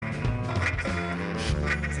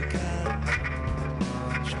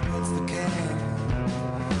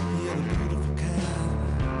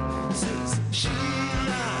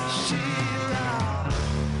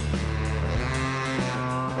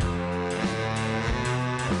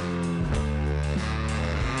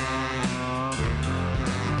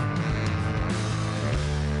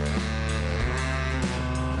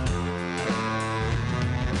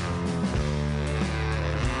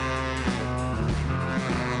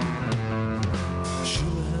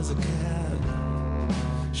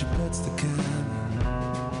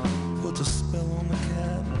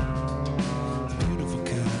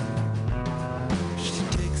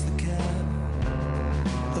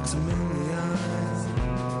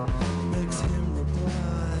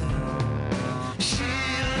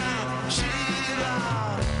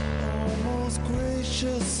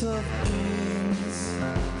gracious of beings,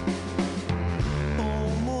 oh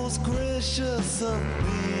most gracious of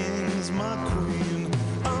beings, my queen.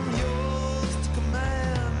 I'm yours to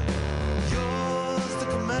command, yours to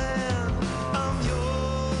command. I'm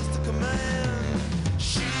yours to command.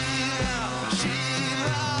 Sheila,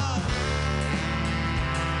 Sheila.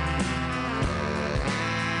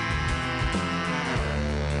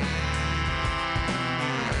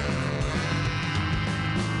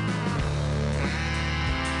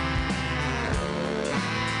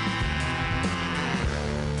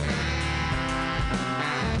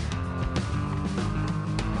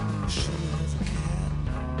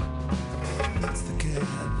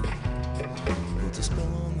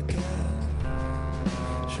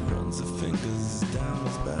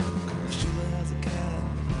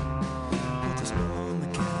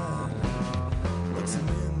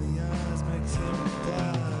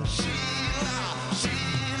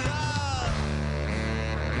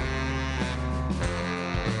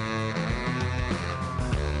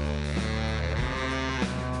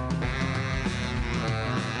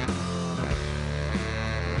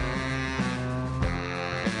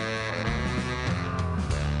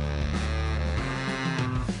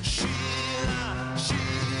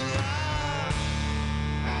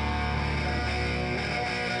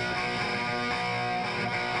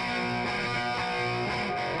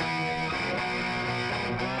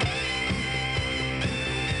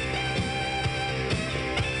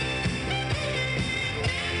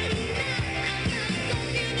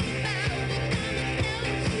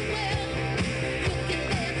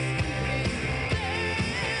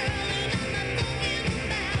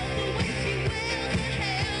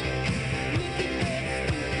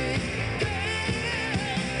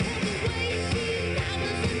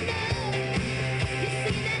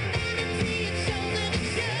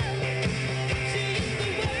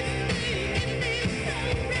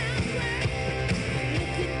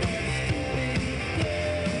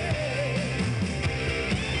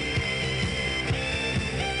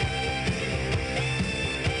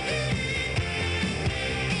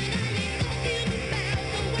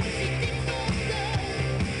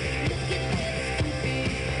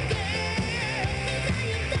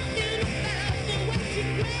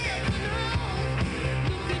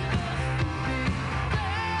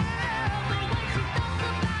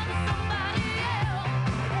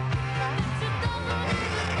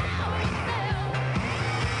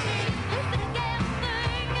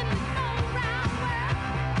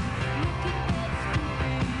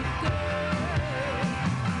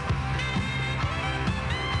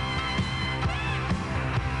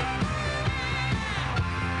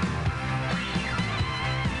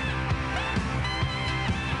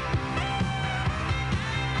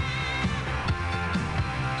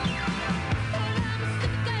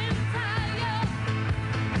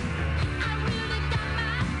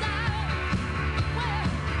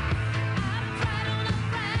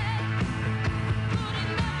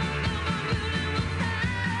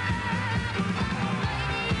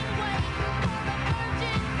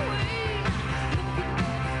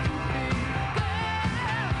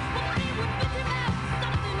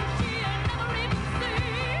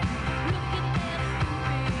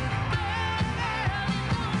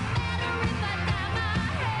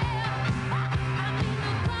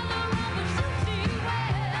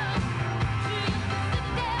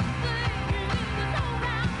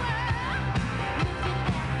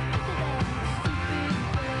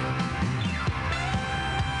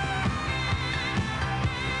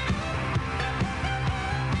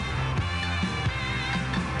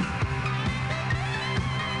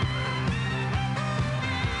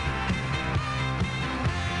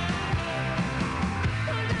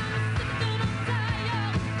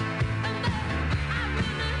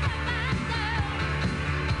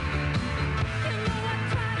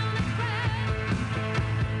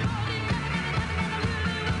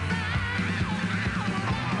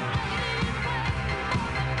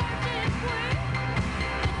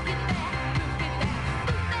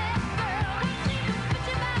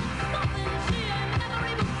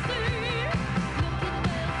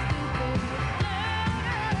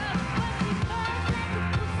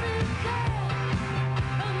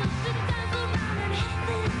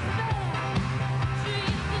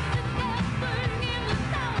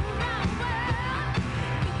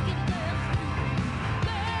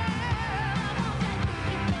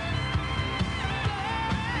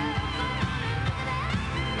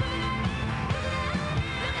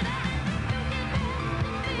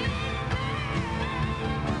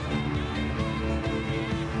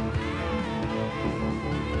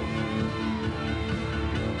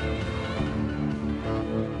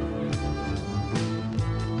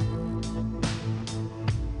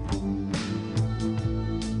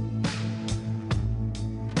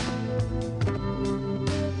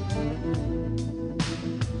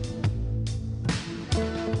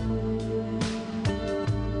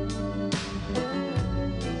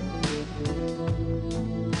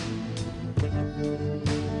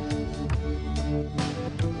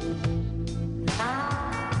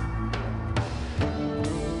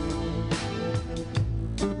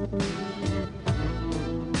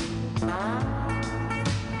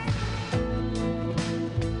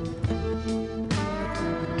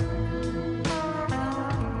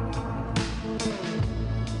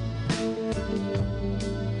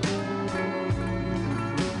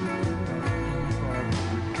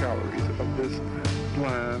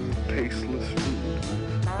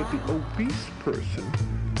 person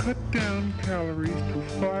cut down calories to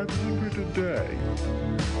 500 a day.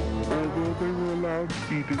 Although they were allowed to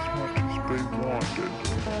eat as much as they wanted,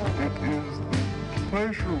 it is the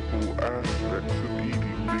pleasurable aspects of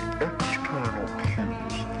eating, the external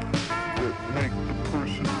cues, that make the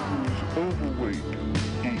person who is overweight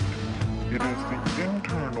eat. It is the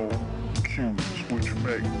internal cues which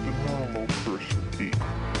make the normal person eat.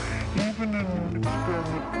 Even in an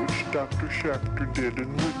experiment which Dr. Schachter did, in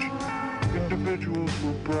which individuals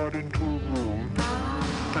were brought into a room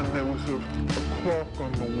and there was a clock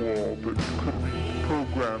on the wall that could be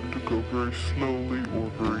programmed to go very slowly or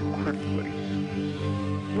very quickly.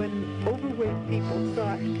 When overweight people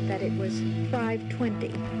thought that it was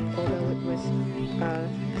 5:20, although it was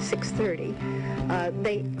 6:30,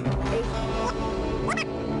 they ate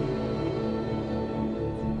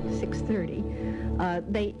 6:30.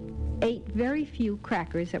 They ate very few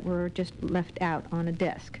crackers that were just left out on a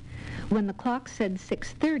desk. When the clock said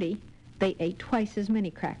 6:30, they ate twice as many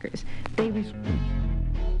crackers.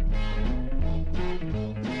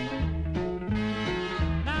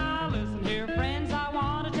 Now listen here, friends, I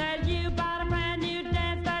want to tell you about a brand new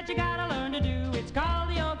dance that you gotta learn to do. It's called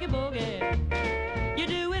the Okie Boogie. You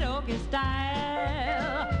do it Okie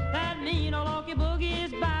style. That mean old Okie Boogie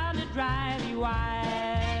is bound to drive you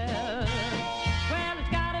wild. Well, it's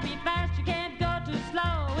gotta be fast, you can't go too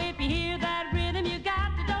slow. If you hear that rhythm, you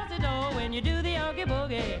got to do-si-do when you do the Okie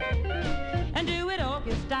Boogie. And do it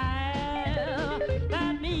Okie style.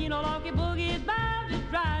 That mean old Okie Boogie is bound to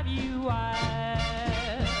drive you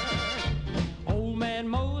wild. Old man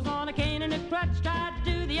Mose on a cane and a crutch tried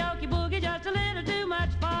to do the Okie Boogie just a little too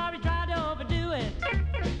much for he tried to overdo it.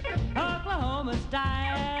 Oklahoma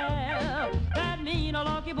style. That mean old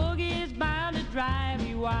Okie Boogie is bound to drive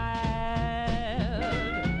you wild.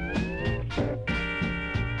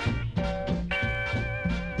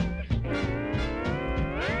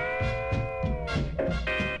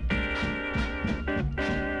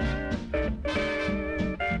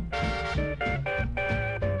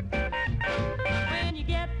 When you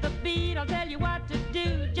get the beat, I'll tell you what to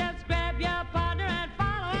do. Just grab your partner and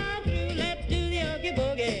follow on through. Let's do the Okie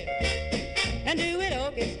Boogie and do it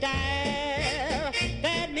Okie style.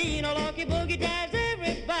 That mean old Okie Boogie drives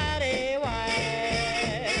everybody wild.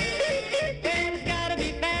 Well, it's gotta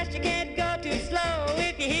be fast, you can't go too slow.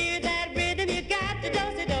 If you hear that rhythm, you got to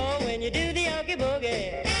do-si-do when you do the Okie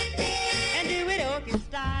Boogie and do it Okie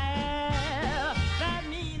style. That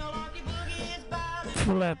mean old Okie Boogie is bound to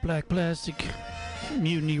Flat Black Plastic,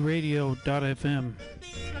 MutinyRadio.fm.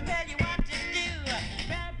 I'll tell you what to do.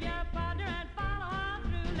 Grab your partner and follow on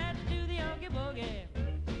through. Let's do the Okie Boogie.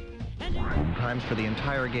 And do Times for the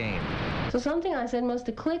entire game. So something I said must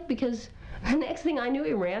have clicked because the next thing I knew,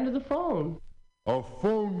 he ran to the phone. A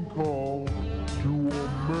phone call to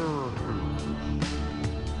America.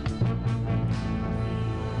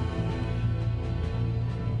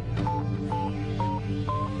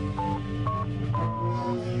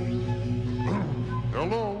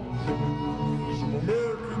 Hello? Some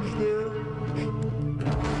Americans there?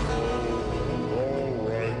 All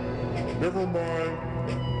right. Never mind.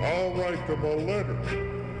 I'll write them a letter.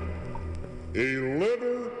 A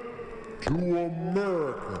letter to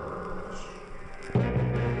Americans.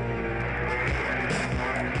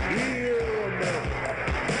 Dear America.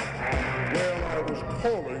 Well, I was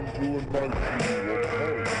calling to invite you to a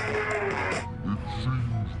party. It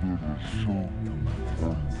seems that a certain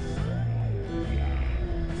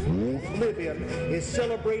Vivian is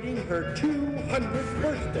celebrating her 200th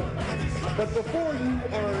birthday. But before you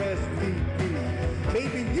RSVP,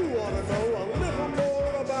 maybe you ought to know a little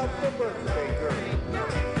more about the birthday girl.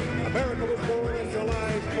 America was born on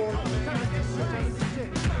July 4th.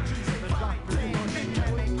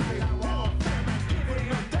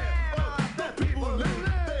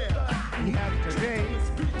 And today,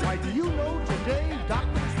 why do you know today,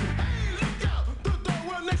 Dr.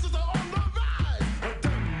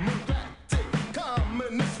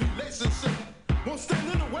 Won't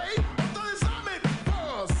stand in the way of the Islamic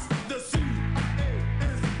cause. The CIA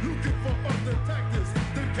is looking for other tactics.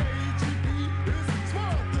 The KGB is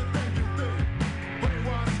smarter than you think.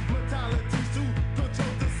 Brainwash mentalities to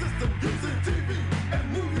control the system using TV and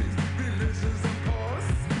movies, religions and cars.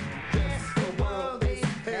 Yes, the world is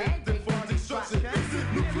headed for destruction. Is it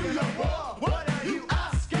nuclear war? What are you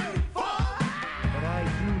asking for? But I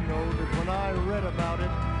do know that when I read about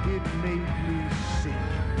it, it made me sick.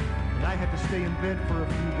 And I had to stay in bed for a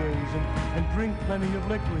few days and drink plenty of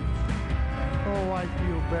liquids. Oh, I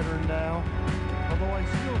feel better now, although I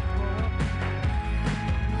still throw up.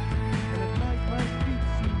 And at night my feet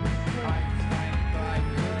seem to sway.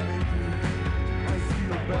 Maybe I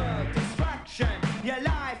feel better.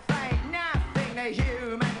 the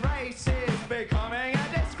human race is becoming a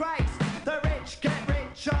disgrace. The rich get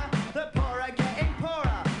richer, the poor are getting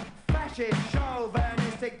poorer. Fascist,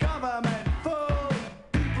 chauvinistic government fool.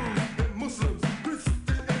 Hebrews and Muslims,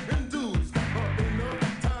 Christians and Hindus are in the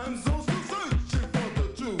time zones still searching for the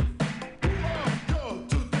truth. Who are you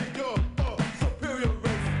to think you're a superior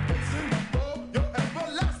race, facing for your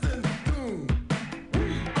everlasting doom? We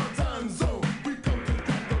are time zone, we come to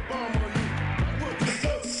drop the bomb on you. Our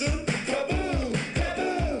destruction, kaboom,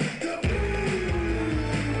 kaboom,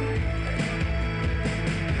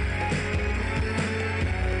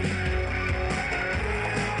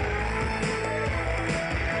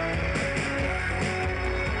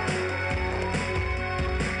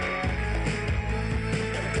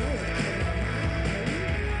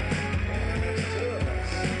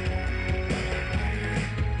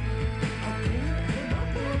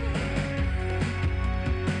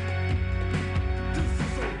 this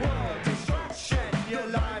is a world destruction. Your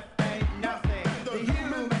life ain't nothing. The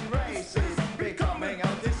human race is becoming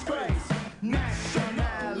a disgrace.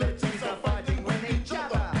 Nationalities are fighting with each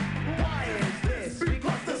other. Why is this?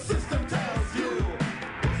 Because the system tells you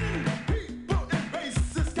putting people in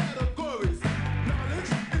racist categories.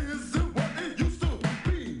 Knowledge isn't what it used to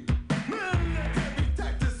be. Military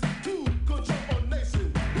tactics to control a nation.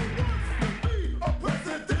 Who wants to be a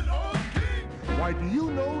president or king? Why, do you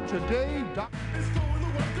know today, It's going to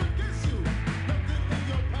work against you. Nothing in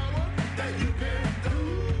your power that you can do.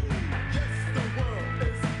 Yes, the world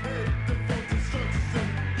is headed for destruction.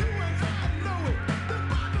 You and I know it. The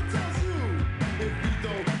Bible tells you. If we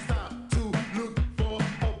don't stop to look for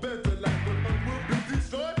a better life, the earth will be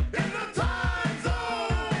destroyed in the time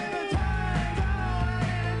zone. In the time zone.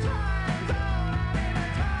 In the time zone. In the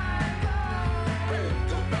time zone.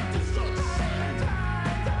 Bring about destruction. In the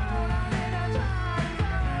time zone. In the time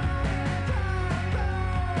zone. In the time zone.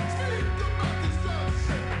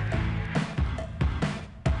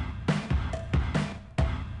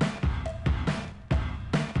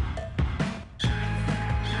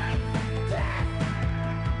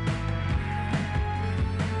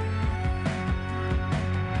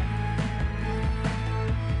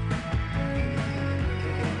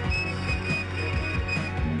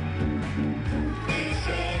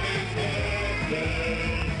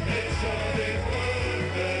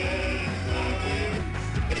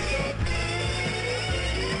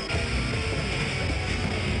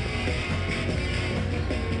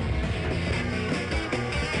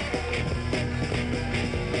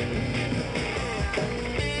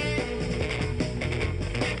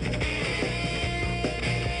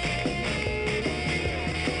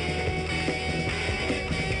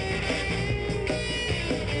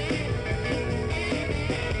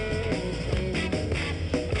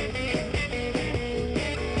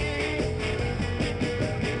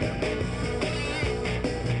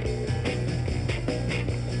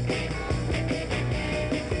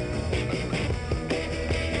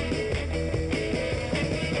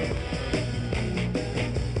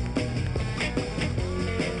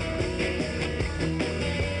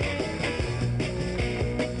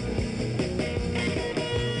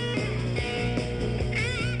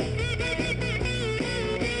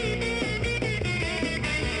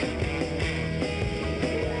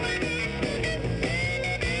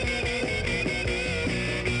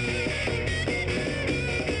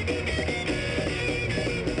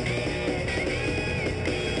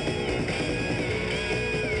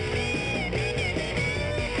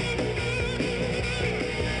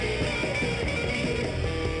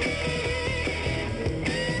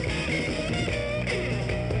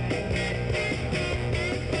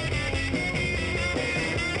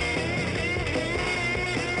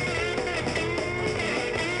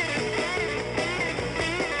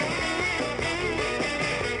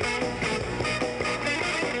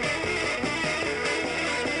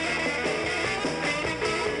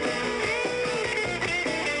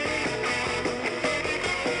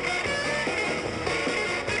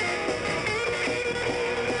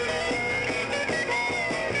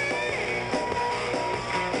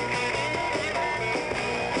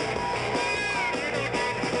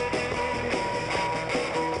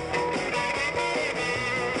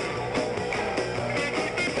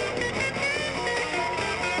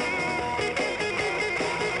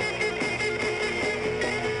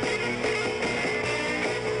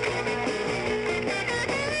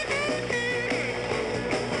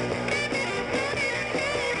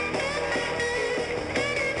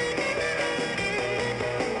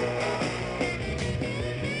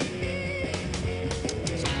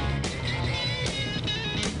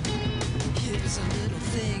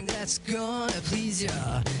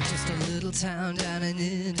 town down in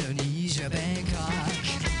Indonesia, Bangkok.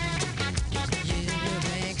 Yeah,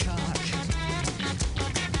 Bangkok.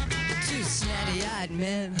 Two snatty-eyed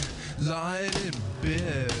men lying in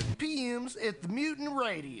bed. PMs at the Mutant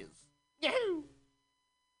Radios. Yahoo!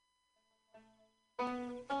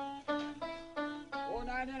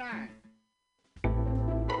 $4.99.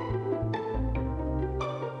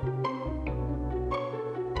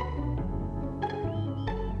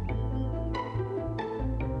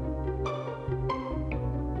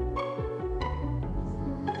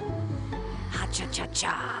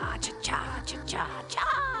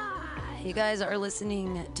 Cha-cha-cha-cha-cha-cha-cha. You guys are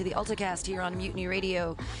listening to the AltaCast here on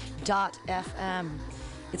MutinyRadio.fm.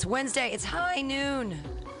 It's Wednesday. It's high noon.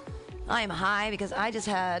 I am high because I just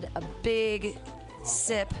had a big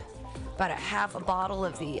sip, about a half a bottle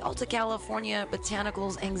of the Alta California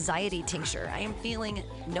Botanicals Anxiety Tincture. I am feeling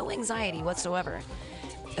no anxiety whatsoever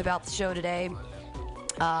about the show today.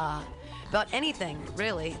 About anything,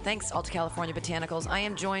 really. Thanks, Alta California Botanicals. I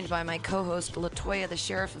am joined by my co-host, LaToya, the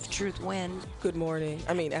Sheriff of Truth Win. Good morning.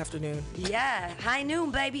 Afternoon. Yeah, high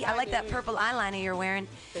noon, baby. I like that purple eyeliner you're wearing.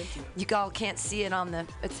 Thank you. You all can't see it on the...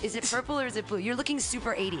 Is it purple or is it blue? You're looking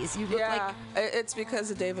super 80s. You look like... It's because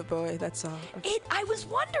of David Bowie, that's all. I was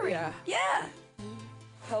wondering. Yeah.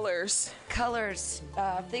 Colors.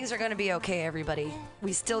 Things are going to be okay, everybody.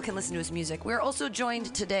 We still can listen to his music. We're also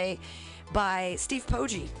joined today by Steve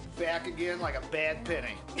Poggi. Back again like a bad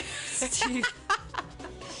penny. Steve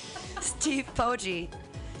Poggi,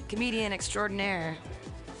 comedian extraordinaire.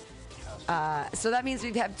 So that means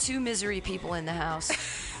we have two misery people in the house.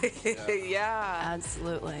 Yeah.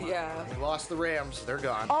 Absolutely. Yeah. We lost the Rams. They're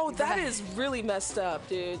gone. Oh, that is really messed up,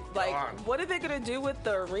 dude. Like, Gone. what are they going to do with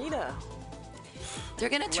the arena? They're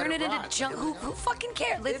going to turn it into rot. junk. Who fucking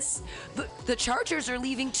cares? The Chargers are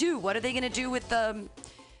leaving too. What are they going to do with the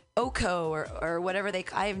Oco or whatever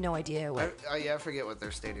I have no idea. I forget what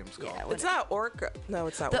their stadium's called. Yeah, It's not Orca. No,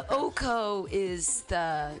 it's not The Orca. Oco is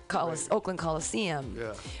the Oakland Coliseum,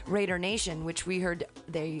 Raider Nation, which we heard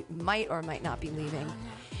they might or might not be leaving.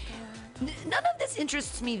 None of this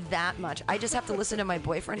interests me that much. I just have to listen to my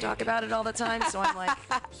boyfriend talk about it all the time, so I'm like,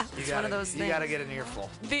 it's one of those things. You gotta get an earful.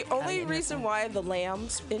 The only reason why the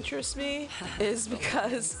Lambs interest me is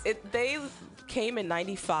because they came in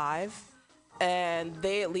 '95. And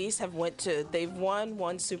they at least they've won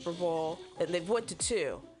one Super Bowl, and they've went to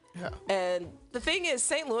two. Yeah. And the thing is,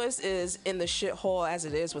 St. Louis is in the shithole as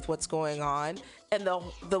it is with what's going on. And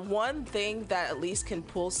the one thing that at least can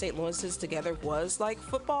pull St. Louis's together was like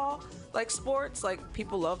football, like sports, like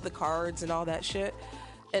people love the Cards and all that shit.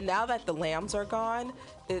 And now that the Lambs are gone,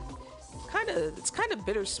 it's kind of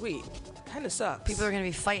bittersweet. Kind of sucks. People are going to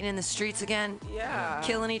be fighting in the streets again. Yeah.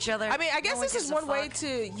 Killing each other. I mean, I guess No this one is gives a one way fuck.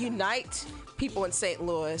 to unite people in St.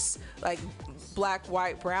 Louis, like black,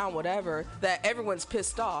 white, brown, whatever, that everyone's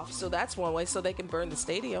pissed off. So that's one way, so they can burn the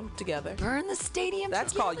stadium together. Burn the stadium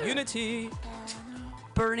That's together. called unity.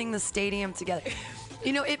 Burning the stadium together.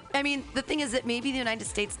 You know, the thing is that maybe the United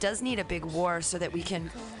States does need a big war so that we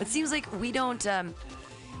can... It seems like we don't...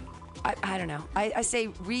 I don't know. I say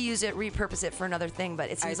reuse it, repurpose it for another thing,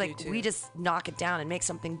 but it seems I like do too. we just knock it down and make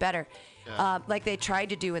something better. Like they tried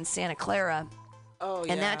to do in Santa Clara. Oh,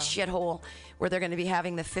 And that shithole where they're going to be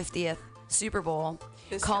having the 50th Super Bowl,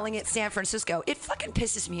 calling it San Francisco. It fucking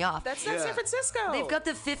pisses me off. That's not San Francisco. They've got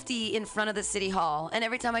the 50 in front of the city hall, and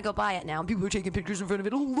every time I go by it now, people are taking pictures in front of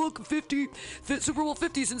it. Oh, look, 50, Super Bowl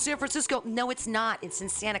 50's in San Francisco. No, it's not. It's in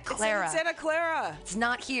Santa Clara. It's in Santa Clara. It's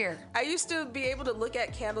not here. I used to be able to look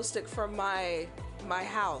at Candlestick from my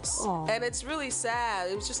house. Aw. And it's really sad.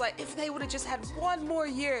 It was just like, if they would have just had one more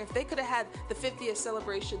year, if they could have had the 50th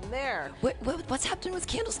celebration there. What's happened with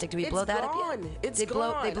Candlestick? Do we blow It's that gone. up yet? It's They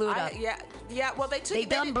gone. blew it up. Yeah. Well, They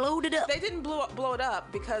done blowed it up. They didn't blow it up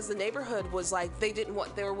because the neighborhood was like, they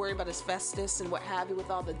were worried about asbestos and what have you with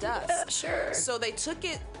all the dust. Yeah, sure. So they took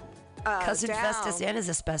it Cousin down. Festus and his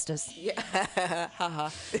asbestos. Yeah.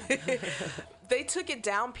 They took it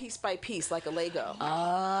down piece by piece like a Lego.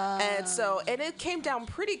 And it came down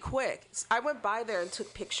pretty quick. I went by there and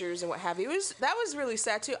took pictures and what have you. That was really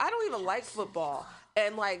sad too. I don't even like football.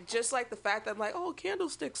 And like, just like the fact that I'm like, oh,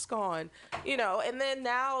 Candlestick's gone, and then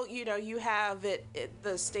now, you have it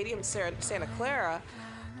the stadium Santa Clara.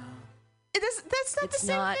 That's not the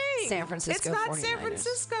same not thing. San Francisco It's not 49ers. San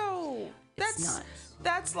Francisco. Not.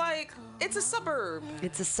 That's like, it's a suburb.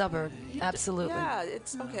 It's a suburb. Absolutely. Yeah,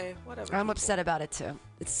 it's okay, whatever. I'm upset about it too.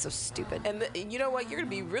 It's so stupid. And you know what? You're going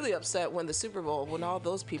to be really upset when the Super Bowl, when all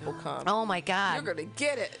those people come. Oh my God. You're going to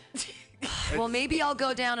get it. Well, maybe I'll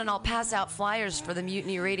go down and I'll pass out flyers for the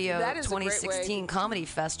Mutiny Radio That is a great 2016 way. Comedy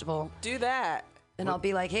Festival. Do that. And I'll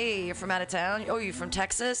be like, hey, you're from out of town? Oh, you're from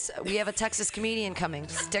Texas? We have a Texas comedian coming.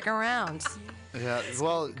 Stick around. Yeah,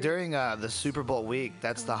 well, during the Super Bowl week,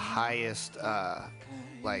 that's the highest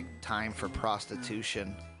time for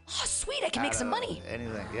prostitution. Oh, sweet, I can make some money.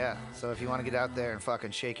 Anything, yeah. So if you want to get out there and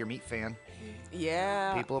fucking shake your meat fan,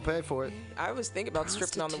 Yeah. people will pay for it. I was thinking about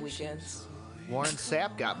stripping on the weekends. Warren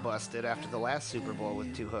Sapp got busted after the last Super Bowl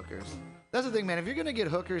with 2 hookers. That's the thing, man. If you're going to get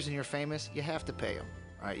hookers and you're famous, you have to pay them.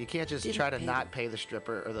 All right? You can't just try to not pay the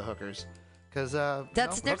stripper or the hookers. Because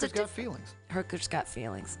hookers got feelings. Hookers got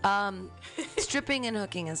feelings. Stripping and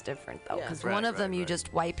hooking is different, though. Because Right, one of them, you right.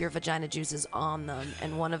 just wipe your vagina juices on them.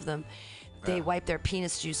 And one of them, they wipe their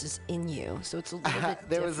penis juices in you. So it's a little bit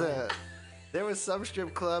different. There was some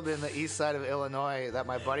strip club in the east side of Illinois that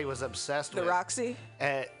my buddy was obsessed with. The Roxy?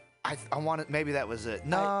 I wanted, maybe that was it.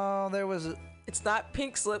 No, there was a... It's not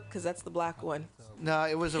Pink Slip, because that's the black one. No,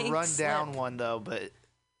 it was a Pink rundown Slip. one, though, but...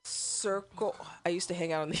 Circle. I used to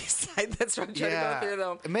hang out on the east side. That's why I'm trying to go through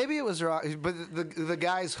them. Maybe it was wrong, but the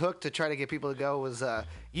guy's hook to try to get people to go was,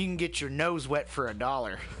 you can get your nose wet for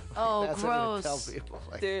 $1. Oh, That's gross. What he would tell people.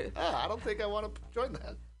 Like, Dude. I don't think I want to join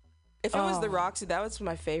that. If it was the Roxy, that was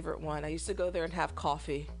my favorite one. I used to go there and have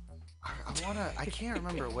coffee. I can't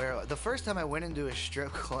remember where. The first time I went into a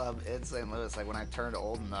strip club in St. Louis, like when I turned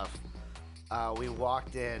old enough, we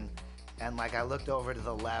walked in, and I looked over to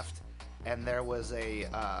the left, and there was a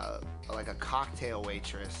cocktail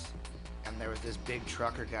waitress, and there was this big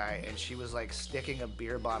trucker guy, and she was sticking a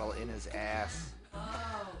beer bottle in his ass.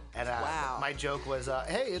 And Wow. my joke was,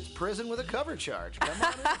 hey, it's prison with a cover charge. Come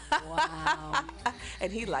on in. Wow.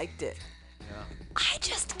 And he liked it. I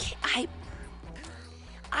just can't.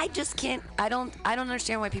 I just can't. I don't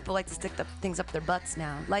understand why people like to stick the things up their butts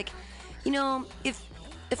now.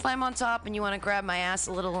 If I'm on top and you want to grab my ass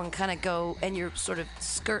a little and kind of go, and you're sort of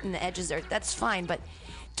skirting the edges there, that's fine. But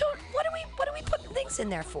what are we putting things in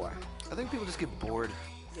there for? I think people just get bored.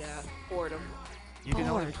 Yeah, boredom. You can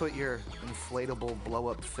only put your inflatable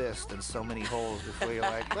blow-up fist in so many holes before you're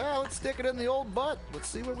like, well, let's stick it in the old butt. Let's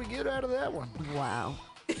see what we get out of that one. Wow.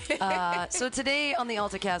 So today on the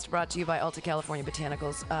AltaCast, brought to you by Alta California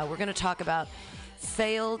Botanicals, we're going to talk about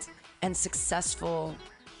failed and successful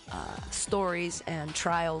stories and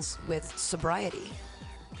trials with sobriety.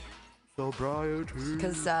 Sobriety.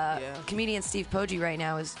 Because comedian Steve Poggi right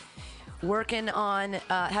now is working on,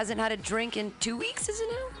 hasn't had a drink in 2 weeks, is it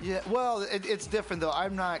now? Yeah, well, it's different, though.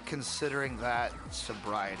 I'm not considering that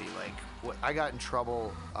sobriety. I got in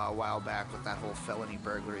trouble a while back with that whole felony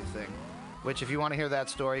burglary thing, which if you want to hear that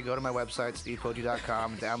story, go to my website,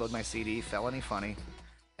 stevepoggi.com, download my CD, Felony Funny,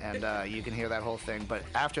 and you can hear that whole thing. But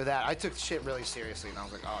after that, I took shit really seriously, and I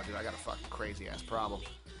was like, oh, dude, I got a fucking crazy-ass problem.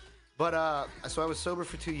 But, so I was sober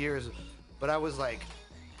for 2 years, but I was,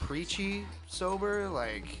 preachy sober,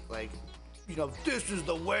 this is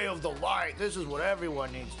the way of the light. This is what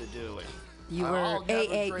everyone needs to do. And You I'll were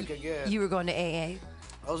never AA. drink again. You were going to AA.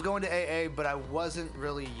 I was going to AA, but I wasn't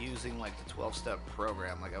really using the 12-step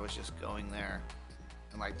program. I was just going there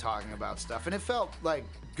and talking about stuff, and it felt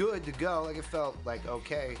good to go. It felt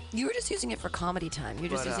okay. You were just using it for comedy time. You're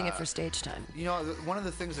just using it for stage time. You know, one of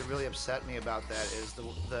the things that really upset me about that is the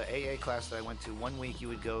AA class that I went to. 1 week you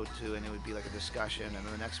would go to, and it would be a discussion, and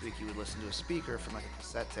then the next week you would listen to a speaker from a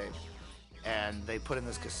cassette tape. And they put in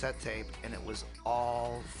this cassette tape, and it was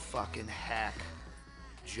all fucking hack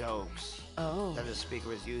jokes that the speaker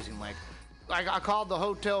was using. I called the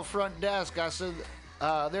hotel front desk. I said,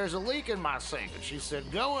 there's a leak in my sink. And she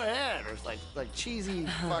said, go ahead. Or it's cheesy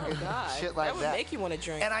fucking shit like that. That would make you want to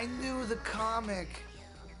drink. And I knew the comic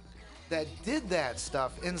that did that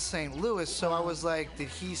stuff in St. Louis, so I was like, did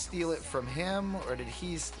he steal it from him, or did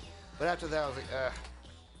he... But after that, I was like,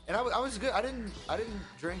 And I was good. I didn't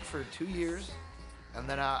drink for 2 years, and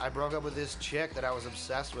then I broke up with this chick that I was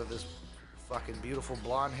obsessed with, this fucking beautiful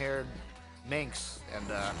blonde-haired minx, and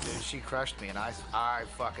dude, she crushed me, and I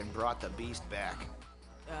fucking brought the beast back.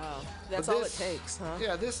 Oh, that's all it takes, huh?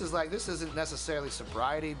 Yeah, this isn't necessarily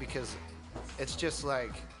sobriety, because it's just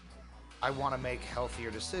I want to make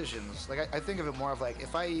healthier decisions. I think of it more of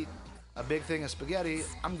if I eat a big thing of spaghetti,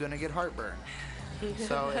 I'm gonna get heartburn.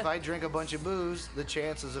 So if I drink a bunch of booze, the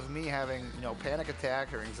chances of me having, panic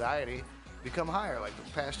attack or anxiety become higher.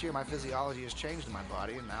 The past year, my physiology has changed in my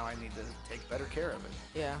body, and now I need to take better care of it.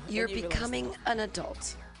 Yeah. You're becoming an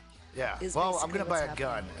adult. Yeah. Is Well, I'm basically going to buy a what's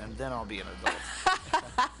gun, and then I'll be an adult.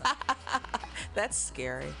 That's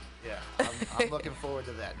scary. Yeah. I'm looking forward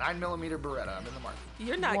to that. 9mm Beretta. I'm in the market.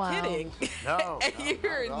 You're not kidding. No.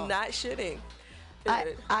 You're not shitting.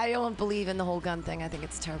 I don't believe in the whole gun thing. I think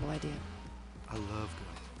it's a terrible idea. I love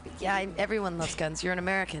guns. Yeah, everyone loves guns. You're an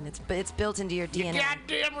American. It's built into your DNA.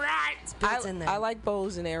 Goddamn right. It's built in there. I like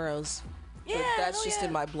bows and arrows. Yeah, that's just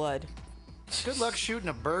in my blood. Good luck shooting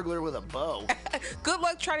a burglar with a bow. Good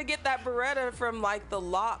luck trying to get that Beretta from like the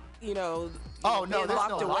lock, Oh, no, being there's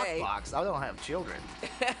locked no away. lockbox. I don't have children.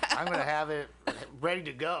 I'm going to have it ready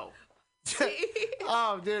to go.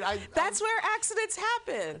 Oh, dude. That's where accidents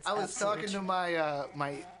happen. I was talking to my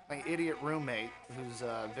my idiot roommate, who's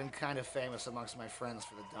been kind of famous amongst my friends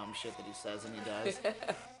for the dumb shit that he says and he does.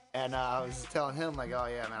 And I was telling him, like, oh,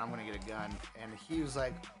 yeah, man, I'm going to get a gun. And he was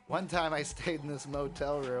like, one time I stayed in this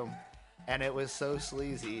motel room, and it was so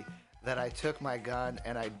sleazy that I took my gun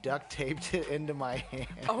and I duct taped it into my hand.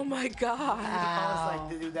 Oh, my God. I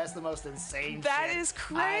was like, dude, that's the most insane That shit is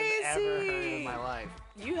crazy. I've ever heard in my life.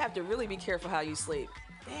 You have to really be careful how you sleep.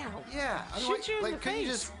 Damn. Yeah. I'm Shoot you in the can face. you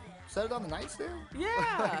just set it on the nightstand? Yeah.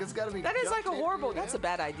 Like, it's got to be That is duct like a taped horrible, to your that's a hand?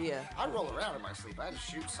 bad idea. I roll around in my sleep. I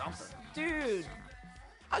just shoot something. Dude,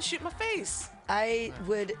 I'll shoot my face. I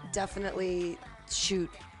would definitely shoot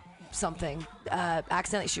something.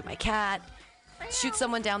 Accidentally shoot my cat. Shoot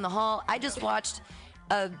someone down the hall. I just watched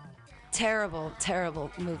a terrible, terrible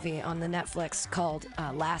movie on the Netflix called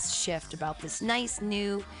Last Shift about this nice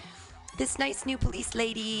new police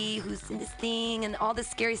lady who's in this thing, and all this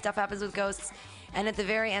scary stuff happens with ghosts. And at the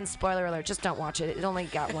very end, spoiler alert, just don't watch it. It only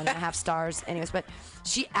got 1.5 stars. Anyways, but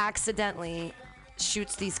she accidentally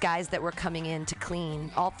shoots these guys that were coming in to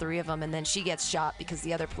clean, all 3 of them, and then she gets shot because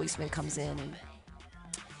the other policeman comes in and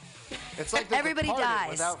It's like everybody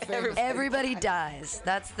dies. without famous Everybody dies.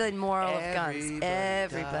 That's the moral of guns.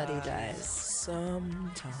 Everybody dies.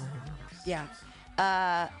 Sometimes. Yeah.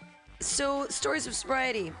 So, stories of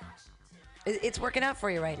sobriety. It's working out for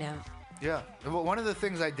you right now. Yeah. Well, one of the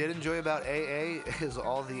things I did enjoy about AA is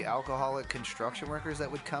all the alcoholic construction workers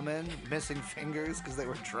that would come in, missing fingers because they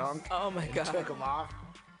were drunk. Oh, my God. Took them off.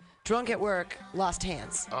 Drunk at work, lost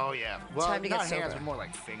hands. Oh, yeah. Well, Time to get not hands, sober. but more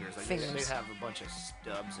like fingers. Like Fingers. They'd have a bunch of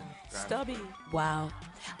stubs and Stubby. Wow.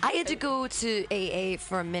 I had to go to AA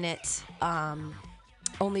for a minute,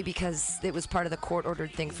 only because it was part of the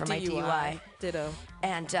court-ordered thing for my DUI. Ditto.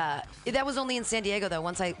 And that was only in San Diego, though.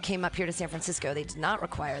 Once I came up here to San Francisco, they did not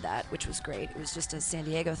require that, which was great. It was just a San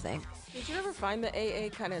Diego thing. Did you ever find the AA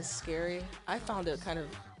kind of scary? I found it kind of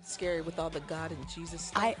scary with all the God and Jesus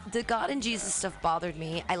stuff. The God and Jesus stuff bothered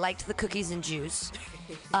me. I liked the cookies and juice.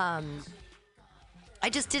 I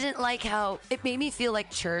just didn't like how it made me feel like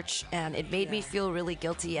church, and it made me feel really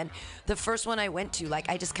guilty. And the first one I went to, like,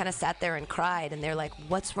 I just kind of sat there and cried, and they're like,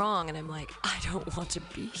 "What's wrong?" And I'm like, "I don't want to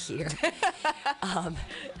be here." And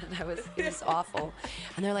it was awful.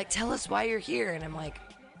 And they're like, "Tell us why you're here." And I'm like,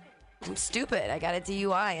 "I'm stupid. I got a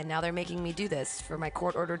DUI, and now they're making me do this for my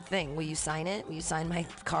court-ordered thing. Will you sign it? Will you sign my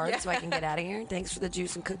card so I can get out of here? Thanks for the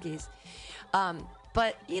juice and cookies."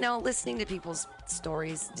 But, listening to people's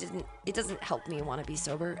stories doesn't help me want to be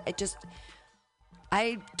sober.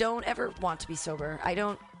 I don't ever want to be sober.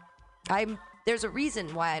 There's a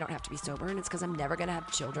reason why I don't have to be sober, and it's because I'm never going to have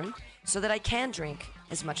children, so that I can drink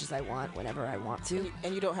as much as I want whenever I want to.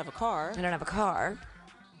 And you don't have a car. I don't have a car.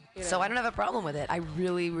 So I don't have a problem with it. I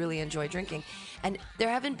really, really enjoy drinking. And there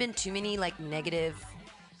haven't been too many, negative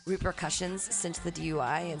repercussions since the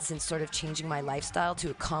DUI and since sort of changing my lifestyle to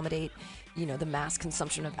accommodate, the mass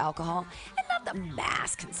consumption of alcohol. And not the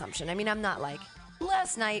mass consumption. I mean, I'm not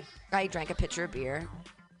last night I drank a pitcher of beer.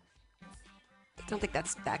 I don't think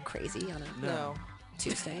that's that crazy on a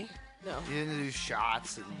Tuesday. No. You didn't do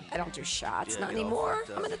shots. I don't do shots, Yeah, not they all anymore. fucked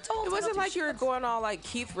up. I'm an adult. It wasn't like you were going all like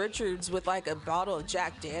Keith Richards with like a bottle of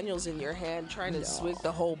Jack Daniels in your hand trying to swig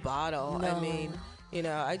the whole bottle. No. I mean,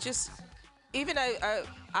 I just even I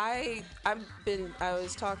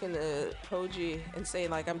was talking to Hoji and saying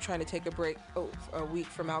like I'm trying to take a break a week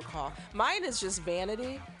from alcohol. Mine is just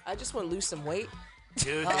vanity. I just want to lose some weight.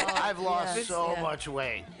 Dude, I've lost so much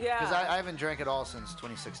weight. Yeah. Because I haven't drank at all since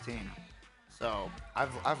 2016. So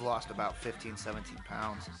I've lost about 15, 17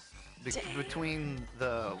 pounds. Between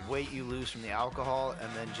the weight you lose from the alcohol and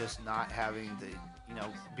then just not having the,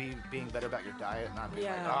 being better about your diet, not being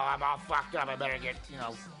like, oh, I'm all fucked up, I better get,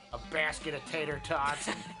 a basket of tater tots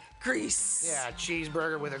and grease. Yeah, a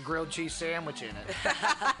cheeseburger with a grilled cheese sandwich in it.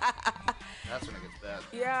 That's when it gets bad.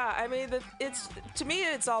 Yeah, I mean, to me,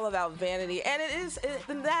 it's all about vanity, and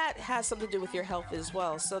and that has something to do with your health as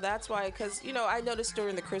well. So that's why, because I noticed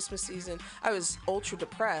during the Christmas season, I was ultra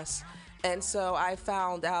depressed, and so I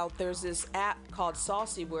found out there's this app called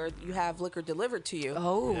Saucy where you have liquor delivered to you.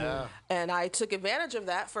 Oh, yeah. And I took advantage of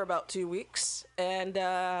that for about 2 weeks, and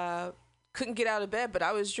couldn't get out of bed, but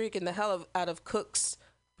I was drinking the hell out of Cook's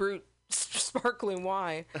Brute sparkling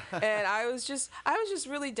wine. And I was just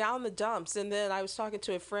really down in the dumps. And then I was talking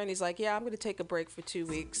to a friend. He's like, yeah, I'm going to take a break for 2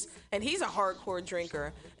 weeks. And he's a hardcore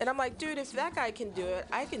drinker. And I'm like, dude, if that guy can do it,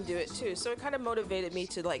 I can do it too. So it kind of motivated me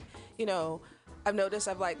to, like, you know, I've noticed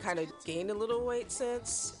I've, like, kind of gained a little weight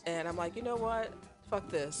since. And I'm like, you know what? Fuck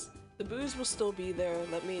this. The booze will still be there.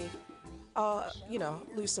 Let me, you know,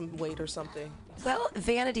 lose some weight or something. Well,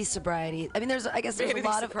 vanity sobriety. I mean, there's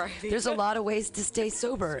a lot of ways to stay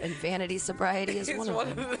sober, and vanity sobriety is one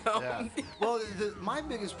of them. Yeah. Well, my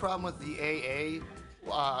biggest problem with the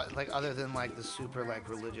AA, like other than like the super like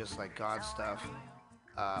religious like God stuff,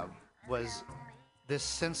 was this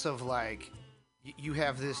sense of like you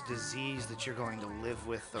have this disease that you're going to live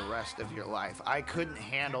with the rest of your life. I couldn't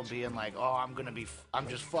handle being like, oh, I'm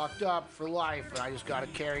just fucked up for life, and I just got to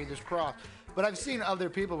carry this cross. But I've seen other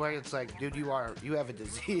people where it's like, dude, you have a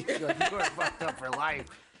disease. Like, you are fucked up for life.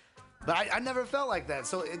 But I never felt like that.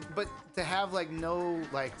 So, but to have like no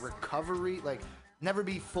like recovery, like never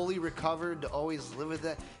be fully recovered, to always live with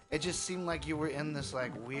that, it just seemed like you were in this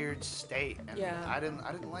like weird state. And I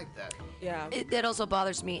didn't like that. Yeah. It also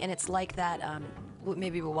bothers me, and it's like that.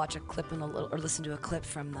 Maybe we'll watch a clip in a little, or listen to a clip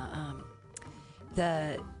from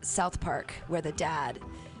the South Park where the dad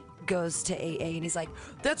goes to AA and he's like,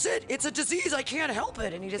 that's it, it's a disease, I can't help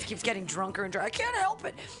it, and he just keeps getting drunker and drunker. I can't help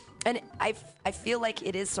it. And I feel like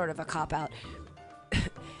it is sort of a cop-out.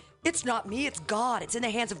 It's not me, it's God, it's in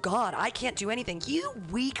the hands of God, I can't do anything. You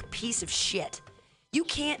weak piece of shit. You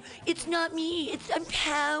can't, it's not me, I'm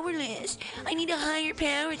powerless, I need a higher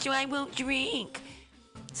power so I won't drink.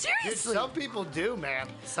 Seriously. Dude, some people do, man.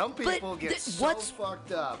 Some people get so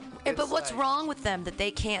fucked up. But what's wrong with them that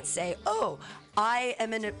they can't say, oh, I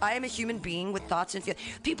am a human being with thoughts and feelings.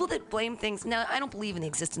 People that blame things. Now, I don't believe in the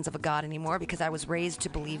existence of a God anymore because I was raised to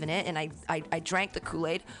believe in it, and I drank the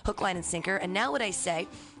Kool-Aid, hook, line, and sinker. And now what I say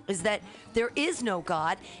is that there is no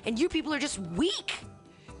God, and you people are just weak.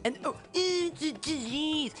 And it's a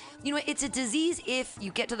disease. You know, it's a disease if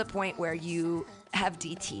you get to the point where you have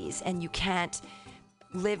DTs and you can't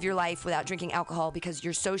live your life without drinking alcohol because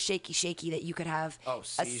you're so shaky that you could have a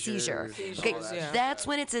seizure. Okay, that's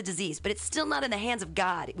when it's a disease, but it's still not in the hands of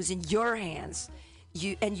God. It was in your hands,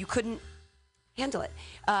 you couldn't handle it.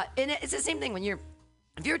 And it's the same thing when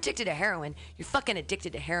if you're addicted to heroin, you're fucking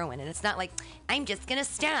addicted to heroin, and it's not like I'm just gonna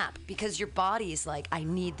stop because your body's like, I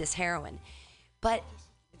need this heroin. But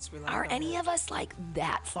are any of us like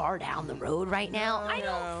that far down the road right now? I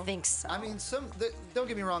don't think so. I mean, don't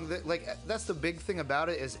get me wrong. Like that's the big thing about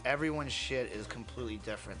it is everyone's shit is completely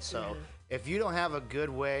different. So if you don't have a good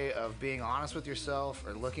way of being honest with yourself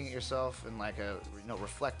or looking at yourself in like a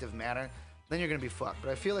reflective manner, then you're gonna be fucked. But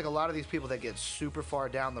I feel like a lot of these people that get super far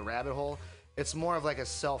down the rabbit hole, it's more of like a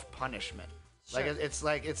self-punishment. Sure.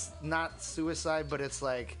 Like it's not suicide, but it's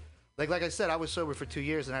like I said, I was sober for 2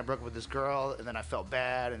 years and I broke up with this girl, and then I felt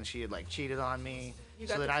bad and she had like cheated on me.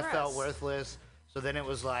 So then I felt worthless. So then it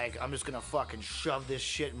was like, I'm just gonna fucking shove this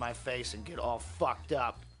shit in my face and get all fucked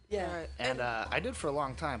up. Yeah. And I did for a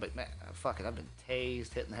long time, but man, fucking, I've been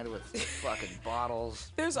tased, hit in the head with fucking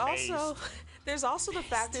bottles. There's also the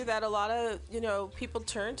factor that a lot of, people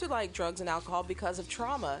turn to like drugs and alcohol because of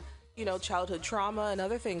trauma, childhood trauma and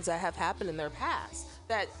other things that have happened in their past.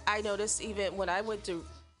 That I noticed even when I went to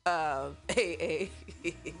AA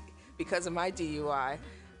because of my DUI,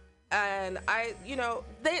 and I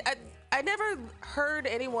never heard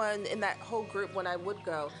anyone in that whole group when I would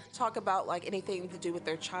go talk about like anything to do with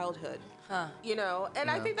their childhood, and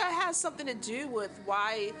I think that has something to do with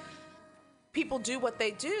why people do what they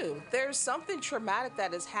do. There's something traumatic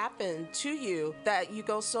that has happened to you that you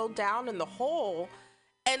go so down in the hole,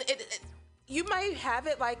 and you might have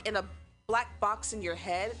it like in a black box in your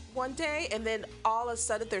head one day, and then all of a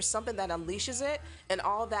sudden there's something that unleashes it, and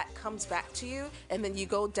all that comes back to you, and then you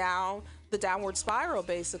go down the downward spiral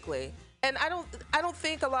basically. And I don't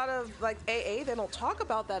think a lot of like AA, they don't talk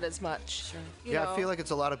about that as much. Sure. I feel like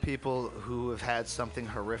it's a lot of people who have had something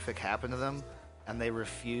horrific happen to them and they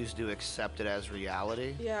refuse to accept it as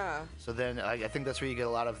reality. Yeah. So then I think that's where you get a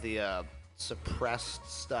lot of the suppressed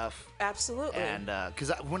stuff. Absolutely. And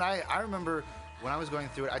because when I remember when I was going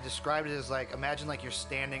through it, I described it as like, imagine like you're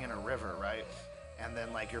standing in a river, right? And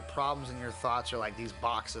then like your problems and your thoughts are like these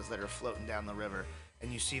boxes that are floating down the river.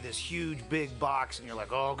 And you see this huge big box and you're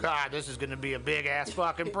like, oh God, this is gonna be a big ass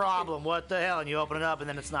fucking problem. What the hell? And you open it up and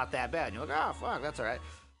then it's not that bad. And you're like, oh fuck, that's all right.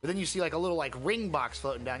 But then you see like a little like ring box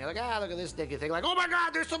floating down. You're like, look at this sticky thing. Like, oh my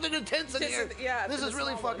God, there's something intense in here. Yeah. This is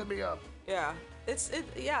really fucking me up. Yeah.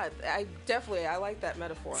 I like that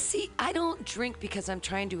metaphor. See, I don't drink because I'm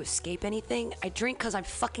trying to escape anything. I drink because I'm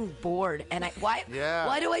fucking bored. And why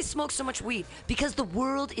do I smoke so much weed? Because the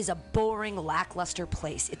world is a boring, lackluster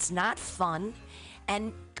place. It's not fun,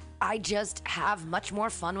 and I just have much more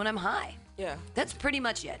fun when I'm high. Yeah. That's pretty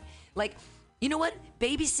much it. Like, you know what?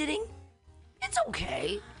 Babysitting, it's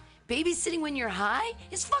okay. Babysitting when you're high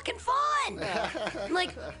is fucking fun.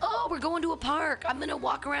 Like, oh, we're going to a park. I'm going to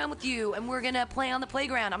walk around with you, and we're going to play on the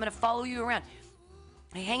playground. I'm going to follow you around.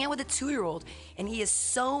 I hang out with a 2-year-old, and he is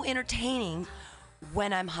so entertaining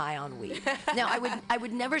when I'm high on weed. Now, I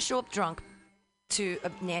would never show up drunk to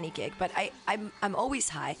a nanny gig, but I'm always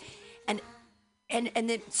high. And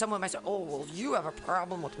then someone might say, oh, well, you have a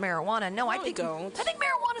problem with marijuana. No, I think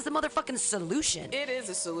marijuana is the motherfucking solution. It is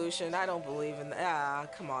a solution. I don't believe in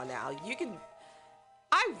that. Come on now.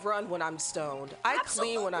 I run when I'm stoned. I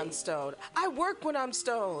clean when I'm stoned. I work when I'm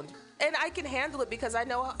stoned. And I can handle it because I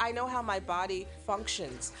know how my body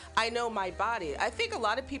functions. I know my body. I think a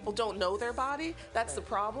lot of people don't know their body. That's the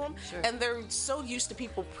problem. Sure. And they're so used to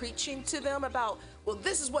people preaching to them about, well,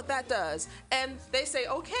 this is what that does. And they say,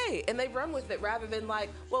 okay, and they run with it rather than like,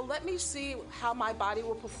 well, let me see how my body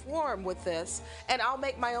will perform with this, and I'll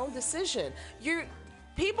make my own decision.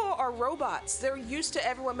 People are robots. They're used to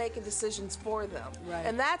everyone making decisions for them. Right.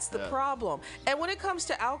 And that's the problem. And when it comes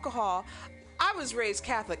to alcohol, I was raised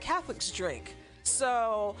Catholic. Catholics drink.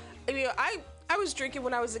 So, I mean, I was drinking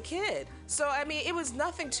when I was a kid. So, I mean, it was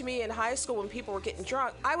nothing to me in high school when people were getting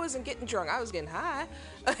drunk. I wasn't getting drunk. I was getting high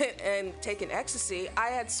and taking ecstasy. I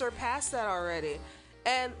had surpassed that already.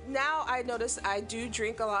 And now I notice I do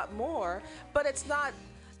drink a lot more, but it's not...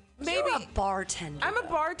 Maybe you're a bartender. I'm a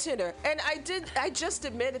bartender, and I just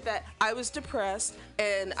admitted that I was depressed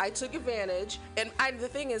and I took advantage. And the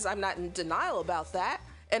thing is, I'm not in denial about that.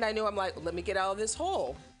 And I knew I'm like, let me get out of this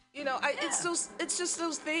hole. You know, it's just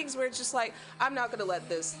those things where it's just like, I'm not gonna let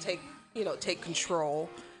this take control.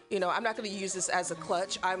 You know, I'm not gonna use this as a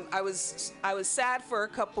clutch. I was sad for a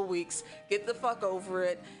couple weeks. Get the fuck over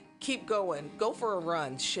it. Keep going. Go for a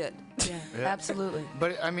run. Shit. Yeah, absolutely.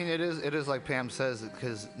 But I mean, it is like Pam says,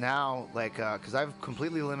 because now, like, because I've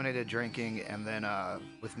completely eliminated drinking, and then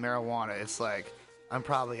with marijuana, it's like I'm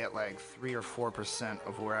probably at like 3 or 4%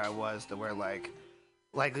 of where I was, to where like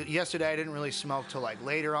yesterday I didn't really smoke till like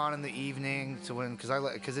later on in the evening,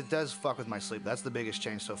 because it does fuck with my sleep. That's the biggest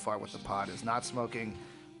change so far with the pot, is not smoking.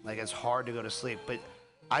 Like, it's hard to go to sleep, but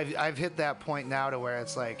I've hit that point now to where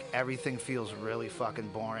it's like everything feels really fucking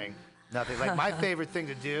boring. Nothing. Like, my favorite thing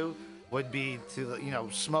to do would be to,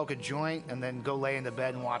 smoke a joint and then go lay in the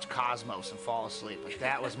bed and watch Cosmos and fall asleep. Like,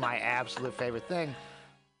 that was my absolute favorite thing.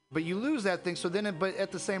 But you lose that thing, but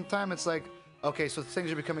at the same time, it's like, okay, so things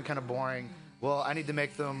are becoming kind of boring. Well, I need to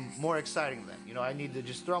make them more exciting then. I need to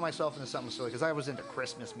just throw myself into something silly, because I was into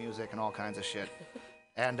Christmas music and all kinds of shit.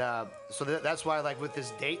 And so that's why, like, with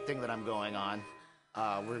this date thing that I'm going on,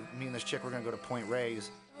 me and this chick, we're going to go to Point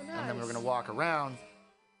Reyes, and then we're going to walk around.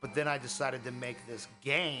 But then I decided to make this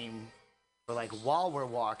game for, like, while we're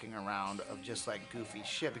walking around, of just, like, goofy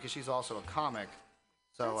shit, because she's also a comic.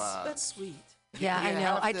 So that's sweet. Yeah,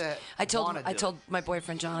 I know. I told my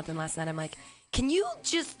boyfriend Jonathan last night, I'm like, can you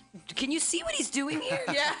see what he's doing here?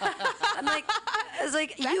 Yeah. I was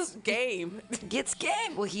like, that's game. It's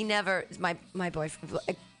game. Well, he never, my boyfriend,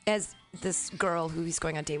 as this girl who he's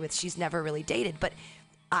going on a date with, she's never really dated, but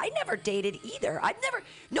I never dated either.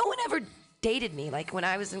 No one ever dated me. Like, when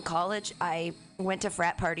I was in college, I went to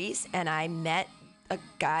frat parties and I met a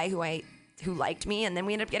guy who liked me, and then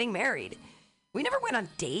we ended up getting married. We never went on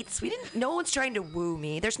dates. No one's trying to woo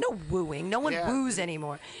me. There's no wooing. No one woos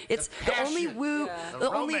anymore. It's the only woo.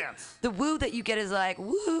 Yeah. The woo that you get is like,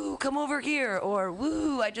 woo, come over here, or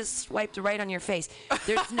woo, I just swiped right on your face.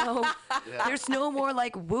 There's no, there's no more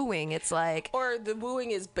like wooing. It's like, or the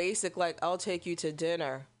wooing is basic, like, I'll take you to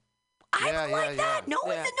dinner. I don't like that. No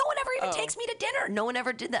one ever even takes me to dinner. No one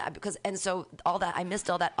ever did that, so all that, I missed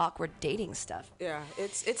all that awkward dating stuff. Yeah,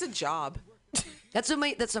 it's a job. That's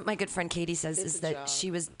what my good friend Katie says, is that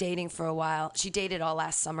she was dating for a while. She dated all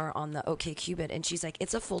last summer on the OkCupid, and she's like,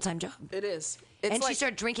 it's a full-time job. It is. She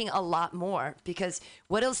started drinking a lot more, because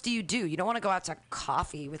what else do? You don't want to go out to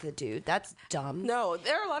coffee with a dude. That's dumb. No,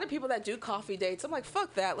 there are a lot of people that do coffee dates. I'm like,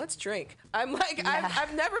 fuck that. Let's drink. I'm like, yeah.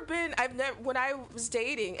 When I was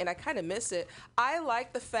dating, and I kind of miss it, I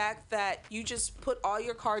like the fact that you just put all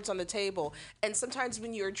your cards on the table, and sometimes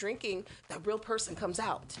when you're drinking, that real person comes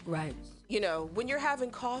out. Right. When you're having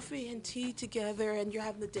coffee and tea together and you're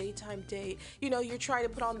having the daytime date, you're trying to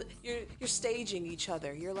put on, you're staging each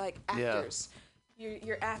other. You're like actors. Yeah.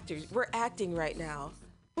 You're actors. We're acting right now.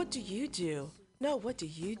 What do you do? No, what do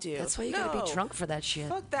you do? That's why you gotta be drunk for that shit.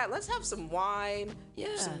 Fuck that. Let's have some wine,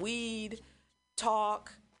 some weed,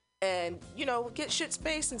 talk, and, get shit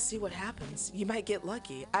spaced and see what happens. You might get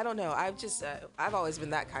lucky. I don't know. I've always been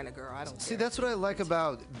that kind of girl. I don't See, care. that's what I like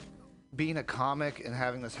about being a comic and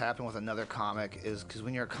having this happen with another comic is because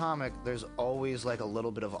when you're a comic, there's always like a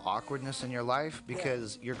little bit of awkwardness in your life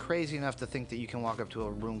because you're crazy enough to think that you can walk up to a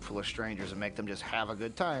room full of strangers and make them just have a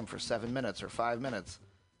good time for 7 minutes or 5 minutes.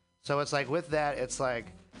 So it's like with that, it's like,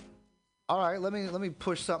 all right, let me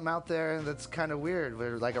push something out there that's kind of weird.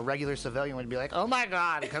 Where like a regular civilian would be like, oh my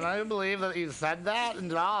God, can I believe that you said that? And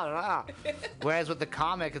blah, blah. Whereas with the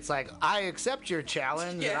comic, it's like, I accept your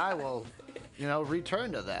challenge and I will,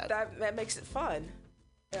 return to that. That makes it fun.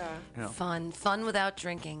 Yeah. Fun without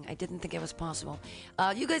drinking. I didn't think it was possible.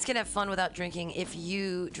 You guys can have fun without drinking if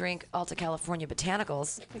you drink Alta California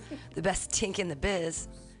Botanicals, the best tink in the biz.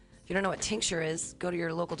 If you don't know what tincture is, go to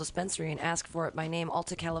your local dispensary and ask for it by name,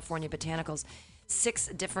 Alta California Botanicals. 6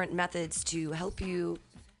 different methods to help you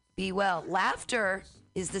be well. Laughter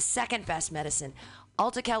is the second best medicine.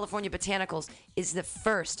 Alta California Botanicals is the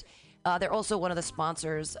first. They're also one of the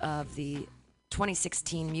sponsors of the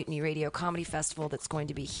 2016 Mutiny Radio Comedy Festival that's going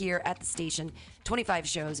to be here at the station. 25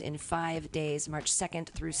 shows in 5 days, March 2nd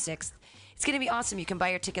through 6th. It's going to be awesome. You can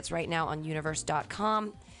buy your tickets right now on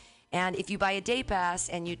universe.com. And if you buy a day pass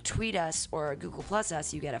and you tweet us or Google Plus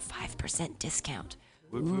us, you get a 5% discount.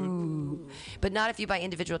 Ooh. But not if you buy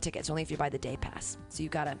individual tickets, only if you buy the day pass. So you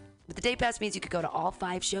gotta, but the day pass means you could go to all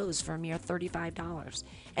 5 shows for a mere $35.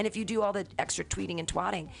 And if you do all the extra tweeting and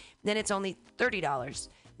twatting, then it's only $30.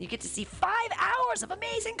 You get to see 5 hours of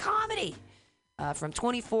amazing comedy from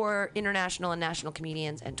 24 international and national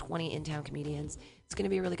comedians and 20 in-town comedians. It's gonna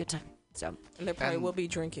be a really good time. So, and there probably will be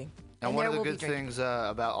drinking. And one of the good things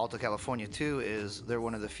about Alta California, too, is they're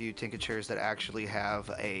one of the few tinctures that actually have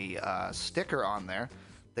a sticker on there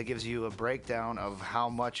that gives you a breakdown of how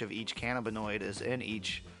much of each cannabinoid is in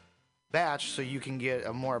each batch so you can get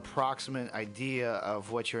a more approximate idea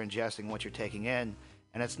of what you're ingesting, what you're taking in.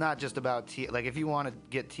 And it's not just about, like if you want to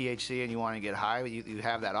get THC and you want to get high, you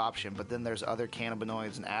have that option. But then there's other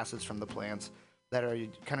cannabinoids and acids from the plants that are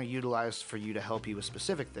kind of utilized for you to help you with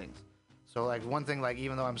specific things. So, like, one thing, like,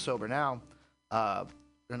 even though I'm sober now, or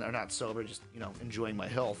not sober, just, enjoying my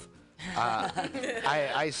health,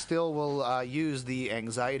 I still will use the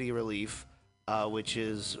anxiety relief, which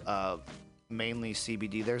is mainly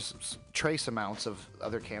CBD. There's trace amounts of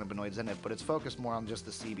other cannabinoids in it, but it's focused more on just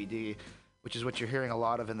the CBD, which is what you're hearing a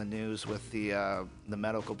lot of in the news with the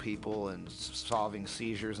medical people and solving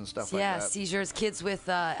seizures and stuff like that. Yeah, seizures, kids with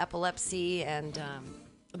epilepsy and...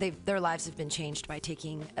 their lives have been changed by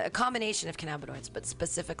taking a combination of cannabinoids, but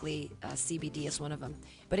specifically CBD is one of them.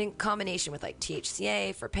 But in combination with like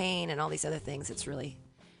THCA for pain and all these other things, it's really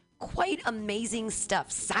quite amazing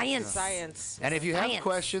stuff. Science. And if you have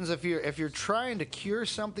questions, if you're trying to cure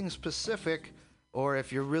something specific, or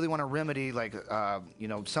if you really want to remedy like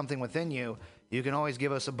something within you, you can always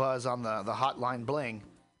give us a buzz on the hotline bling.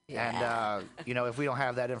 Yeah. And, if we don't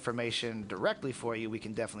have that information directly for you, we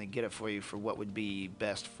can definitely get it for you for what would be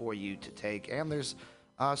best for you to take. And there's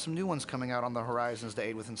some new ones coming out on the horizons to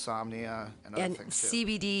aid with insomnia and other things, too.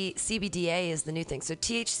 CBDA is the new thing. So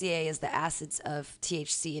THCA is the acids of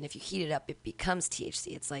THC, and if you heat it up, it becomes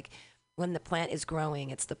THC. It's like when the plant is growing,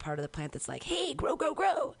 it's the part of the plant that's like, hey, grow, grow,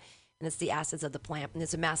 grow. And it's the acids of the plant. And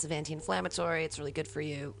it's a massive anti-inflammatory. It's really good for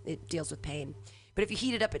you. It deals with pain. But if you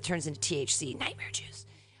heat it up, it turns into THC, nightmare juice.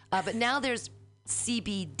 But now there's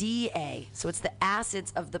CBDA, so it's the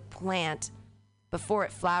acids of the plant before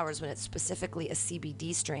it flowers when it's specifically a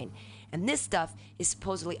CBD strain. And this stuff is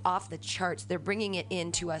supposedly off the charts. They're bringing it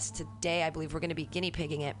in to us today. I believe we're going to be guinea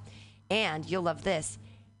pigging it. And you'll love this.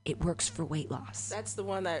 It works for weight loss. That's the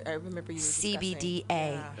one that I remember you discussing. CBDA.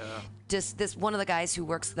 Yeah. Just this one of the guys who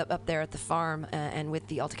works up there at the farm and with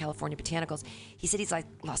the Alta California Botanicals, he said he's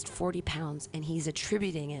lost 40 pounds and he's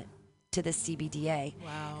attributing it to the CBDA.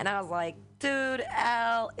 Wow. And I was like, dude,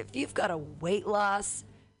 Al, if you've got a weight loss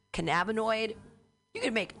cannabinoid, you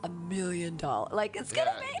can make $1 million. Like, it's going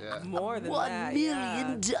to make more than $1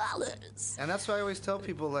 million. And that's why I always tell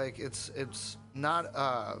people, like, it's not,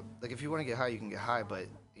 like, if you want to get high, you can get high, but,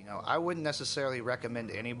 I wouldn't necessarily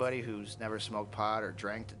recommend anybody who's never smoked pot or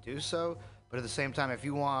drank to do so. But at the same time, if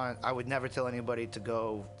you want, I would never tell anybody to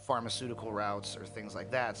go pharmaceutical routes or things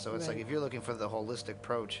like that. So it's like, if you're looking for the holistic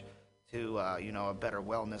approach to, a better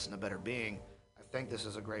wellness and a better being, I think this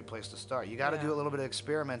is a great place to start. You got to do a little bit of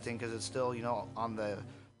experimenting because it's still, on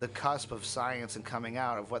the cusp of science and coming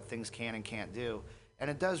out of what things can and can't do. And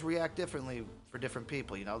it does react differently for different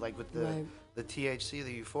people, like with the THC,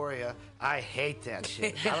 the euphoria. I hate that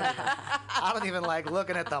shit. I don't even like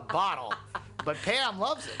looking at the bottle. But Pam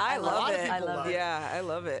loves it. I love it. I love it. Yeah, I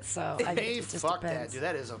love it. So I mean, fuck that, dude.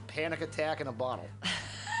 That is a panic attack in a bottle.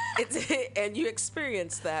 And you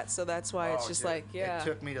experienced that, so that's why it's just dude, like, yeah. It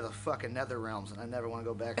took me to the fucking nether realms, and I never want to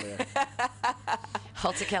go back there.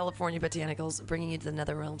 Alta California Botanicals, bringing you to the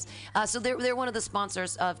nether realms. So they're one of the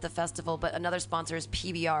sponsors of the festival, but another sponsor is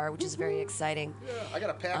PBR, which is very exciting. Yeah, I got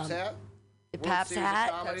a Paps hat. Paps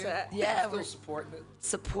hat. Yeah, still supporting it.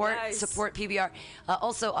 Support PBR.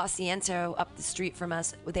 Also, Asiento up the street from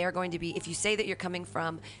us. They are going to be, if you say that you're coming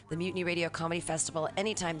from the Mutiny Radio Comedy Festival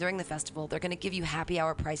anytime during the festival, they're going to give you happy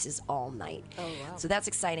hour prices all night. Oh, wow. So that's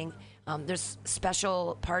exciting. There's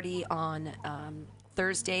special party on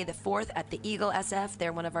Thursday the 4th at the Eagle SF.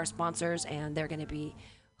 They're one of our sponsors, and they're going to be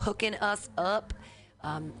hooking us up.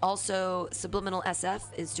 Also, Subliminal SF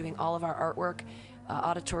is doing all of our artwork.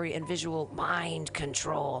 Auditory and visual mind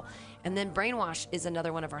control. And then Brainwash is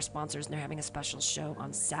another one of our sponsors, and they're having a special show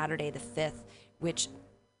on Saturday the 5th, which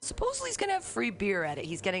supposedly is going to have free beer at it.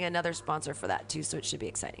 He's getting another sponsor for that, too, so it should be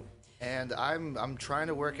exciting. And I'm trying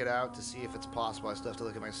to work it out to see if it's possible. I still have to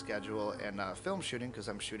look at my schedule and film shooting, because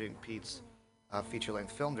I'm shooting Pete's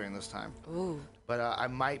feature-length film during this time. Ooh. But I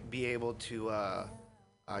might be able to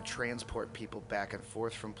transport people back and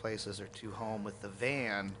forth from places or to home with the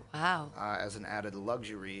van. Wow. As an added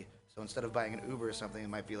luxury. So instead of buying an Uber or something, it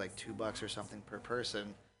might be like $2 or something per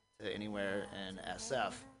person to anywhere in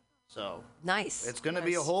SF. So nice. It's going to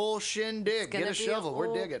be a whole shindig. Get a shovel.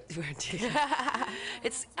 We're digging.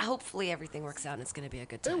 It's hopefully everything works out and it's going to be a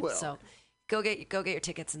good time. It will. So go get your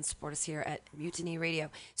tickets and support us here at Mutiny Radio.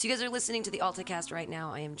 So you guys are listening to the AltaCast right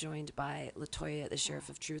now. I am joined by LaToya, the Sheriff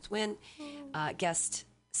of Truth Win, guest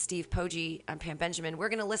Steve Poggi. I'm Pam Benjamin. We're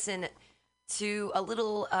going to listen to a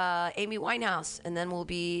little Amy Winehouse, and then we'll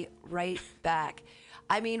be right back.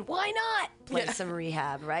 I mean, why not play some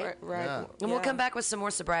Rehab, right? Right. Yeah. And we'll come back with some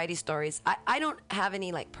more sobriety stories. I don't have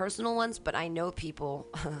any like personal ones, but I know people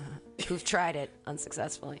who've tried it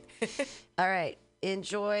unsuccessfully. All right.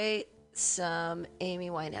 Enjoy some Amy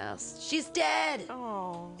Winehouse. She's dead.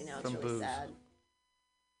 Oh. You know, it's really sad.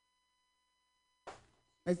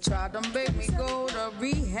 They tried to make me go to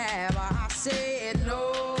rehab. I said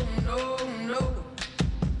no, no, no.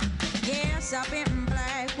 Yes, I've been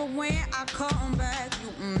black, but when I come back,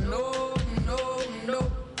 no, no,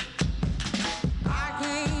 no. I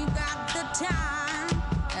ain't got the time,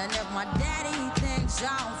 and if my daddy thinks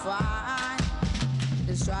I'm fine,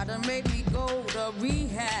 just try to make me go to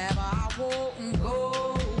rehab. I won't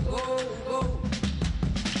go, go, go.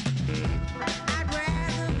 I'd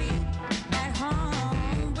rather be at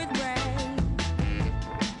home with Ray.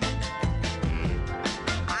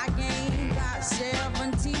 I ain't got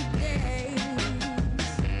 17 days.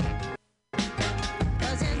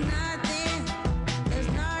 'Cause there's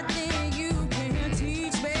nothing you can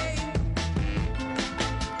teach me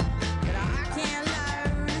that I can't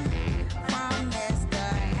learn from Mr.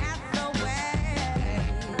 Hathaway.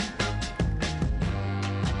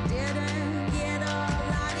 I didn't get a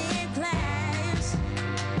lot in class,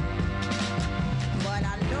 but I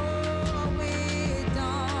know it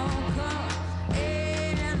don't come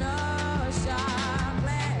in a shot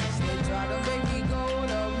glass. They try to make me go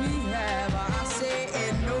to rehab. I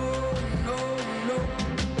said no, no, no.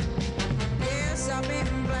 Yes, I've been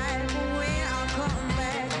black, but when I come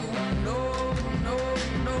back, no, no,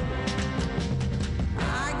 no. I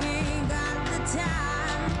ain't got the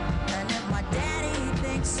time, and if my daddy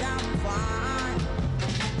thinks I'm fine,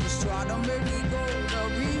 just try to make me go to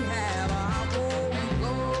rehab. I won't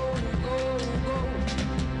go, go, go.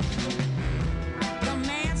 The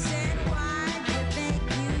man said, why do you think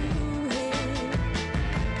you hit?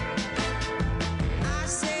 I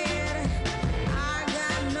said, I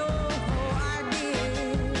got no idea.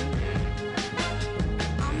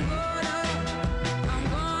 I'm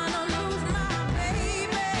gonna lose my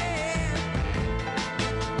baby.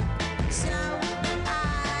 So I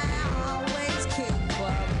always keep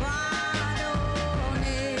a bottle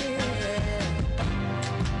near.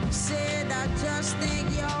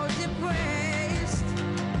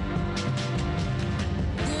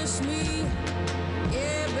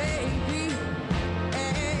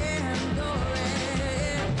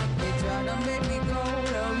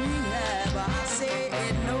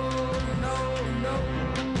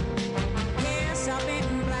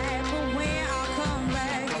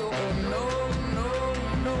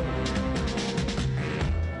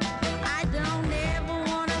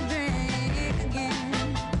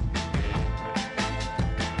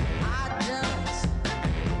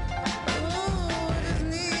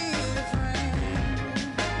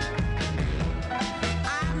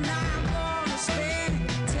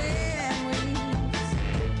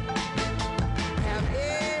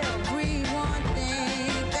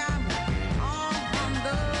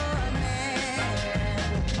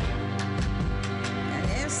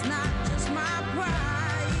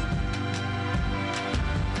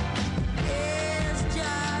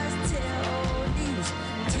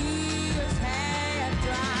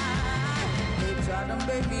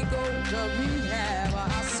 to rehab.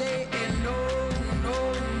 I say no, no,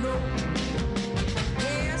 no.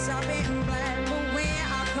 Yes, I've been black, but when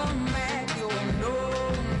I come back, you no,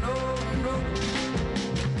 no, no.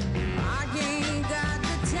 I ain't got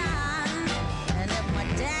the time, and if my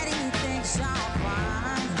daddy thinks I'm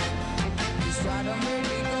fine, he's trying to make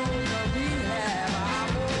me go to rehab.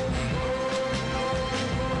 I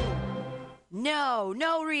No,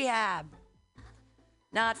 no rehab.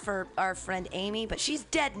 Not for our friend Amy, but she's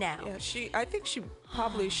dead now. Yeah, I think she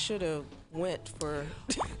probably should have went for.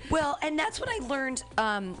 Well, and that's what I learned.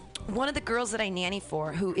 One of the girls that I nanny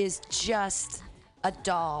for, who is just a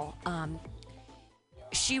doll,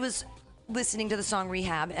 she was listening to the song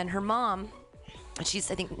Rehab, and her mom,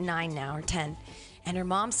 she's I think 9 now or 10, and her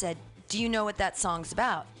mom said, "Do you know what that song's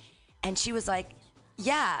about?" And she was like,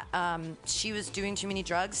 yeah, she was doing too many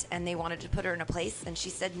drugs and they wanted to put her in a place, and she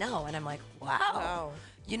said no. And I'm like, wow.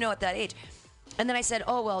 You know, at that age. And then I said,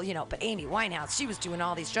 oh, well, you know, but Amy Winehouse, she was doing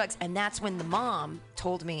all these drugs. And that's when the mom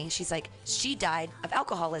told me, she's like, she died of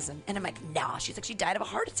alcoholism. And I'm like, nah. She's like, she died of a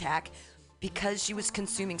heart attack because she was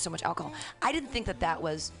consuming so much alcohol. I didn't think that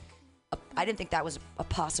was a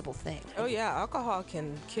possible thing. Oh, yeah, alcohol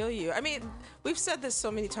can kill you. I mean, we've said this so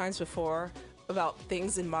many times before about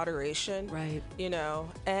things in moderation, right? You know,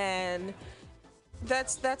 and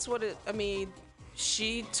that's what it. I mean,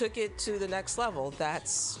 she took it to the next level.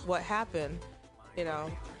 That's what happened, you know,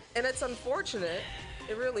 and it's unfortunate.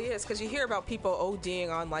 It really is, because you hear about people ODing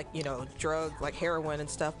on, like, you know, drugs like heroin and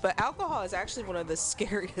stuff, but alcohol is actually one of the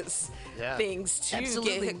scariest things to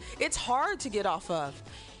get. It's hard to get off of.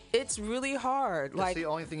 It's really hard. It's the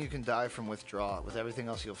only thing you can die from withdrawal. With everything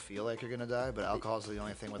else, you'll feel like you're gonna die, but alcohol is the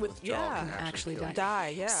only thing with withdrawal can actually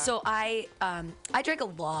die. Yeah. So I drank a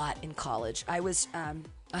lot in college. I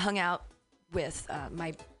hung out with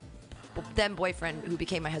my then boyfriend, who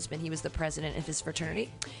became my husband. He was the president of his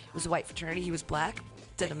fraternity. It was a white fraternity. He was black.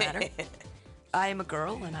 Didn't matter. I am a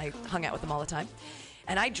girl, and I hung out with him all the time.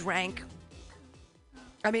 And I drank.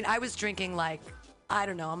 I mean, I was drinking like, I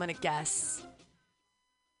don't know. I'm gonna guess.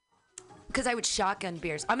 Because I would shotgun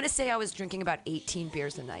beers. I'm going to say I was drinking about 18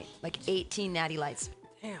 beers a night, like 18 Natty Lights.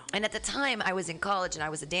 Damn. And at the time, I was in college and I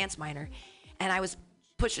was a dance minor, and I was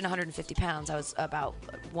pushing 150 pounds. I was about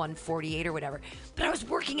 148 or whatever. But I was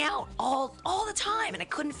working out all the time, and I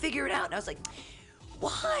couldn't figure it out. And I was like,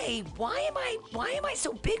 why? Why am I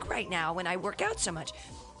so big right now when I work out so much?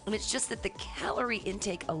 And it's just that the calorie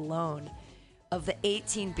intake alone of the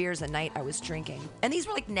 18 beers a night I was drinking, and these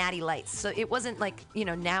were like Natty Lights, so it wasn't like, you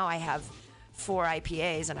know, now I have 4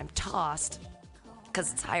 IPAs and I'm tossed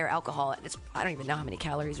because it's higher alcohol, and I don't even know how many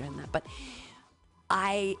calories are in that. But so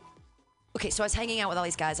I was hanging out with all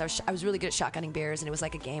these guys. I was really good at shotgunning beers, and it was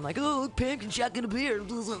like a game, like, oh, pink and shotgun a beer, it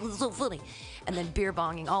was so funny. And then beer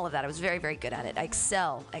bonging, all of that. I was very, very good at it. I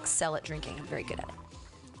excel at drinking. I'm very good at it.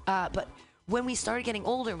 But when we started getting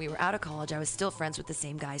older and we were out of college, I was still friends with the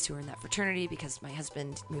same guys who were in that fraternity, because my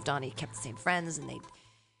husband moved on. He kept the same friends, and they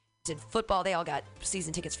did football. They all got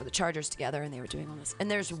season tickets for the Chargers together, and they were doing all this.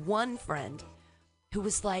 And there's one friend who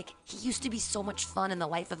was like, he used to be so much fun in the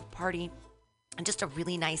life of the party and just a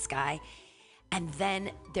really nice guy. And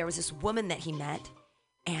then there was this woman that he met,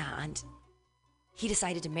 and he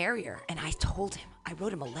decided to marry her. And I told him, I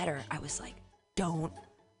wrote him a letter. I was like, don't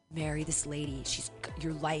marry this lady.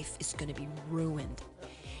 Your life is going to be ruined.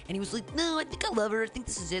 And he was like, no, I think I love her. I think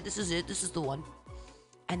this is it. This is the one.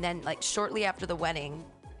 And then, like, shortly after the wedding,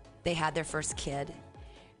 they had their first kid.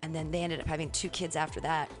 And then they ended up having 2 kids after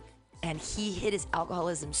that. And he hid his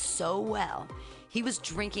alcoholism so well. He was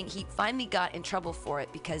drinking. He finally got in trouble for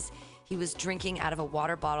it because he was drinking out of a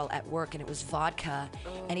water bottle at work, and it was vodka.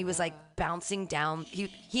 And he was like bouncing down.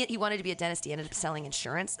 He wanted to be a dentist. He ended up selling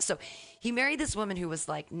insurance. So he married this woman who was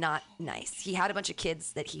like not nice. He had a bunch of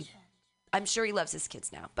kids that I'm sure he loves his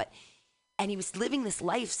kids now, and he was living this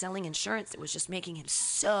life selling insurance that was just making him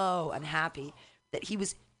so unhappy that he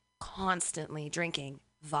was constantly drinking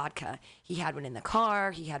vodka. He had one in the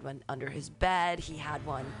car. He had one under his bed. He had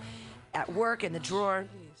one at work in the drawer.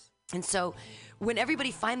 And so when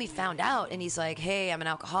everybody finally found out and he's like, hey, I'm an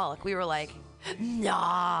alcoholic, we were like,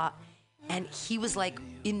 nah. And he was like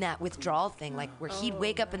in that withdrawal thing, like where he'd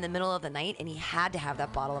wake up in the middle of the night and he had to have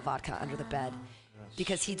that bottle of vodka under the bed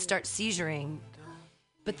because he'd start seizuring.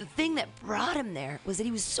 But the thing that brought him there was that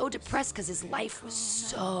he was so depressed because his life was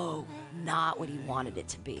so not what he wanted it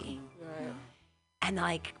to be. Right. And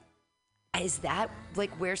like, is that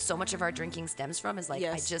like where so much of our drinking stems from? Is like,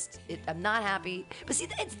 Yes. I'm not happy. But see,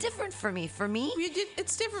 it's different for me. For me,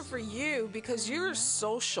 it's different for you because you're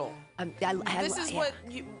social. This is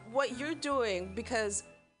what you're doing, because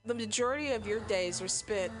the majority of your days are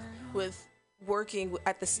spent with working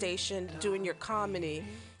at the station doing your comedy,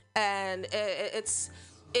 and it's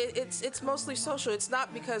mostly social. It's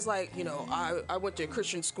not because like, you know, I went to a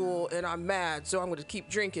Christian school and I'm mad, so I'm going to keep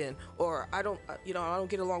drinking, or I don't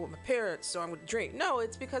get along with my parents, so I'm going to drink. No,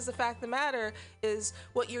 it's because the fact of the matter is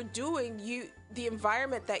what you're doing, the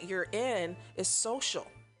environment that you're in is social.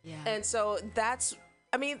 Yeah. And so that's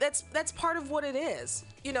part of what it is.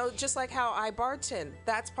 You know, just like how I bartend,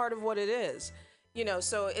 that's part of what it is. You know,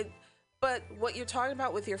 but what you're talking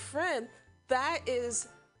about with your friend, that is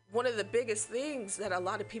one of the biggest things that a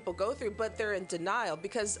lot of people go through, but they're in denial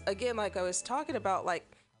because, again, like I was talking about, like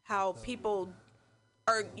how people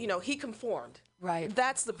are, you know, he conformed. Right.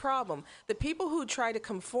 That's the problem. The people who try to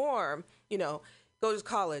conform, you know, go to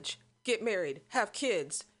college, get married, have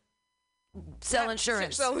kids, sell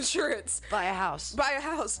insurance, buy a house.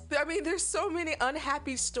 I mean, there's so many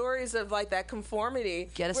unhappy stories of like that conformity.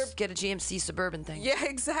 Get a GMC Suburban thing. Yeah,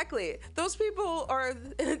 exactly. Those people are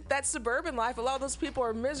that suburban life. A lot of those people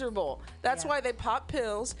are miserable. That's why they pop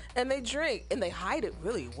pills and they drink and they hide it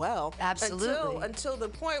really well. Absolutely. Until the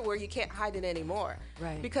point where you can't hide it anymore.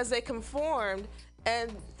 Right. Because they conformed.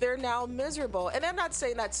 And they're now miserable. And I'm not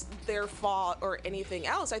saying that's their fault or anything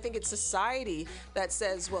else. I think it's society that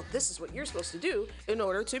says, well, this is what you're supposed to do in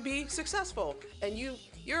order to be successful. And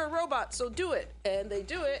you're a robot, so do it. And they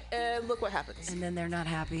do it, and look what happens. And then they're not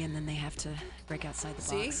happy, and then they have to break outside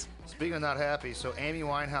the box. Speaking of not happy, so Amy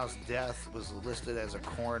Winehouse's death was listed as a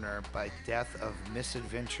coroner by death of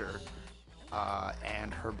misadventure.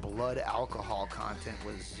 And her blood alcohol content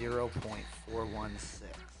was 0.416.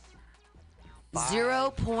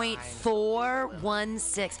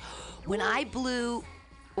 0.416. When I blew,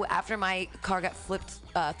 after my car got flipped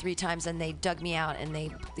 3 times and they dug me out and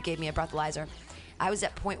they gave me a breathalyzer, I was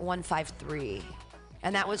at 0.153.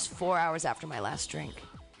 And that was 4 hours after my last drink.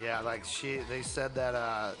 Yeah, like they said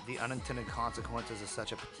that the unintended consequences of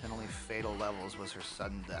such a potentially fatal levels was her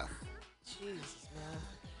sudden death. Jesus, man.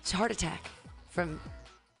 It's a heart attack from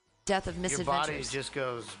death of misadventures. Your body just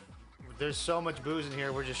goes, there's so much booze in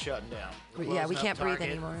here, we're just shutting down. Yeah, we can't breathe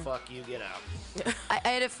anymore. Fuck you, get out. I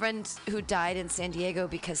had a friend who died in San Diego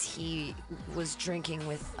because he was drinking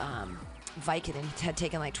with Vicodin. He had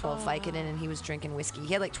taken like 12 Vicodin and he was drinking whiskey.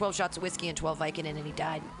 He had like 12 shots of whiskey and 12 Vicodin and he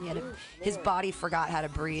died. His body forgot how to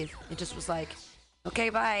breathe. It just was like,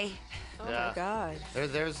 okay, bye. Oh my God.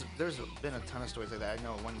 There's been a ton of stories like that. I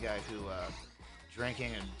know one guy who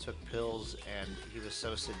drinking and took pills and he was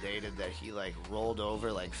so sedated that he like rolled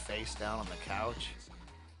over like face down on the couch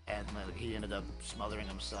and he ended up smothering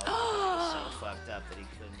himself. He was so fucked up that he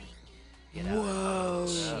couldn't get out. Whoa.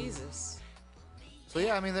 Jesus. So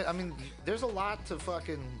yeah, I mean there's a lot to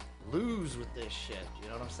fucking lose with this shit, you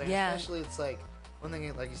know what I'm saying? Yeah. Especially it's like one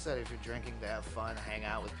thing, like you said, if you're drinking to have fun, hang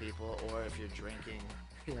out with people, or if you're drinking,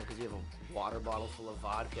 you know, because you have a water bottle full of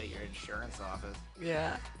vodka at your insurance office.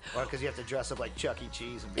 Yeah. Or because you have to dress up like Chuck E.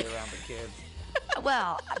 Cheese and be around the kids.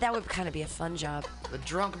 Well, that would kind of be a fun job. The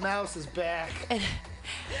drunk mouse is back. The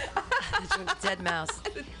dead mouse.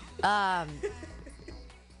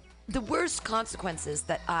 The worst consequences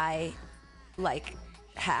that I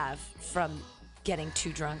have from getting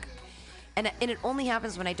too drunk, and it only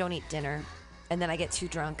happens when I don't eat dinner. And then I get too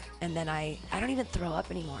drunk, and then I don't even throw up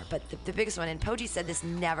anymore. But the biggest one, and Poji said this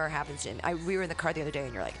never happens to him. We were in the car the other day,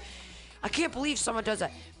 and you're like, I can't believe someone does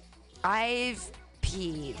that. I've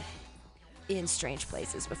peed in strange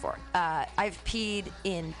places before. I've peed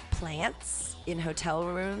in plants, in hotel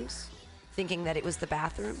rooms, thinking that it was the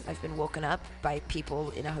bathroom. I've been woken up by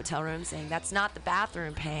people in a hotel room saying, that's not the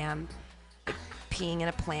bathroom, Pam. Peeing in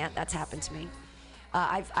a plant, that's happened to me.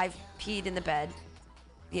 I've peed in the bed.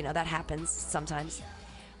 You know, that happens sometimes.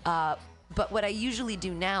 But what I usually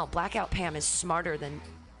do now, Blackout Pam is smarter than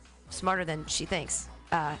she thinks.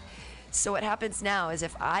 So what happens now is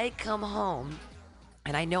if I come home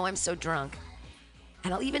and I know I'm so drunk,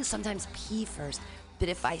 and I'll even sometimes pee first, but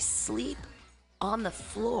if I sleep on the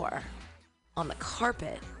floor, on the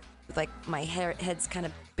carpet, with like my head's kind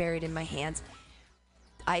of buried in my hands,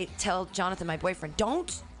 I tell Jonathan, my boyfriend,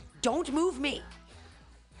 don't move me.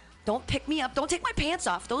 Don't pick me up. Don't take my pants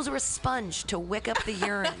off. Those are a sponge to wick up the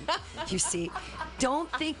urine, you see. Don't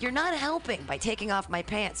think you're not helping by taking off my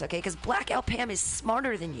pants, okay? Because Blackout Pam is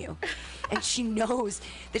smarter than you. And she knows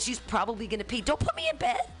that she's probably going to pee. Don't put me in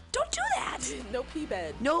bed. Don't do that. No pee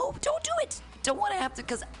bed. No, don't do it. Don't want to have to,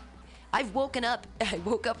 because I've woken up. I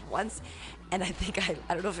woke up once, and I think, I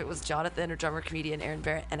don't know if it was Jonathan or drummer comedian Aaron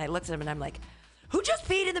Barrett, and I looked at him, and I'm like, who just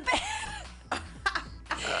peed in the bed?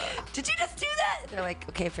 Did you just do that? They're like,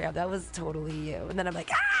 okay, Pam, that was totally you. And then I'm like,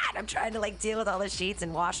 and I'm trying to like deal with all the sheets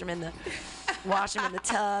and wash them in the wash them in the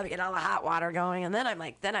tub, get all the hot water going, and then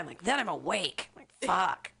I'm awake. I'm like,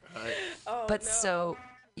 fuck. Oh, But no. so,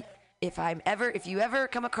 if you ever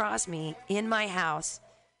come across me in my house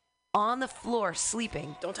on the floor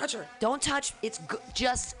sleeping, don't touch her. Don't touch.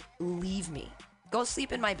 Just leave me. Go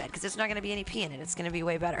sleep in my bed because there's not going to be any pee in it. It's going to be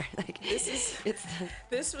way better. Like,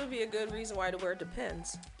 This would be a good reason why to wear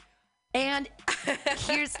Depends. And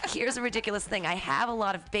here's a ridiculous thing. I have a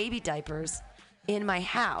lot of baby diapers in my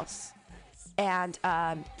house, and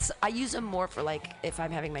so I use them more for like if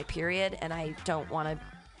I'm having my period and I don't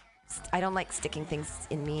like sticking things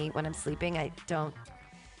in me when I'm sleeping.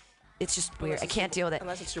 It's just weird. I can't deal with it.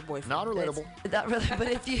 Unless it's your boyfriend. Not relatable. Not really, but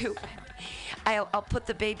if you, I'll put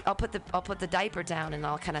the diaper down and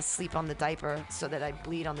I'll kind of sleep on the diaper so that I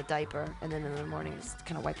bleed on the diaper, and then in the morning just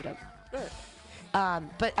kind of wipe it up. Good.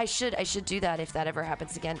 But I should do that if that ever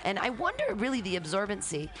happens again. And I wonder really the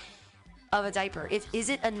absorbency of a diaper. Is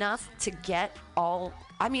it enough to get all?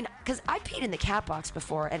 I mean, because I peed in the cat box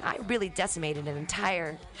before, and I really decimated an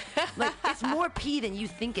entire. Like, it's more pee than you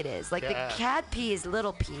think it is. Like, Yeah. the cat pee is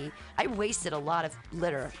little pee. I wasted a lot of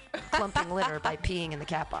clumping litter by peeing in the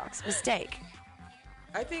cat box. Mistake.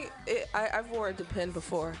 I think I've worn a Depend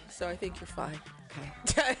before, so I think you're fine.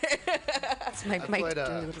 Okay. I played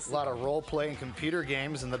a lot of role-playing computer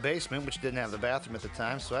games in the basement, which didn't have the bathroom at the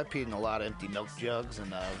time, so I peed in a lot of empty milk jugs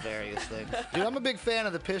and various things. Dude, I'm a big fan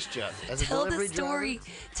of the piss jug. As a delivery driver.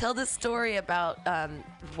 Tell the story about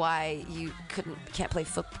why you couldn't play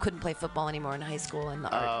football anymore in high school in the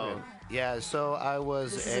art room. Yeah, so I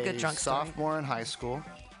was This is a good drunk story. sophomore in high school,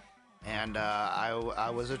 and I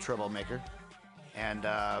was a troublemaker, and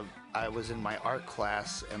I was in my art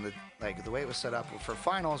class, and the way it was set up for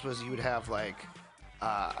finals was you would have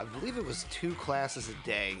I believe it was 2 classes a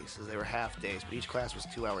day, so they were half days, but each class was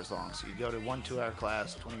 2 hours long. So you go to 1 2-hour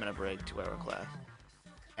class, 20-minute break, 2-hour class.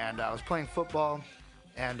 And I was playing football,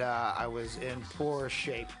 and I was in poor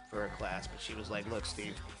shape for a class, but she was like, look,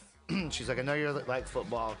 Steve, she's like, I know you like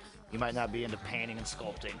football, you might not be into painting and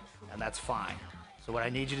sculpting, and that's fine. So what I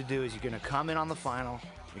need you to do is you're going to come in on the final,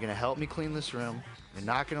 you're going to help me clean this room, you're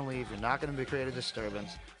not going to leave, you're not going to create a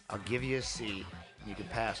disturbance, I'll give you a seat, and you can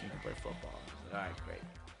pass and you can play football. I said, all right, great.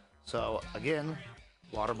 So, again,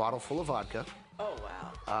 water bottle full of vodka. Oh,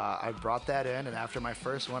 wow. I brought that in, and after my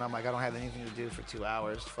first one, I'm like, I don't have anything to do for 2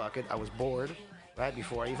 hours. Fuck it. I was bored right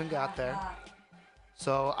before I even got there.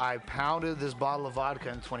 So I pounded this bottle of vodka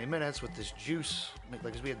in 20 minutes with this juice,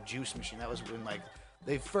 because we had a juice machine. That was when,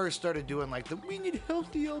 they first started doing, we need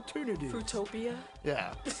healthy alternatives. Fruitopia?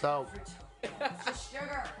 Yeah. So...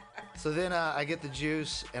 Sugar. So then I get the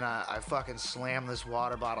juice, and I fucking slam this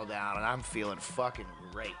water bottle down, and I'm feeling fucking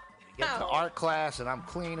great. I get to art class, and I'm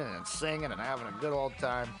cleaning and singing and having a good old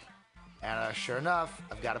time. And sure enough,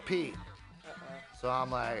 I've got to pee. So I'm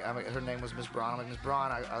like, her name was Miss Braun. I'm like, Miss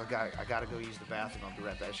Braun, I got to go use the bathroom. I'll be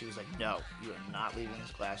right back. She was like, no, you are not leaving this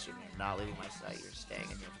classroom. You're not leaving my site. You're staying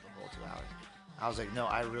in here for the whole 2 hours. I was like, no,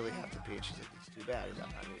 I really have to pee. And she's like, it's too bad. I'm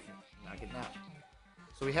not getting out.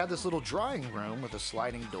 So we had this little drawing room with a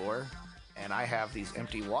sliding door, and I have these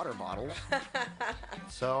empty water bottles.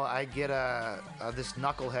 So I get this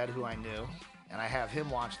knucklehead who I knew, and I have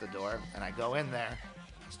him watch the door, and I go in there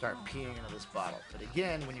and start peeing into this bottle. But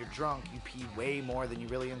again, when you're drunk, you pee way more than you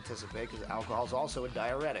really anticipate, because alcohol is also a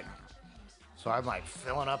diuretic. So I'm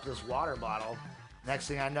filling up this water bottle. Next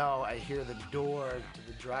thing I know, I hear the door to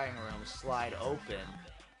the drying room slide open,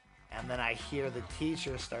 and then I hear the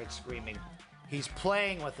teacher start screaming, he's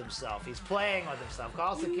playing with himself. He's playing with himself.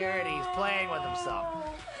 Call security. He's playing with himself.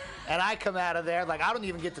 And I come out of there, I don't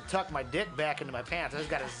even get to tuck my dick back into my pants. I just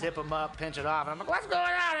got to zip them up, pinch it off. And I'm like, what's going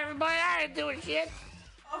on, everybody? I ain't doing shit.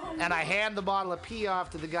 And I hand the bottle of pee off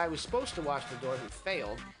to the guy who was supposed to watch the door who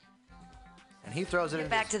failed. And he throws it in.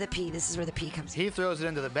 Back to the pee. This is where the pee comes in. He throws it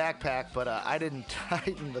into the backpack, but I didn't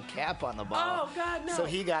tighten the cap on the bottle. Oh, God, no. So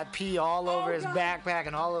he got pee all over his backpack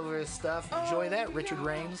and all over his stuff. Enjoy that, Richard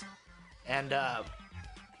Raines. And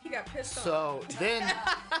he got pissed off. So then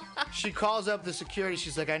she calls up the security.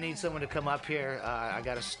 She's like, I need someone to come up here. I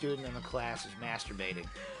got a student in the class who's masturbating.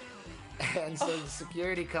 And so the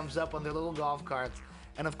security comes up on their little golf carts.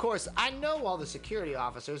 And of course, I know all the security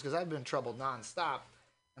officers because I've been in trouble nonstop.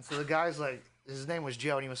 And so the guy's like, his name was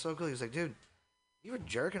Joe, and he was so cool. He was like, dude, you were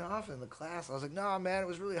jerking off in the class? I was like, no, man, it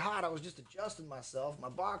was really hot. I was just adjusting myself. My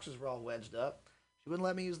boxers were all wedged up. She wouldn't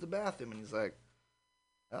let me use the bathroom. And he's like,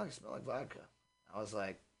 oh, you smell like vodka. I was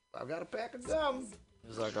like, I've got a pack of gum. He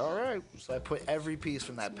was like, all right. So I put every piece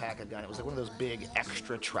from that pack of gum. It was like one of those big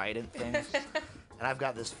extra Trident things. And I've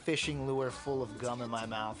got this fishing lure full of gum in my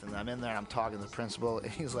mouth. And I'm in there and I'm talking to the principal.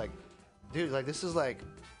 And he's like, dude, this is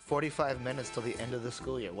 45 minutes till the end of the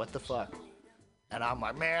school year. What the fuck? And I'm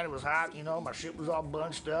like, man, it was hot, my shit was all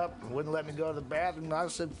bunched up and wouldn't let me go to the bathroom. And I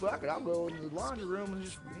said, fuck it, I'll go in the laundry room and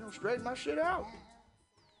just, straighten my shit out.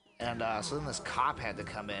 And so then this cop had to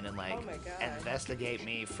come in and, investigate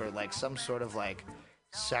me for, some sort of,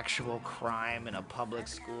 sexual crime in a public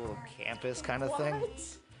school campus kind of thing.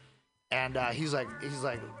 And he's like,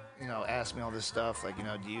 ask me all this stuff,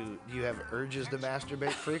 do you have urges to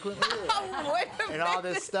masturbate frequently? And all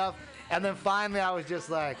this stuff. And then finally I was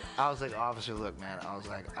like, officer, look, man,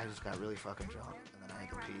 I just got really fucking drunk, and then I had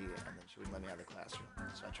to pee, and then she wouldn't let me out of the classroom.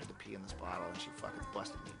 So I tried to pee in this bottle, and she fucking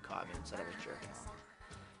busted me and caught me and said I was jerking off.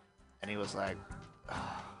 And he was like,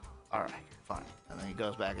 oh, all right, fine. And then he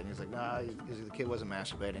goes back and he's like, nah, the kid wasn't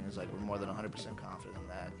masturbating. He's like, we're more than 100% confident in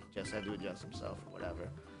that. He just had to adjust himself or whatever.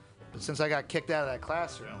 But since I got kicked out of that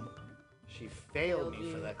classroom, she failed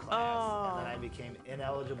me for that class, and then I became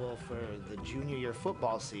ineligible for the junior year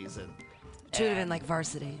football season. Should have been like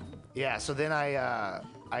varsity. Yeah, so then I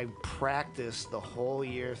practiced the whole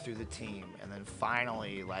year through the team, and then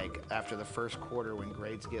finally, after the first quarter when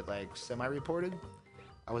grades get semi-reported,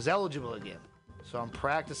 I was eligible again. So I'm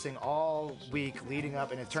practicing all week leading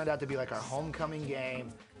up, and it turned out to be our homecoming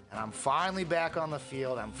game, and I'm finally back on the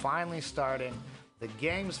field. I'm finally starting. The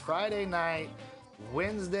game's Friday night.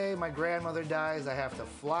 Wednesday, my grandmother dies. I have to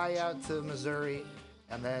fly out to Missouri,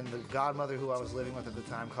 and then the godmother who I was living with at the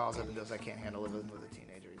time calls up and goes, I can't handle living with a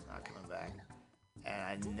teenager. He's not coming back. And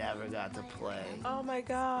I never got to play. Oh, my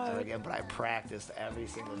God. Again, but I practiced every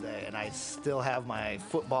single day, and I still have my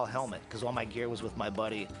football helmet because all my gear was with my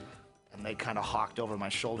buddy, and they kind of hawked over my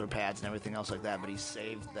shoulder pads and everything else like that, but he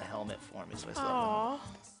saved the helmet for me, so I still have it.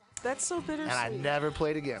 That's so bittersweet. And I never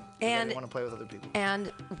played again. And I didn't want to play with other people.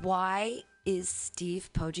 And why is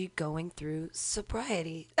Steve Poggi going through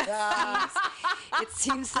sobriety? It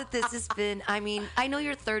seems that this has been, I know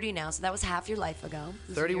you're 30 now, so that was half your life ago.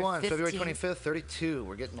 31, February 25th, 32.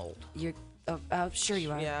 We're getting old. You're, sure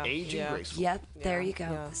you are. Yeah. Aging graceful. Yep, there you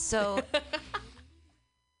go. Yeah. So,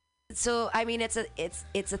 it's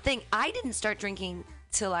a thing. I didn't start drinking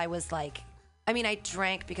till I was I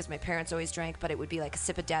drank because my parents always drank, but it would be a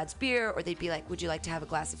sip of Dad's beer, or they'd be like, would you like to have a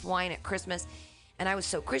glass of wine at Christmas? And I was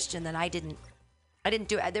so Christian that I didn't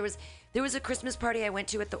do it. There was a Christmas party I went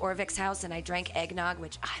to at the Orvik's house, and I drank eggnog,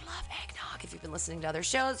 which I love eggnog. If you've been listening to other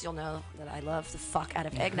shows, you'll know that I love the fuck out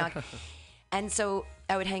of eggnog. And so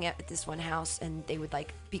I would hang out at this one house, and they would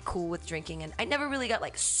be cool with drinking, and I never really got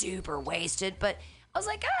super wasted, but I was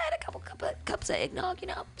I had a couple cups of eggnog,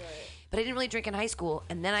 Right. But I didn't really drink in high school,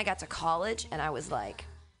 and then I got to college, and I was like,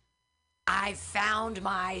 I found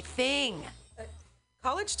my thing.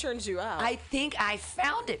 College turns you out. I think I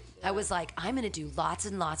found it. Yeah. I was like, I'm going to do lots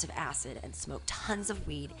and lots of acid and smoke tons of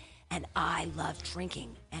weed, and I love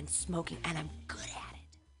drinking and smoking, and I'm good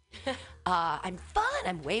at it. I'm fun.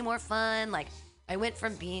 I'm way more fun. I went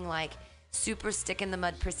from being super stick in the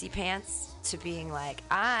mud prissy pants to being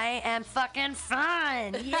I am fucking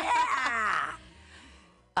fun. Yeah.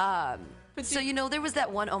 So, there was that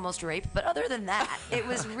one almost rape, but other than that, it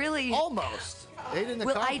was really... Almost. They didn't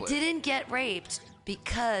accomplish. I didn't get raped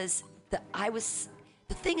because the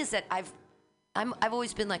thing is that I've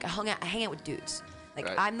always been I hang out with dudes.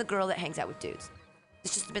 Right. I'm the girl that hangs out with dudes.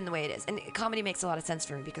 It's just been the way it is. And comedy makes a lot of sense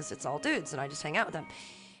for me because it's all dudes and I just hang out with them.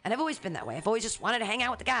 And I've always been that way. I've always just wanted to hang out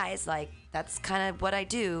with the guys. That's kind of what I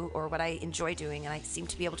do or what I enjoy doing, and I seem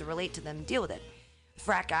to be able to relate to them and deal with it.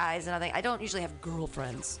 Frat guys and everything. I don't usually have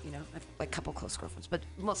girlfriends, I have a couple close girlfriends, but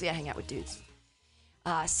mostly I hang out with dudes.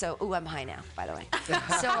 I'm high now, by the way.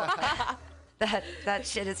 So that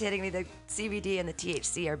shit is hitting me. The CBD and the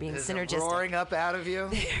THC are being synergistic. Roaring up out of you.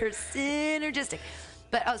 They're synergistic.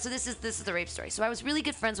 But so this is the rape story. So I was really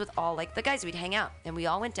good friends with all the guys. We'd hang out, and we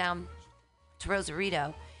all went down to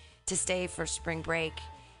Rosarito to stay for spring break.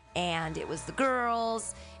 And it was the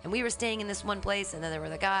girls, and we were staying in this one place, and then there were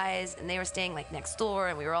the guys, and they were staying next door,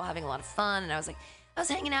 and we were all having a lot of fun. And I was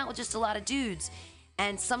hanging out with just a lot of dudes,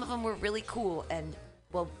 and some of them were really cool, and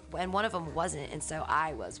one of them wasn't, and so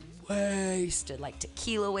I was wasted,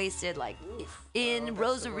 tequila wasted, in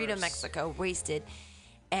Rosarito, Mexico, wasted.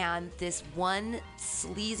 And this one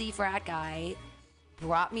sleazy frat guy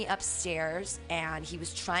brought me upstairs, and he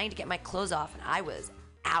was trying to get my clothes off, and I was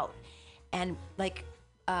out, and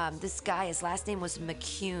this guy, his last name was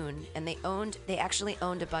McCune, and they actually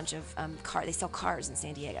owned a bunch of they sell cars in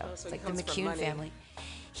San Diego. So it's the McCune family.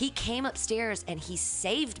 He came upstairs and he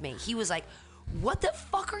saved me. He was like, what the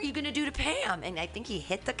fuck are you gonna do to Pam? And I think he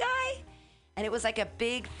hit the guy, and it was a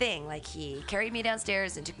big thing. He carried me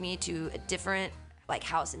downstairs and took me to a different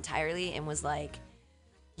house entirely, and was like,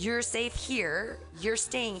 you're safe here, you're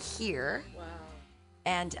staying here. Wow.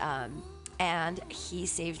 And he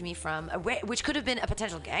saved me from which could have been a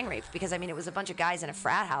potential gang rape, because I mean it was a bunch of guys in a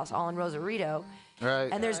frat house all in Rosarito, right?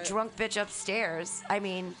 And there's drunk bitch upstairs. I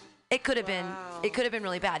mean, it could have been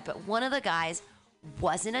really bad. But one of the guys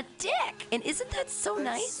wasn't a dick, and isn't that so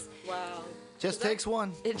nice? Wow. Just takes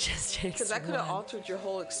one. It just takes Because that could have one. altered your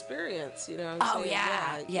whole experience, you know. Oh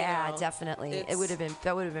yeah, you know, definitely. That would have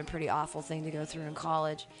been a pretty awful thing to go through in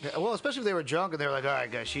college. Yeah, well, especially if they were drunk and they were like, "All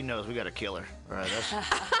right, guys, she knows we got to kill her. All right, that's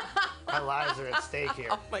our lives are at stake here."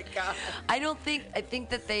 Oh my God. I think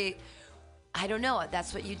that I don't know.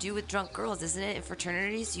 That's what you do with drunk girls, isn't it? In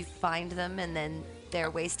fraternities, you find them and then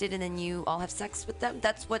they're wasted and then you all have sex with them.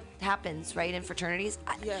 That's what happens, right? In fraternities.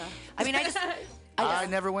 Yeah. I mean, I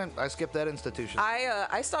never went. I skipped that institution.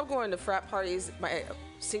 I stopped going to frat parties my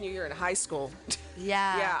senior year in high school.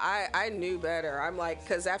 Yeah. Yeah, I knew better. I'm like,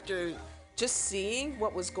 because after just seeing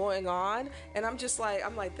what was going on, and I'm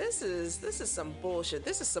like, this is some bullshit.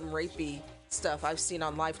 This is some rapey stuff I've seen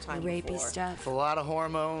on Lifetime rapey before. stuff. A lot of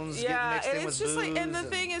hormones. Yeah, getting mixed and in it's with just like, and the booze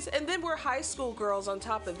thing is, and then we're high school girls on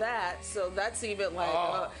top of that, so that's even like,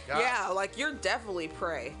 Oh, God. yeah, like you're definitely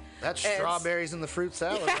prey. That's And- strawberries in the fruit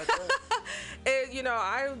salad. Right there. And, you know,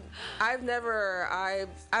 I've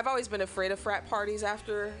always been afraid of frat parties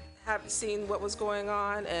after having seen what was going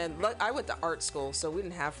on, and I went to art school, so we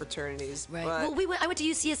didn't have fraternities. Right. But Well, I went to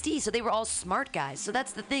UCSD, so they were all smart guys. So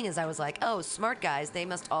that's the thing, is I was like, oh, smart guys, they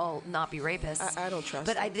must all not be rapists. I don't trust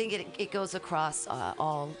But them. I think it goes across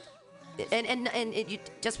all,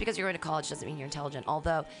 just because you're going to college doesn't mean you're intelligent.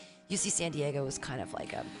 Although UC San Diego was kind of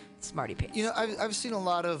like a smarty pants. You know, I've seen a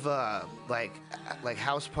lot of like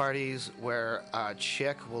house parties where a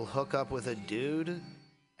chick will hook up with a dude,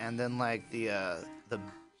 and then like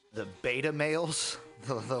the beta males,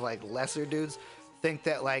 the like lesser dudes, think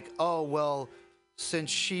that like, oh well, since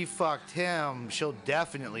she fucked him, she'll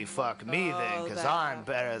definitely fuck me then, because I'm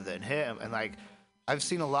better than him. And like, I've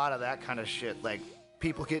seen a lot of that kind of shit, like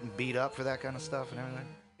people getting beat up for that kind of stuff and everything.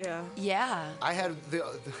 Yeah. Yeah. I had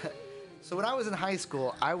so when I was in high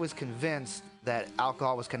school, I was convinced that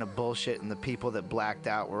alcohol was kind of bullshit and the people that blacked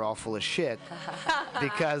out were all full of shit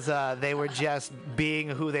because they were just being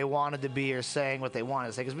who they wanted to be or saying what they wanted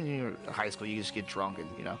to say. Because when you're in high school, you just get drunk and,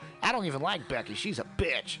 you know, I don't even like Becky. She's a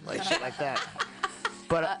bitch. Like shit like that.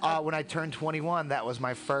 But when I turned 21, that was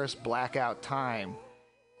my first blackout time.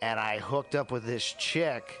 And I hooked up with this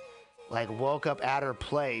chick, like woke up at her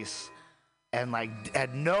place and like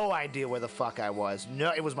had no idea where the fuck I was.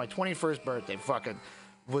 No, it was my 21st birthday. Fucking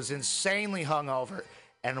was insanely hungover,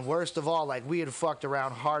 and worst of all, like we had fucked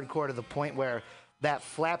around hardcore to the point where that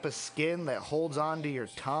flap of skin that holds onto your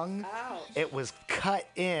tongue, it was cut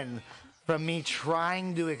in from me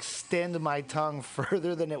trying to extend my tongue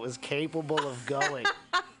further than it was capable of going.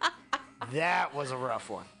 That was a rough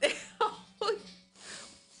one.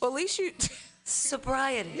 Well, at least you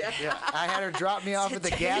sobriety. Yeah, I had her drop me off at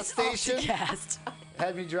the gas station.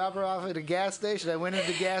 Had me drop her off at a gas station. I went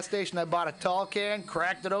into the gas station. I bought a tall can,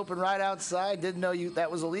 cracked it open right outside. Didn't know that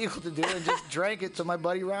was illegal to do, and just drank it till my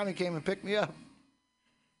buddy Ronnie came and picked me up.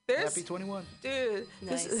 Happy 21. Dude,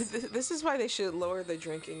 Nice. this is why they should lower the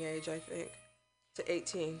drinking age, I think, to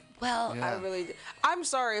 18. Well, I really do. I'm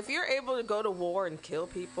sorry, if you're able to go to war and kill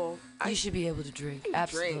people, you should be able to drink.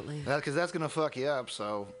 Absolutely. Because that's going to fuck you up,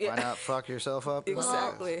 so why not fuck yourself up?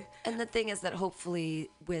 Exactly. And the thing is that hopefully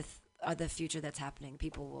with the future that's happening,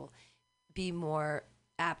 people will be more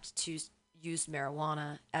apt to use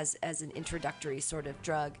marijuana as an introductory sort of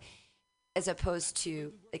drug, as opposed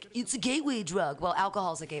to like it's a gateway drug. Well,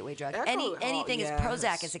 alcohol's a gateway drug. Anything is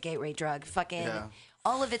Prozac is a gateway drug. Fucking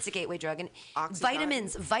all of it's a gateway drug. And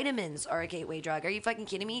vitamins are a gateway drug. Are you fucking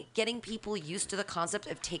kidding me? Getting people used to the concept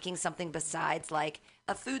of taking something besides like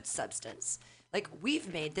a food substance. Like,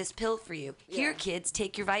 we've made this pill for you. Here, kids,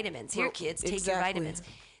 take your vitamins. Here, kids, take your vitamins.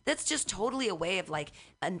 That's just totally a way of like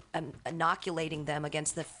inoculating them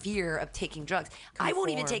against the fear of taking drugs. I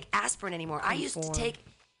won't even take aspirin anymore. I will take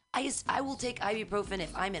ibuprofen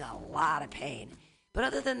if I'm in a lot of pain. But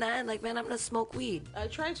other than that, like, man, I'm gonna smoke weed. I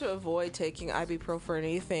try to avoid taking ibuprofen or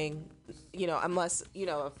anything, you know, unless, you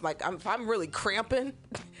know, if I'm really cramping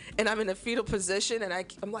and I'm in a fetal position and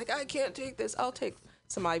I'm like, I can't take this, I'll take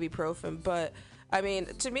some ibuprofen. But I mean,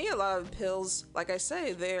 to me, a lot of pills, like I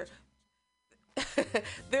say, they're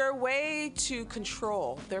a way to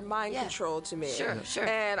control. They're mind control to me. Sure.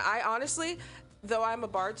 And I honestly, though I'm a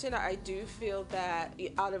bartender, I do feel that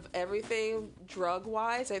out of everything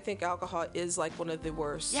drug-wise, I think alcohol is like one of the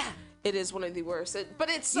worst. Yeah. It is one of the worst. But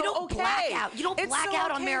it's so okay. Black out. You don't black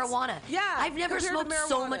out on marijuana. Yeah. I've never smoked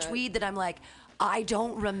so much weed that I'm like, I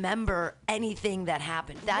don't remember anything that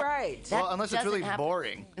happened. That Well, unless it's really doesn't happen.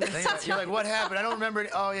 boring. Then you're like, what happened? I don't remember.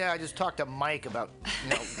 Oh yeah, I just talked to Mike about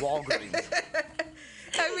Walgreens.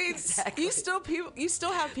 I mean, you still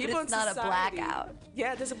have people it's in not a society. blackout.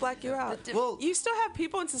 Yeah, it doesn't black you out. Well, you still have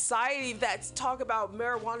people in society that talk about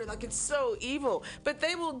marijuana like it's so evil, but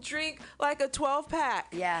they will drink like a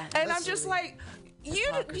 12-pack. Yeah. And I'm just like, you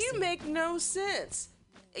make no sense.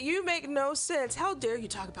 You make no sense. How dare you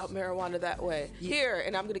talk about marijuana that way? Here,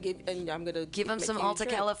 and I'm gonna give them some Alta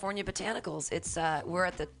California botanicals. It's we're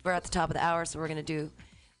at the top of the hour, so we're gonna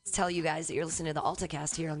tell you guys that you're listening to the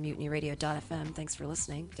AltaCast here on MutinyRadio.fm. Thanks for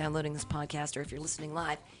listening, downloading this podcast, or if you're listening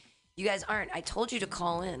live. You guys aren't. I told you to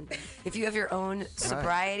call in. If you have your own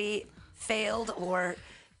sobriety failed or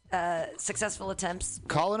successful attempts.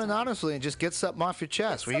 Call in anonymously and just get something off your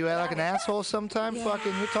chest. Were you like an asshole sometime? Yeah.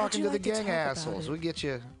 Fucking, you're talking to the gang about assholes. it? We'll get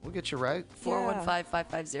you right.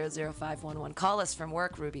 415-550-0511. Call us from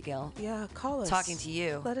work, Ruby Gill. Yeah, call us. Talking to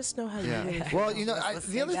you. Let us know how Yeah. you Well,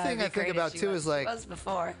 the other thing I think about too is like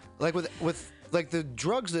before. Like with like the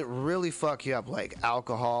drugs that really fuck you up, like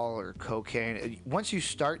alcohol or cocaine. Once you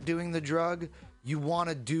start doing the drug, you want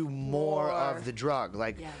to do more of the drug.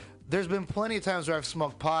 Like. Yeah. There's been plenty of times where I've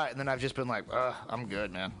smoked pot and then I've just been like, I'm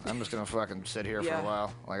good, man. I'm just gonna fucking sit here for a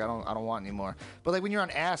while. Like I don't want any more. But like when you're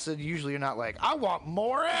on acid, usually you're not like, I want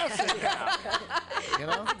more acid now. You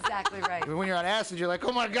know? That's exactly right. When you're on acid, you're like,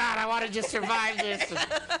 oh my God, I want to just survive this and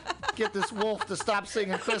get this wolf to stop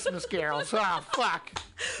singing Christmas carols. Oh fuck.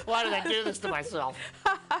 Why did I do this to myself?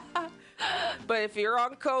 But if you're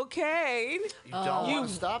on cocaine, you don't want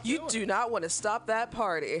to stop. You do not want to stop that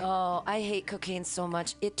party. Oh, I hate cocaine so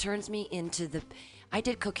much. It turns me into I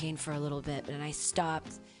did cocaine for a little bit, and I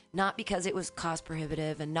stopped. Not because it was cost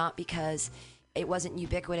prohibitive, and not because it wasn't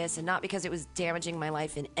ubiquitous, and not because it was damaging my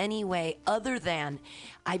life in any way other than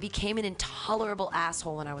I became an intolerable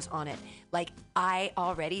asshole when I was on it. Like, I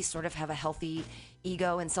already sort of have a healthy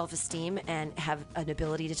ego and self-esteem and have an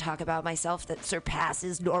ability to talk about myself that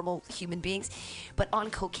surpasses normal human beings. But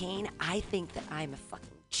on cocaine, I think that I'm a fucking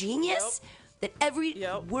genius. That every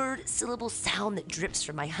word, syllable, sound that drips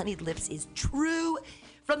from my honeyed lips is true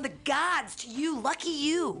from the gods to you. Lucky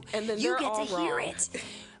you. And then you they're get all to hear wrong. it.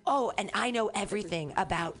 Oh, and I know everything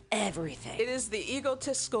about everything. It is the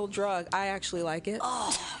egotistical drug. I actually like it.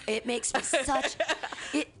 Oh, it makes me such...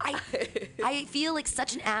 I feel like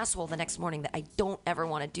such an asshole the next morning that I don't ever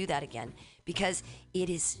want to do that again because it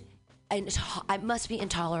must be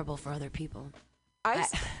intolerable for other people.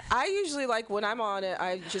 I usually, like, when I'm on it,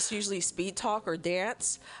 I just usually speed talk or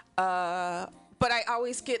dance. But I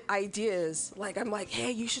always get ideas. Like, I'm like,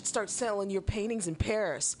 hey, you should start selling your paintings in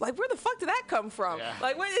Paris. Like, where the fuck did that come from? Yeah.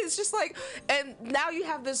 Like, it's just like, and now you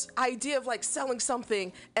have this idea of, like, selling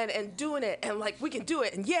something and doing it. And, like, we can do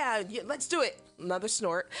it. And, yeah, let's do it. Another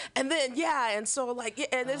snort. And then, yeah. And so, like, yeah,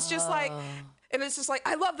 and it's just like... And it's just like,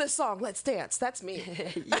 I love this song. Let's dance. That's me.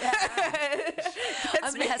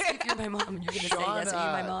 I'm going to ask you if you're my mom. And you're going to say, yes, are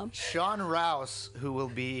you my mom? Sean Rouse, who will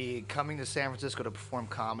be coming to San Francisco to perform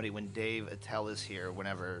comedy when Dave Attell is here,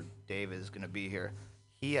 whenever Dave is going to be here,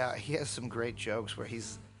 he has some great jokes where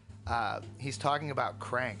he's talking about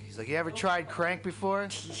crank. He's like, you ever tried crank before?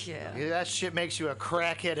 Yeah. That shit makes you a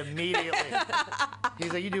crackhead immediately.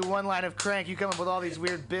 He's like, you do one line of crank, you come up with all these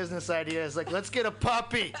weird business ideas. Like, let's get a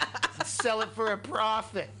puppy and sell it for a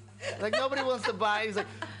profit. Like, nobody wants to buy it. He's like,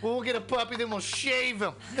 well, we'll get a puppy, then we'll shave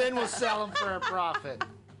him. Then we'll sell him for a profit.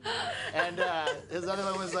 And his other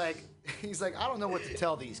one was like, he's like, I don't know what to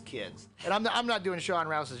tell these kids. And I'm not doing Sean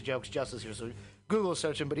Rouse's jokes justice here, so Google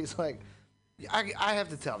search him. But he's like, I have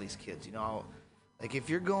to tell these kids, you know, like, if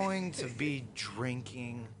you're going to be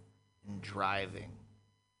drinking and driving,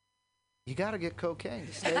 you got to get cocaine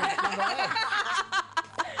to stay in the life.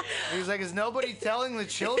 He's like, is nobody telling the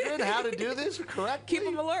children how to do this correctly? Keep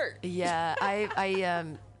them alert. Yeah,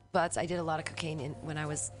 but I did a lot of cocaine when I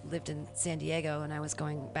lived in San Diego, and I was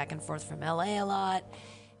going back and forth from LA a lot.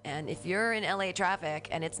 And if you're in LA traffic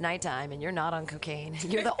and it's nighttime and you're not on cocaine,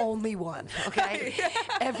 you're the only one, okay?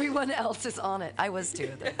 Everyone else is on it. I was too.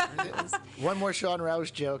 One more Sean Rouse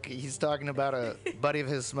joke. He's talking about a buddy of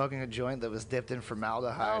his smoking a joint that was dipped in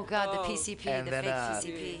formaldehyde. Oh, God, the PCP, and the then, fake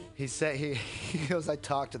PCP. He said, he goes, I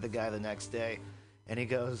talked to the guy the next day, and he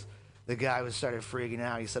goes, the guy started freaking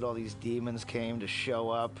out. He said all these demons came to show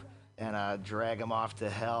up and drag him off to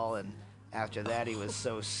hell, and after that, he was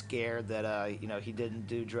so scared that, he didn't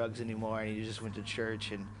do drugs anymore, and he just went to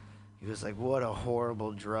church, and he was like, what a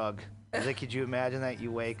horrible drug. He's like, could you imagine that? You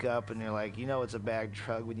wake up, and you're like, it's a bad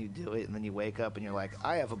drug when you do it, and then you wake up, and you're like,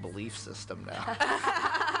 I have a belief system now.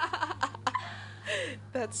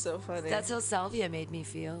 That's so funny. That's how salvia made me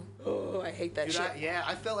feel. Oh, I hate that Dude, shit.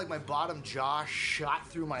 I felt like my bottom jaw shot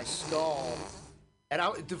through my skull. And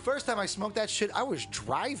the first time I smoked that shit, I was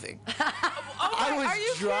driving. I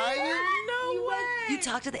was driving. No way. You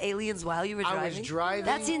talked to the aliens while you were driving? I was driving.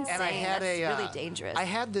 That's insane. And I had That's really dangerous. I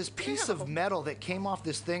had this piece of metal that came off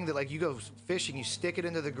this thing that, like, you go fishing, you stick it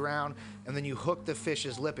into the ground, and then you hook the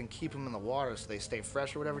fish's lip and keep them in the water so they stay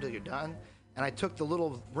fresh or whatever till you're done. And I took the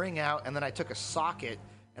little ring out, and then I took a socket,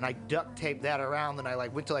 and I duct taped that around, and I,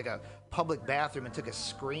 like, went to, like, a public bathroom and took a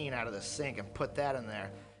screen out of the sink and put that in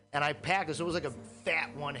there. And I packed it, so it was like a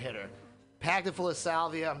fat one-hitter. Packed it full of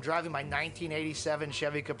salvia. I'm driving my 1987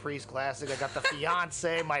 Chevy Caprice Classic. I got the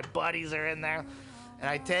fiance, my buddies are in there. And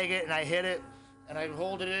I take it, and I hit it, and I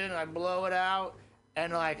hold it in, and I blow it out.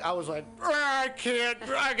 And, like, I was like, I can't,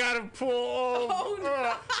 I gotta pull. Oh,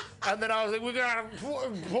 no. And then I was like, we gotta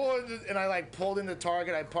pull it. And I, like, pulled into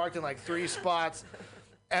Target. I parked in, like, 3 spots.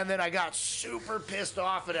 And then I got super pissed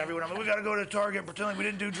off at everyone. I'm like, we gotta go to Target and pretend like we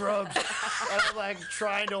didn't do drugs. And I'm, like,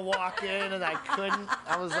 trying to walk in, and I couldn't.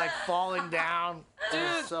 I was, like, falling down. It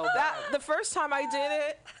was so bad. The first time I did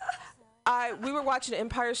it, we were watching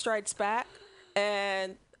Empire Strikes Back,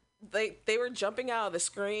 and they were jumping out of the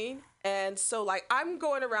screen. And so, like, I'm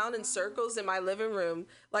going around in circles in my living room,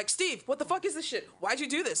 like, Steve, what the fuck is this shit? Why'd you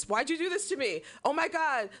do this? Why'd you do this to me? Oh, my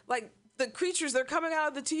God. Like, the creatures, they're coming out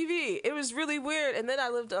of the TV. It was really weird. And then I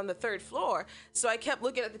lived on the 3rd floor. So I kept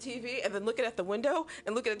looking at the TV and then looking at the window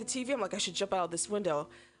and looking at the TV. I'm like, I should jump out of this window.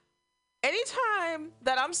 Anytime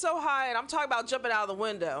that I'm so high and I'm talking about jumping out of the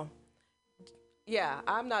window, yeah,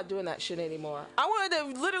 I'm not doing that shit anymore. I wanted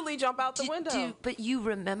to literally jump out the window. But you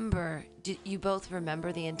remember, you both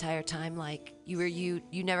remember the entire time, like, you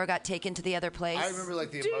never got taken to the other place? I remember,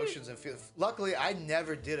 like, the emotions and feelings. Luckily, I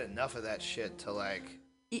never did enough of that shit to, like...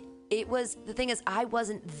 It was, the thing is, I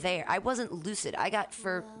wasn't there. I wasn't lucid. I got,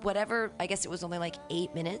 for whatever, I guess it was only like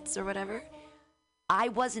 8 minutes or whatever. I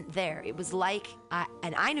wasn't there. It was like,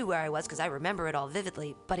 and I knew where I was because I remember it all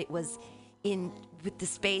vividly, but it was with the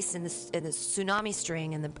space and the tsunami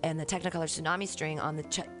string and the Technicolor tsunami string on the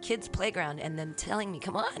kids' playground, and them telling me,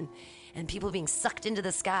 come on, and people being sucked into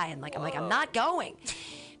the sky, and like, I'm not going.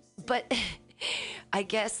 But I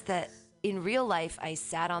guess that in real life, I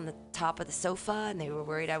sat on the top of the sofa, and they were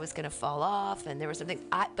worried I was going to fall off, and there was something.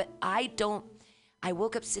 I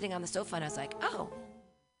woke up sitting on the sofa, and I was like, oh.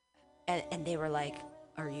 And they were like,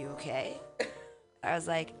 are you okay? I was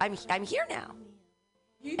like, I'm here now.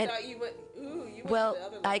 You thought you went, you well, went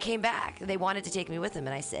to the other I came back. They wanted to take me with them,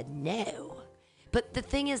 and I said no. But the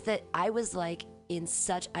thing is that I was like in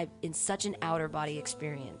such an outer body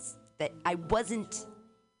experience that I wasn't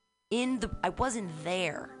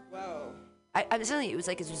there. Whoa. I'm telling you, it was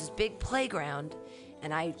this big playground,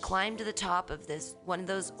 and I climbed to the top of this, one of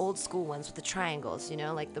those old school ones with the triangles, you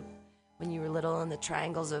know, like when you were little, and the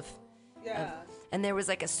triangles of... Yeah. And there was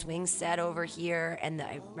like a swing set over here, and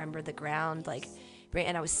I remember the ground, like,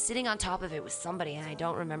 and I was sitting on top of it with somebody, and I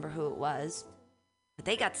don't remember who it was, but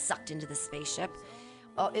they got sucked into the spaceship.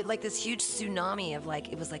 Oh, like this huge tsunami of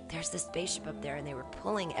like, it was like, there's this spaceship up there, and they were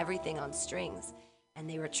pulling everything on strings, and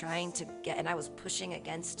they were trying to get, and I was pushing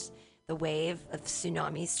against the wave of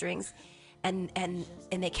tsunami strings, and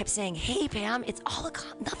they kept saying, hey Pam, it's all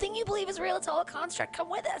nothing you believe is real, it's all a construct, come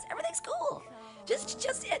with us, everything's cool.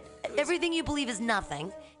 Just everything you believe is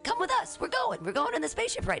nothing. Come with us. We're going in the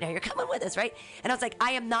spaceship right now. You're coming with us, right? And I was like,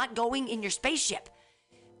 I am not going in your spaceship.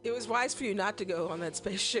 It was wise for you not to go on that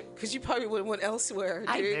spaceship, because you probably would have went elsewhere,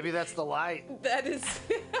 dude. Maybe that's the light. That is...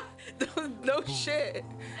 no shit.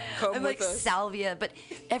 I'm like, salvia. But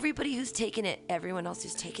everybody who's taken it, everyone else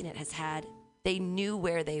who's taken it they knew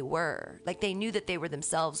where they were. Like, they knew that they were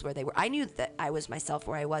themselves where they were. I knew that I was myself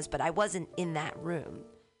where I was, but I wasn't in that room.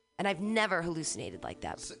 And I've never hallucinated like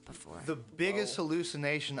that before. The biggest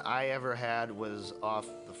hallucination I ever had was off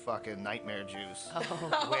the fucking nightmare juice.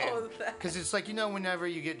 Because it's like, you know, whenever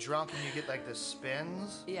you get drunk and you get like the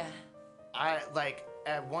spins? Yeah. I, like,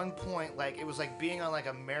 at one point, like, it was like being on like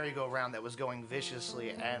a merry-go-round that was going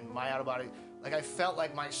viciously, and my out-of-body, like, I felt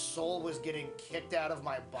like my soul was getting kicked out of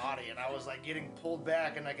my body, and I was like getting pulled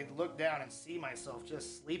back, and I could look down and see myself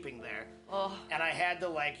just sleeping there. Oh. And I had to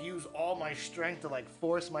like use all my strength to like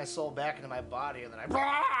force my soul back into my body, and then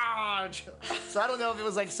I... So I don't know if it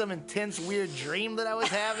was like some intense weird dream that I was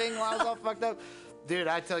having while I was all fucked up. Dude,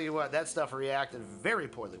 I tell you what, that stuff reacted very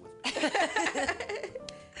poorly with me.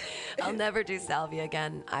 I'll never do salvia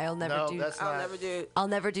again. I'll never do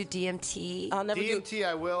DMT. DMT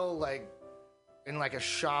I will, like, in like a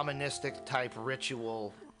shamanistic type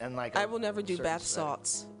ritual and like I will never do bath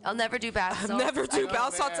salts. I'll never do bath salts. I'll never do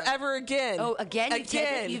bath salts ever again. Oh, again?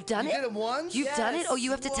 You've done it? You did it once? You've done it? Oh, you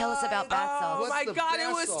have to tell us about bath salts. Oh my God,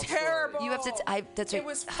 it was terrible. You have to. That's right. It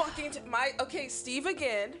was fucking. Okay, Steve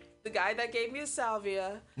again, the guy that gave me a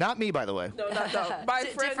salvia. Not me, by the way. No. My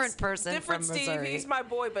friend, different person different from Steve. Missouri. He's my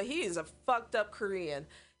boy, but he is a fucked up Korean.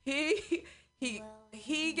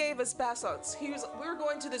 He gave us bath salts. We were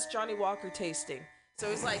going to this Johnny Walker tasting. So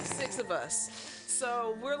it was like 6 of us.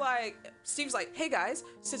 So we're like, Steve's like, hey guys,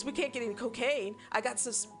 since we can't get any cocaine, I got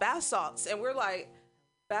some bath salts. And we're like,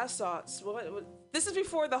 bath salts? What? This is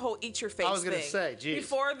before the whole eat your face thing. I was going to say, geez.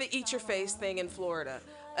 Before the eat your face thing in Florida.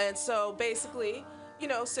 And so basically,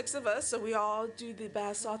 6 of us, so we all do the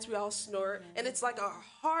bath salts, we all snort. And it's like a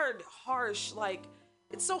harsh, like,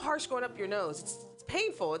 it's so harsh going up your nose. It's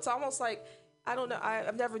painful. It's almost like, I don't know.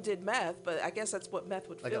 I've never did meth, but I guess that's what meth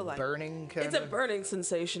would feel like. Like a burning kind It's a burning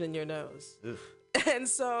sensation in your nose. Oof. And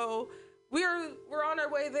so we're on our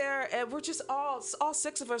way there, and we're just all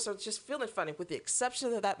 6 of us are just feeling funny, with the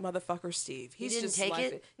exception of that motherfucker Steve. He He's didn't just take laughing.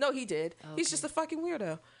 it? No, he did. Okay. He's just a fucking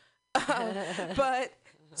weirdo. But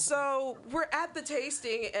so we're at the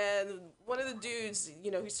tasting, and one of the dudes,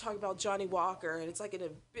 he's talking about Johnny Walker, and it's like in a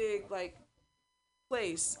big like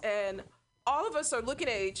place, and all of us are looking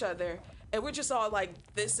at each other, and we're just all like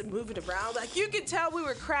this and moving around. Like, you can tell we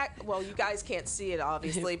were well, you guys can't see it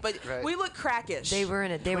obviously, but Right. we look crackish. They were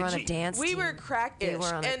on a dance We team. were crackish. They were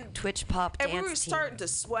on a Twitch pop dance and we were team. starting to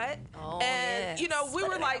sweat. Oh, and yes. we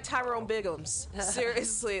were like Tyrone Biggums.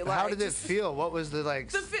 Seriously. Like, How did it feel? What was the like?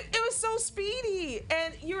 it was so speedy,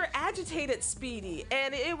 and you were agitated speedy,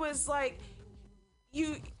 and it was like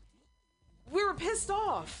we were pissed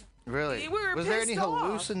off. Really? We were Was there any pissed off.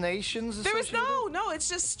 hallucinations? There was associated? no.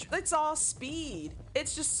 It's all speed.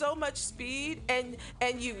 It's just so much speed, and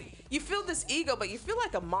you feel this ego, but you feel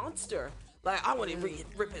like a monster. Like, I want to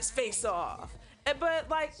rip his face off. But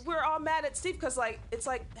like, we're all mad at Steve because like it's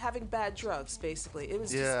like having bad drugs. Basically, it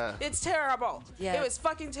was it's terrible. Yeah. It was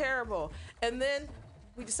fucking terrible. And then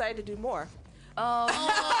we decided to do more. Oh,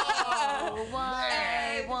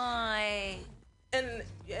 why? And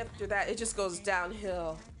after that, it just goes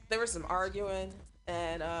downhill. There was some arguing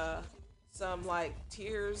and some like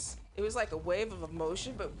tears. It was like a wave of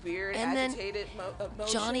emotion, but weird, And then agitated emotion.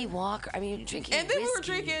 Johnny Walker. I mean, drinking And then we were whiskey.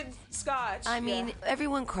 drinking scotch. I mean,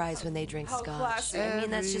 everyone cries when they drink How scotch. classic. I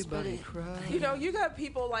mean, that's just what it. You got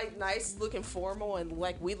people like nice looking formal, and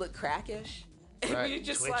like we look crackish. And Right. we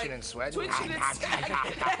just Twitching like and sweating. Twitching and sweating.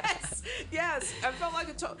 yes. I felt like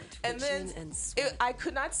and then Twitching and sweating. I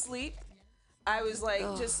could not sleep. I was like,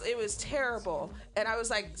 it was terrible. And I was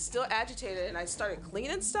like still agitated, and I started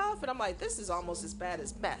cleaning stuff, and I'm like, this is almost as bad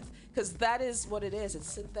as meth. Because that is what it is. It's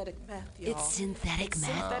synthetic meth, y'all. It's synthetic meth.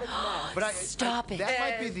 Synthetic meth. But Stop it. That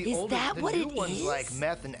might be the Is older, that the what new it ones is? like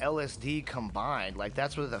meth and LSD combined. Like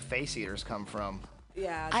that's where the face eaters come from.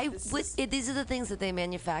 Yeah. These are the things that they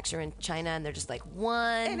manufacture in China, and they're just like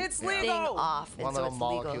one And it's thing legal. off, and One so little it's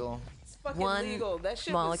molecule. legal. It's fucking One legal. That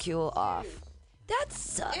shit molecule was, off. That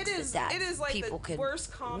sucks. It is. That It is like people the could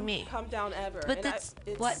worst come down ever. But And that's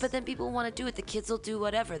it's, what. But then people want to do it. The kids will do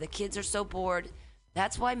whatever. The kids are so bored.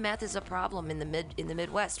 That's why meth is a problem in the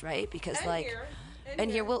Midwest, right? Because And like,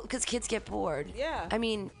 here. because kids get bored. Yeah. I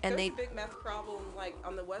mean, and There's they. a big meth problem like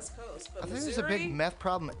on the West Coast, but I think Missouri, there's a big meth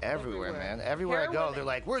problem everywhere, man. Everywhere I go, Heroin- they're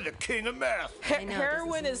like, "We're the king of meth." I know,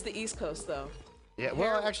 heroin is the East Coast, though. Yeah,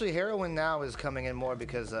 well, actually, heroin now is coming in more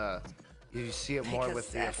because you see it more Because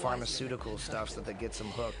with the that pharmaceutical stuff so that gets them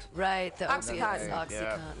hooked. Right. The Oxycontin.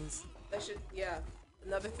 Oxycontins. That should, yeah.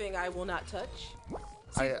 Another thing I will not touch.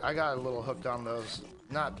 I got a little hooked on those.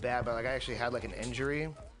 Not bad, but like I actually had like an injury,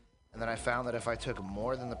 and then I found that if I took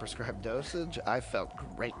more than the prescribed dosage, I felt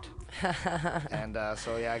great. And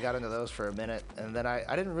so yeah, I got into those for a minute, and then I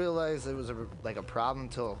didn't realize it was a problem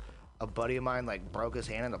until a buddy of mine like broke his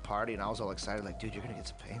hand in a party, and I was all excited, like, dude, you're gonna get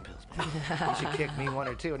some pain pills, man. You should kick me one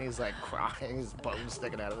or two. And he's like crying, his bone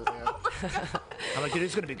sticking out of his hand. I'm like, dude,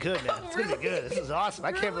 it's gonna be good, man. It's gonna be good. This is awesome.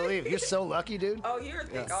 I can't believe it. You're so lucky, dude. Oh, you're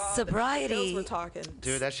Sobriety. The pills we're talking.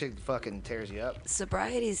 Dude, that shit fucking tears you up.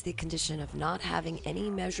 Sobriety is the condition of not having any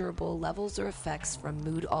measurable levels or effects from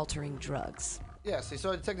mood-altering drugs. Yeah, see,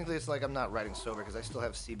 so technically it's like I'm not writing sober because I still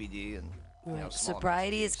have CBD and Right. small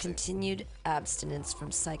Sobriety is continued abstinence from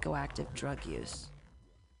psychoactive drug use.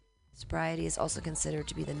 Sobriety is also considered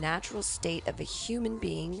to be the natural state of a human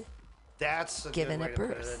being. That's a given good way at to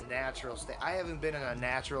put birth. it, a natural state. I haven't been in a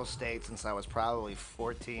natural state since I was probably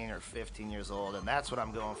 14 or 15 years old, and that's what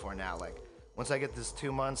I'm going for now. Like, once I get this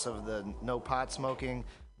 2 months of the no pot smoking,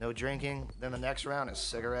 no drinking, then the next round is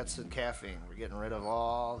cigarettes and caffeine. We're getting rid of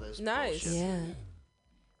all this Nice. bullshit. Yeah.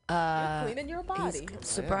 You're cleaning your body.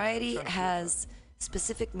 Sobriety has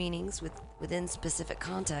specific meanings within specific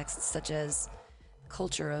contexts, such as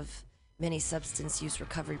culture of many substance use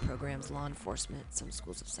recovery programs, law enforcement, some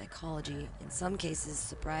schools of psychology. In some cases,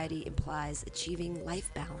 sobriety implies achieving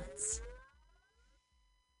life balance.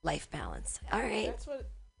 Life balance. All right. That's what.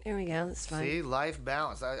 There we go. That's fine. See, life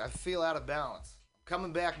balance. I feel out of balance. I'm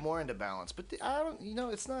coming back more into balance, but I don't.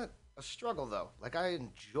 It's not a struggle though. Like I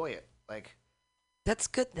enjoy it. Like that's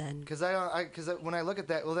good then. Because when I look at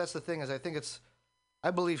that, well, that's the thing is I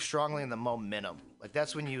believe strongly in the momentum. Like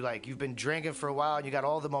that's when you've been drinking for a while and you got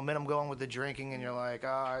all the momentum going with the drinking and you're like,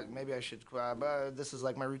 maybe I should, but this is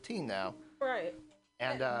like my routine now. Right.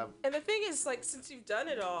 And the thing is, like, since you've done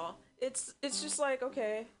it all, it's just like,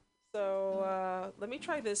 okay, so let me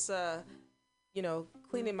try this,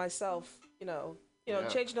 cleaning myself,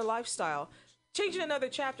 changing the lifestyle, changing another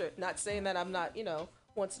chapter. Not saying that I'm not,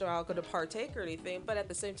 once in a while going to partake or anything, but at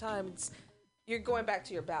the same time, you're going back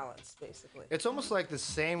to your balance, basically. It's almost like the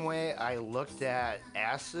same way I looked at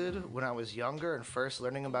acid when I was younger and first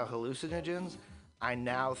learning about hallucinogens. I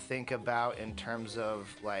now think about in terms of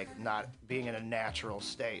like not being in a natural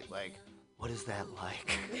state. Like, what is that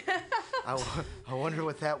like? I wonder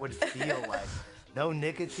what that would feel like. No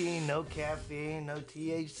nicotine, no caffeine, no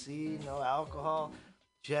THC, no alcohol,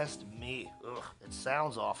 just me. Ugh, it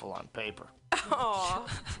sounds awful on paper. Aw.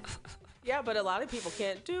 Yeah, but a lot of people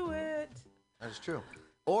can't do it. That's true.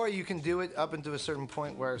 Or you can do it up into a certain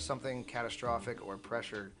point where something catastrophic or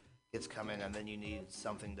pressure gets coming and then you need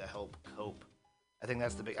something to help cope. I think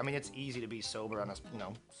that's the big. I mean, it's easy to be sober on a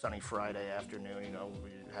sunny Friday afternoon.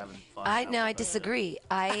 We're having fun. I disagree.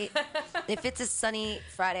 If it's a sunny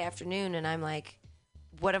Friday afternoon and I'm like,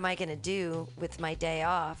 what am I gonna do with my day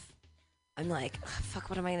off? I'm like,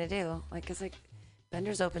 fuck, what am I gonna do? Like, cause like,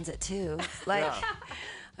 Bender's opens at 2. Like, yeah.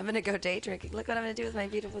 I'm gonna go day drinking. Look what I'm gonna do with my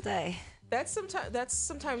beautiful day. That's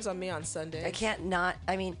sometimes on me on Sundays. I can't not.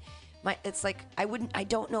 I mean, it's like I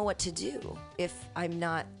don't know what to do if I'm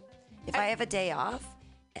not. If I have a day off,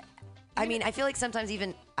 I mean, I feel like sometimes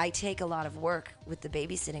even I take a lot of work with the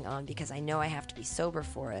babysitting on because I know I have to be sober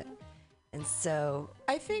for it. And so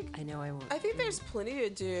I know I won't. I think there's plenty to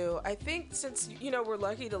do. I think since, we're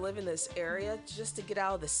lucky to live in this area, just to get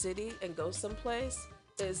out of the city and go someplace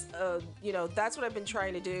is, that's what I've been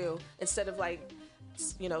trying to do instead of like,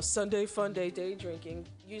 Sunday fun day drinking,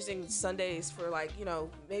 using Sundays for like,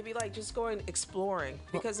 maybe like just going exploring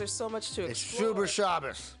because there's so much to explore. It's Schuber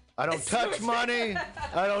Shabbos. I don't touch money.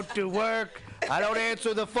 I don't do work. I don't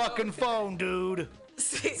answer the fucking phone, dude.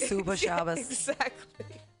 Super Shabbos. Exactly.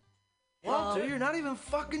 Well, dude, you're not even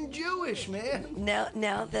fucking Jewish, man.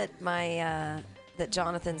 Now that that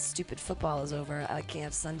Jonathan's stupid football is over, I can't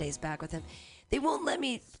have Sundays back with him. They won't let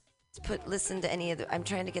me listen to any of the. I'm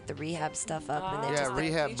trying to get the rehab stuff up. And yeah,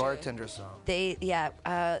 rehab bartender song.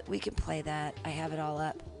 We can play that. I have it all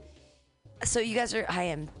up. So you guys are. I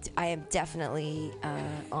am definitely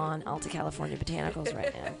on Alta California Botanicals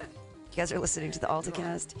right now. You guys are listening to the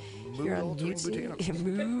AltaCast. You're on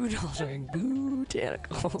Mood-altering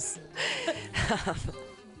Botanicals.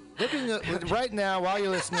 Right now, while you're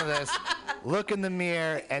listening to this, look in the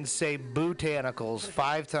mirror and say Botanicals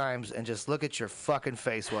 5 times and just look at your fucking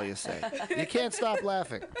face while you say it. You can't stop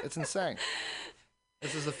laughing. It's insane.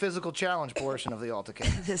 This is the physical challenge portion of the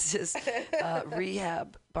AltaCast. This is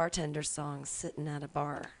rehab bartender song sitting at a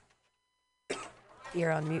bar here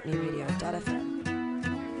on MutinyRadio.fm.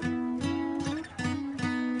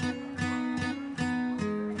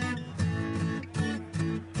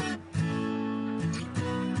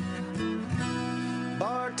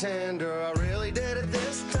 Bartender, I really did it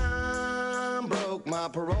this time. Broke my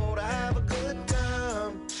parole to have a good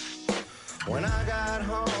time. When I got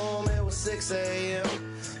home, it was 6 a.m.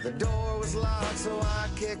 The door was locked, so I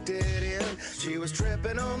kicked it in. She was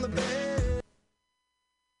tripping on the bed.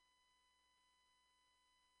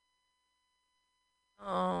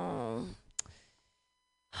 Oh.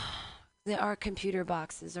 Our computer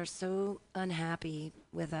boxes are so unhappy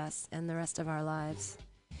with us and the rest of our lives.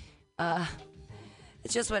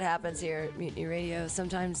 It's just what happens here at Mutiny Radio.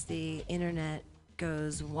 Sometimes the internet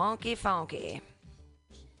goes wonky fonky.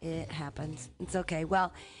 It happens. It's okay.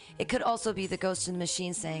 Well, it could also be the ghost in the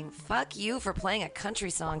machine saying, fuck you for playing a country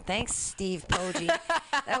song. Thanks, Steve Poggi.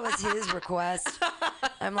 That was his request.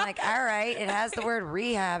 I'm like, all right, it has the word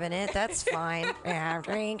rehab in it. That's fine.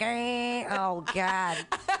 Oh, God.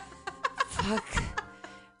 Fuck.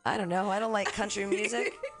 I don't know. I don't like country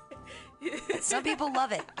music. Some people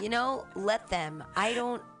love it. Let them. I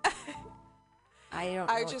don't know.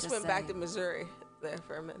 I just went back to Missouri there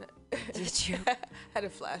for a minute. Did you? Had a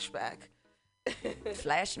flashback.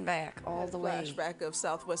 Flashing back all the way. Flashback of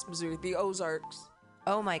Southwest Missouri, the Ozarks.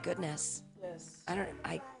 Oh my goodness. Yes.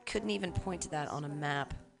 I couldn't even point to that on a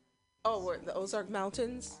map. Oh, where the Ozark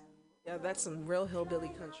Mountains? Yeah, that's some real hillbilly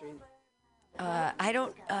country.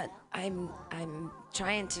 I'm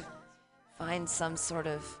trying to find some sort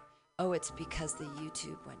of. Oh, it's because the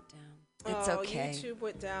YouTube went down. It's okay. YouTube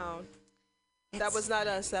went down. That was not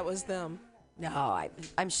us. That was them. No,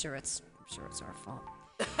 I'm sure it's our fault.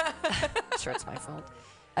 I'm sure it's my fault.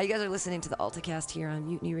 You guys are listening to the AltaCast here on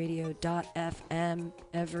MutinyRadio.fm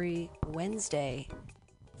every Wednesday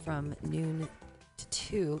from noon to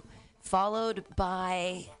 2, followed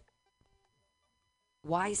by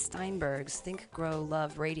Y. Steinberg's Think, Grow,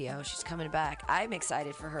 Love Radio. She's coming back. I'm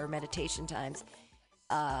excited for her meditation times.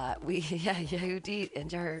 Yehudi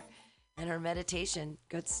and her meditation.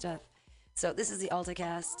 Good stuff. So this is the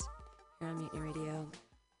AltaCast here on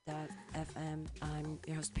MutinyRadio.fm. I'm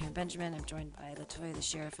your host, Pam Benjamin. I'm joined by LaToya, the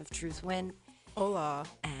Sheriff of Truth Win. Hola.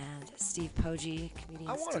 And Steve Poggi, comedian.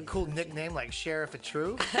 I want Steve a cool Poggi. nickname like Sheriff of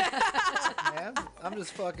Truth. Man, I'm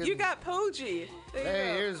just fucking. You got Poggi. There Hey,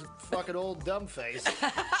 you go. here's fucking old dumb face.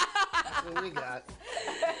 That's what we got.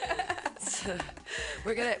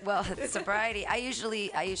 We're gonna sobriety. I usually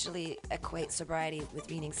equate sobriety with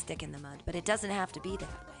meaning stick in the mud, but it doesn't have to be that way.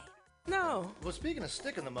 No. Well, speaking of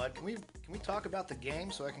stick in the mud, can we talk about the game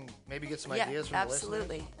so I can maybe get some Yeah, ideas from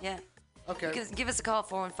absolutely. the listeners? Yeah. Okay. You can give us a call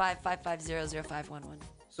 415-550-0511.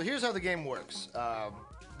 So here's how the game works.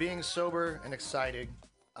 Being sober and excited,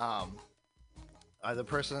 the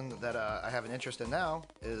person that I have an interest in now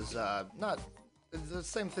is not it's the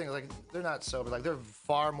same thing. Like, they're not sober. Like, they're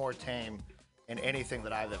far more tame in anything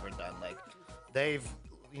that I've ever done. Like, they've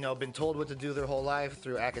been told what to do their whole life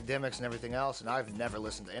through academics and everything else, and I've never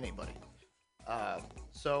listened to anybody.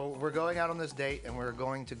 So we're going out on this date, and we're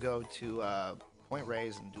going to go to Point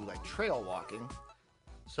Reyes and do like trail walking.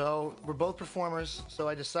 So we're both performers, so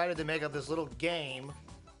I decided to make up this little game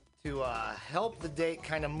to help the date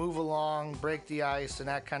kind of move along, break the ice, and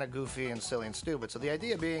act kind of goofy and silly and stupid. So the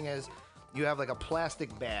idea being is you have like a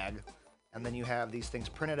plastic bag, and then you have these things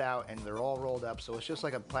printed out, and they're all rolled up, so it's just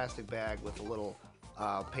like a plastic bag with a little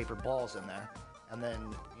paper balls in there. And then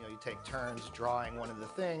you take turns drawing one of the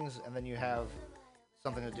things, and then you have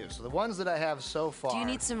something to do. So the ones that I have so far. Do you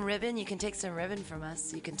need some ribbon? You can take some ribbon from us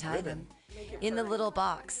so you can tie them. In the little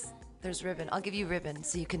box, there's ribbon. I'll give you ribbon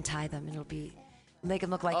so you can tie them. Make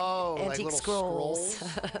them look like antique like little scrolls.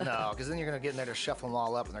 No, because then you're going to get in there to shuffle them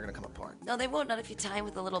all up, and they're going to come apart. No, they won't. Not if you tie them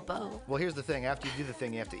with a little bow. Well, here's the thing. After you do the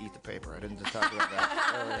thing, you have to eat the paper. I didn't just talk about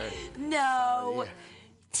that. No. Yeah.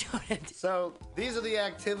 So these are the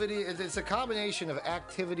activities. It's a combination of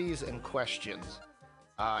activities and questions.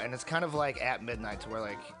 And it's kind of like at midnight, to where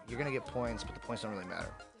like you're going to get points, but the points don't really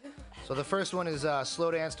matter. So the first one is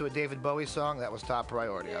slow dance to a David Bowie song. That was top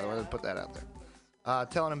priority. I wanted to put that out there.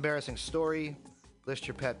 Tell an embarrassing story. List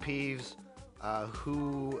your pet peeves.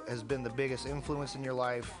 Who has been the biggest influence in your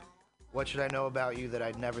life? What should I know about you that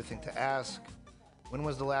I'd never think to ask? When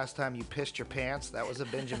was the last time you pissed your pants? That was a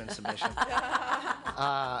Benjamin submission.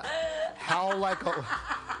 Howl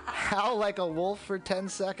like a wolf for 10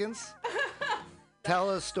 seconds.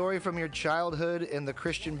 Tell a story from your childhood in the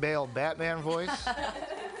Christian Bale Batman voice.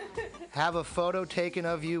 Have a photo taken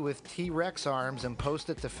of you with T-Rex arms and post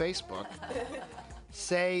it to Facebook.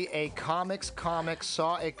 Say a comic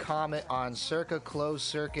saw a comet on circa closed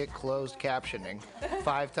circuit closed captioning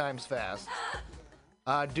 5 times fast.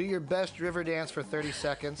 Do your best river dance for 30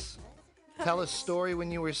 seconds. Tell a story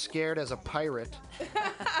when you were scared as a pirate.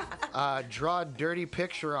 Draw a dirty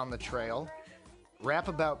picture on the trail. Rap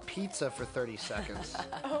about pizza for 30 seconds.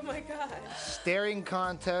 Oh my God. Staring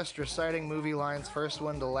contest, reciting movie lines. First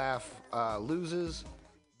one to laugh loses.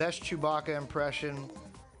 Best Chewbacca impression.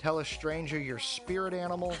 Tell a stranger your spirit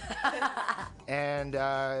animal. And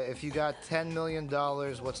if you got $10 million,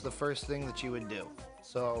 what's the first thing that you would do?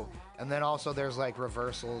 So, and then also there's like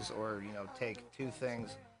reversals, or take 2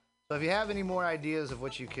 things. So if you have any more ideas of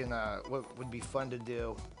what you can, what would be fun to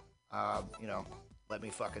do, let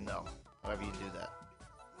me fucking know. However you do that.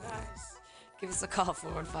 Nice. Give us a call,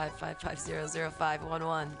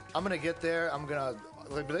 415-550-0511. I'm going to get there. I'm going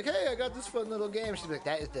to be like, hey, I got this fun little game. She's like,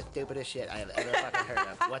 that is the stupidest shit I have ever fucking heard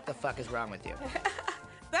of. What the fuck is wrong with you?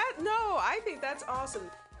 I think that's awesome.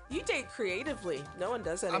 You date creatively. No one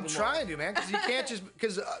does that anymore. I'm trying to, man, because you can't just,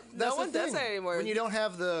 because that's no one the thing. does that anymore. When you don't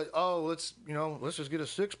have the, let's just get a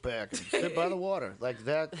 6-pack and sit by the water. Like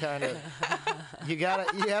that kind of, you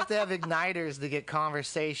have to have igniters to get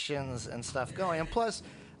conversations and stuff going. And plus,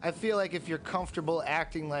 I feel like if you're comfortable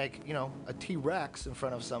acting like, a T-Rex in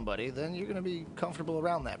front of somebody, then you're going to be comfortable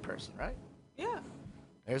around that person, right? Yeah.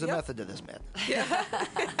 There's a method to this, man. If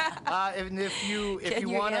you Can you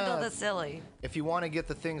want handle the silly? If you want to get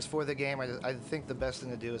the things for the game, I think the best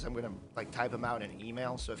thing to do is I'm gonna like type them out in an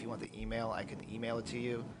email. So if you want the email, I can email it to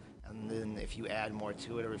you. And then if you add more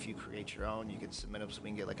to it, or if you create your own, you can submit them so we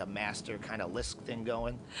can get like a master kind of list thing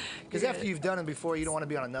going. Because after you've done it before, you don't want to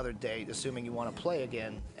be on another date, assuming you want to play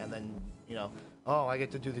again, and then oh, I get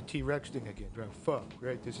to do the T-Rex thing again. Right, fuck,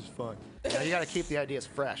 right? This is fun. You got to keep the ideas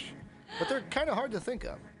fresh, but they're kind of hard to think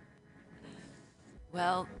of.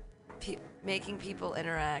 Well, making people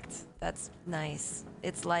interact—that's nice.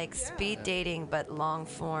 It's like speed dating, but long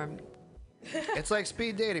form. It's like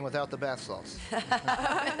speed dating without the bath salts.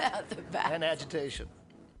 Without the bath. And agitation.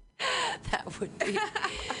 That would be.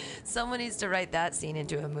 Someone needs to write that scene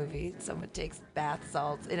into a movie. Someone takes bath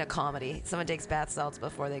salts in a comedy. Someone takes bath salts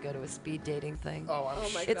before they go to a speed dating thing. Oh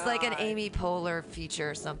my God. It's like an Amy Poehler feature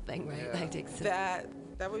or something, right? Yeah. Like takes That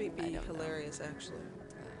would be hilarious, actually.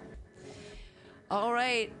 All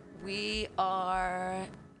right, we are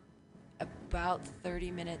about 30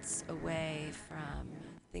 minutes away from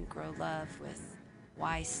Think Grow Love with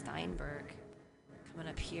Y. Steinberg coming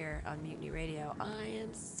up here on Mutiny Radio. I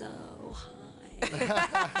am so high.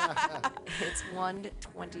 It's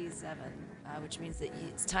 1:27, which means that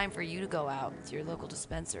it's time for you to go out to your local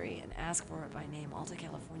dispensary and ask for it by name, Alta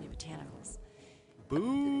California Botanicals.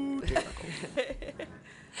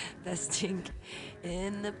 Best drink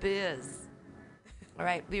in the biz. All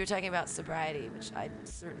right, we were talking about sobriety, which I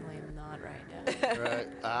certainly am not right now. Right.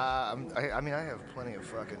 I mean, I have plenty of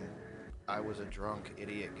fucking. I was a drunk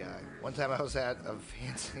idiot guy. One time I was at a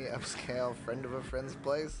fancy upscale friend of a friend's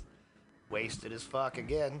place, wasted as fuck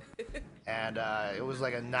again, and it was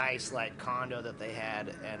like a nice like condo that they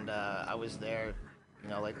had, and I was there,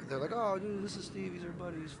 like they're like, oh dude, this is Steve, he's our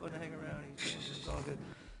buddy, he's fun to hang around, he's all good.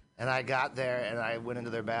 And I got there and I went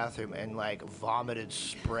into their bathroom and like vomited,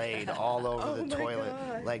 sprayed all over the toilet,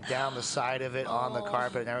 like down the side of it, on the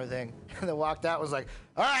carpet and everything. And then walked out, was like,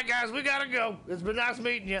 all right guys, we gotta go. It's been nice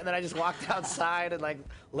meeting you. And then I just walked outside and like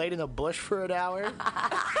laid in a bush for an hour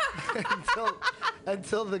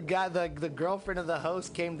until the guy, the girlfriend of the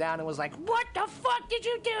host came down and was like, what the fuck did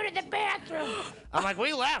you do to the bathroom? I'm like,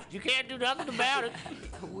 we left. You can't do nothing about it.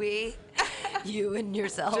 We? You and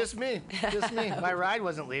yourself? Just me. My ride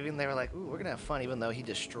wasn't leaving. They were like, ooh, we're going to have fun, even though he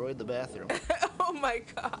destroyed the bathroom. Oh, my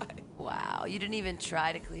God. Wow. You didn't even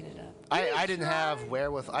try to clean it up. I didn't have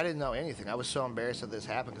wherewithal. I didn't know anything. I was so embarrassed that this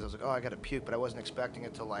happened because I was like, oh, I got to puke, but I wasn't expecting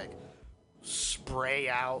it to, like, spray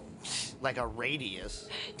out like a radius.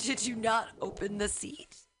 Did you not open the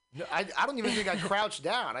seat? No, I don't even think I crouched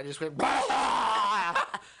down. I just went,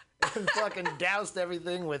 and fucking doused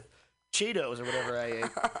everything with Cheetos or whatever I ate.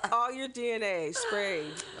 All your DNA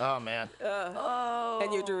sprayed. Oh, man.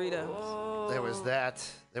 And your Doritos. There was that.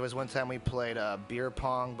 There was one time we played beer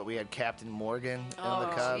pong, but we had Captain Morgan in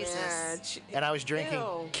the cups. Jesus. And I was drinking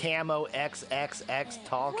Camo XXX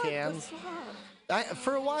tall cans.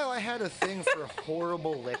 For a while, I had a thing for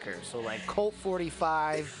horrible liquor. So, like, Colt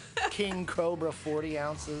 45, King Cobra 40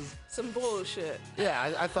 ounces. Some bullshit.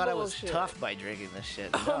 Yeah, I thought I was tough by drinking this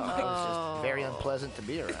shit. No, it was just very unpleasant to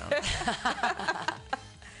be around.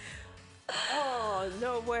 Oh,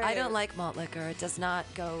 no way. I don't like malt liquor. It does not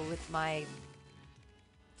go with my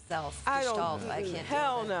self. I Gestalt. don't. I can't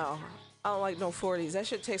Hell do it. no. I don't like no 40s. That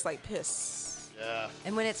shit tastes like piss. Yeah.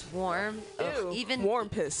 And when it's warm, Ew, even warm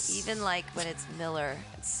piss. Even like when it's Miller,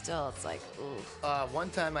 it's like, ooh. One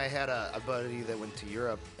time I had a buddy that went to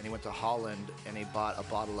Europe, and he went to Holland, and he bought a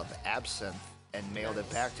bottle of absinthe and mailed it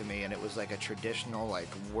back to me, and it was like a traditional like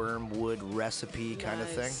wormwood recipe kind of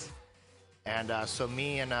thing. And so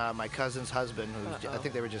me and my cousin's husband, who I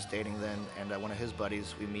think they were just dating then, and one of his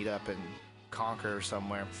buddies, we meet up in Concord or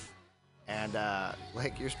somewhere. And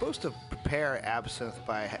like you're supposed to prepare absinthe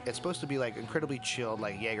it's supposed to be like incredibly chilled,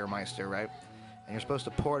 like Jägermeister, right? And you're supposed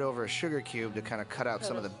to pour it over a sugar cube to kind of cut out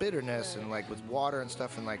some of the bitterness, and like with water and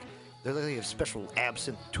stuff, and like they have special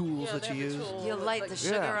absinthe tools that you use. You light the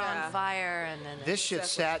sugar on fire, and then this shit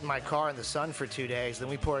sat in my car in the sun for 2 days. Then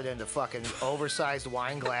we poured it into fucking oversized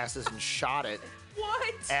wine glasses and shot it.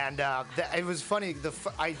 What? And it was funny.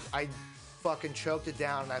 I fucking choked it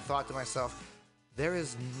down, and I thought to myself,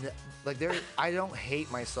 I don't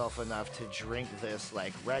hate myself enough to drink this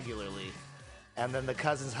like regularly. And then the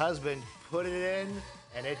cousin's husband put it in,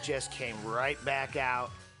 and it just came right back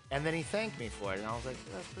out. And then he thanked me for it, and I was like,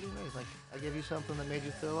 that's pretty nice. Like, I gave you something that made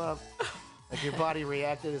you throw up. Like your body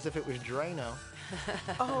reacted as if it was Drano.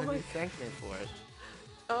 Oh my! He thanked me for it.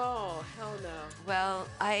 Oh hell no! Well,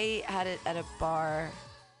 I had it at a bar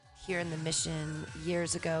here in the Mission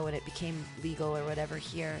years ago when it became legal or whatever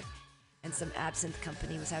here. And some absinthe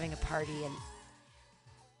company was having a party, and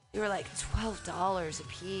They were like $12 a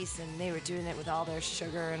piece, and they were doing it with all their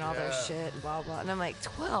sugar and all their shit and blah blah. And I'm like,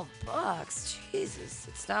 $12? Jesus,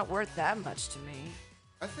 it's not worth that much to me.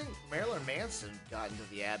 I think Marilyn Manson got into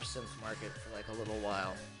the absinthe market for like a little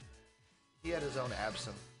while. He had his own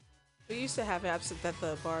absinthe. We used to have absinthe at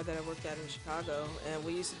the bar that I worked at in Chicago, and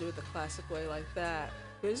we used to do it the classic way like that.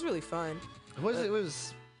 It was really fun. It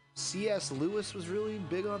was C.S. Lewis was really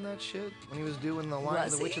big on that shit when he was doing the line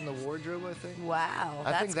Was The Witch he? in the Wardrobe, I think. Wow,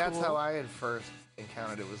 I think that's cool. how I had first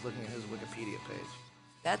encountered it, was looking at his Wikipedia page.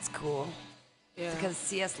 That's cool. Yeah. Because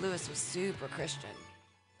C.S. Lewis was super Christian.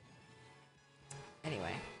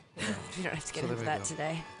 Anyway, we don't have to get So there into we that go.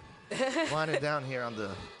 today. Winding down here on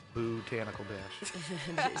the Botanical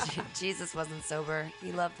Dash. Jesus wasn't sober.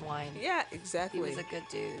 He loved wine. Yeah, exactly. He was a good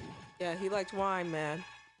dude. Yeah, he liked wine, man.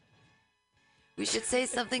 We should say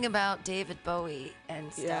something about David Bowie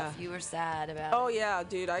and stuff. Yeah. You were sad about Oh it. yeah,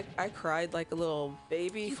 dude, I cried like a little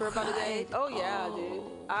baby You for about a day. cried? Oh yeah,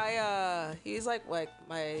 dude. He's like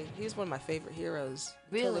he's one of my favorite heroes.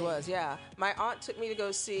 Really? Totally was, yeah. My aunt took me to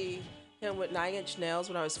go see him with 9 Inch Nails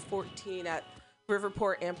when I was 14 at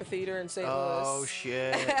Riverport Amphitheater in St. Louis. Oh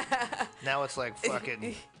shit! Now it's like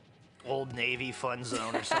fucking Old Navy Fun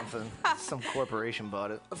Zone or something. Some corporation bought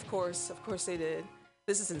it. Of course they did.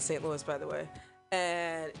 This is in St. Louis, by the way,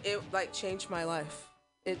 and it like changed my life.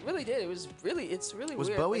 It really did. It's really Was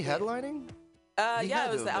weird. Bowie Like, headlining? Yeah, had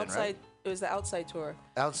it was to the have been, outside. right? It was the outside tour.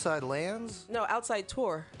 Outside Lands? No, outside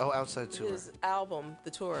tour. Oh, outside tour. His album,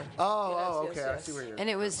 the tour. Oh, Yes, okay. yes, I yes. see where you're. And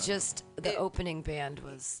it was just, the opening band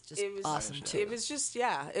was just awesome, too. It was just,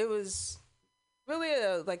 yeah, it was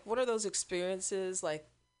really like one of those experiences, like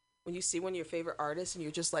when you see one of your favorite artists and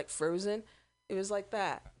you're just like frozen. It was like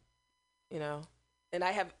that, you know. And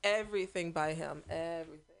I have everything by him,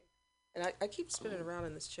 everything. And I keep spinning around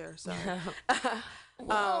in this chair, so.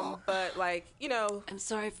 But like, you know. I'm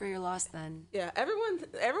sorry for your loss then. Yeah,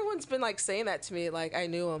 everyone's been like saying that to me, like I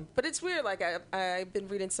knew him. But it's weird, like I've been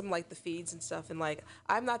reading some like the feeds and stuff, and like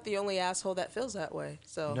I'm not the only asshole that feels that way.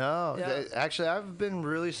 So No, yeah. actually, I've been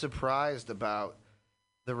really surprised about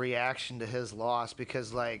the reaction to his loss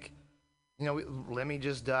because, like, you know, Lemmy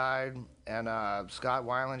just died and Scott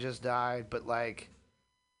Weiland just died, but like,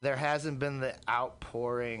 there hasn't been the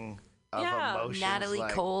outpouring of emotions. Natalie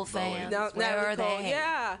like Cole Bowie. fans. No, Where Natalie are Cole, they?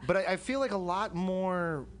 yeah. But I feel like a lot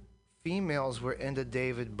more females were into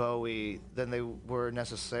David Bowie than they were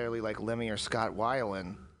necessarily like Lemmy or Scott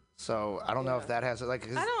Weiland. So I don't know if that has like.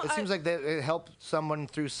 It seems like that it helped someone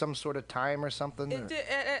through some sort of time or something. It did,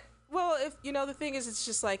 well, if you know, the thing is, it's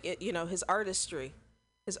just like it, you know, his artistry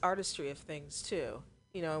of things too,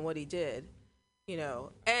 you know, and what he did, you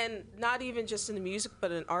know, and not even just in the music,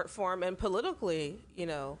 but in art form and politically, you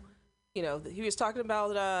know, he was talking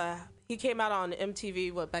about. He came out on MTV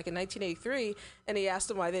back in 1983, and he asked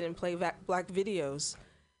them why they didn't play black videos.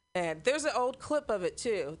 And there's an old clip of it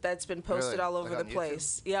too that's been posted Really? all over Like the on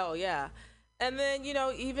place. Yeah, oh yeah. And then, you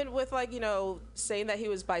know, even with like, you know, saying that he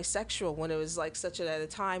was bisexual when it was like at a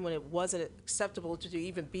time when it wasn't acceptable to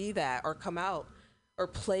even be that or come out or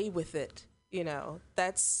play with it, you know,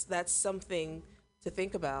 that's something to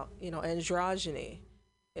think about, you know, androgyny,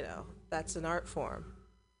 you know, that's an art form,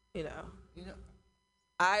 you know.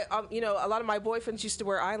 You know, a lot of my boyfriends used to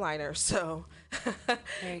wear eyeliner, so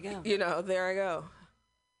There you go. you know, there I go.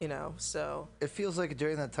 You know, so It feels like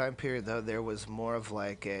during that time period, though, there was more of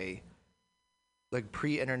like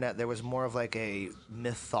pre-internet, there was more of like a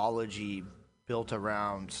mythology built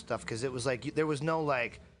around stuff because it was like there was no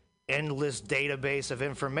like endless database of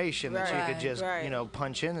information that you could just you know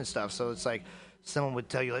punch in and stuff. So it's like someone would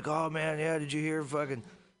tell you like, oh man, yeah, did you hear fucking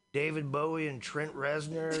David Bowie and Trent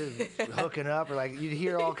Reznor hooking up, or like you'd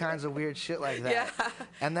hear all kinds of weird shit like that. Yeah.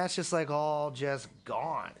 And that's just like all just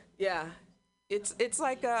gone. yeah, it's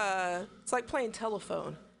like playing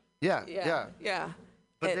telephone. Yeah. Yeah.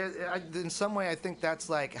 But in some way, I think that's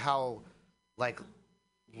like how, like,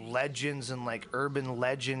 legends and like urban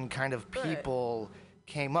legend kind of people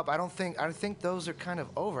came up. I think those are kind of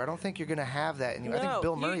over. I don't think you're gonna have that anymore. I think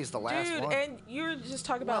Bill Murray's the last one. And you were just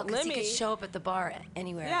talking about 'cause Lemmy. he could show up at the bar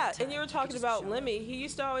anywhere. Yeah, at the and you time. were talking about Lemmy. He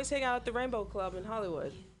used to always hang out at the Rainbow Club in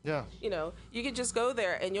Hollywood. Yeah. You know, you could just go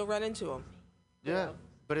there and you'll run into him. Yeah.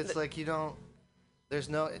 But it's like you don't. There's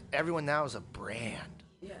no. Everyone now is a brand.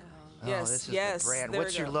 Yeah. Oh, yes. this is yes. the brand. there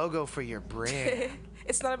What's we your go. logo for your brand?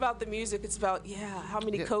 It's not about the music. It's about how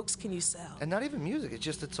many Cokes can you sell? And not even music.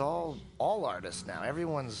 It's all artists now.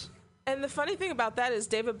 Everyone's. And the funny thing about that is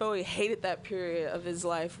David Bowie hated that period of his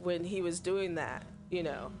life when he was doing that. You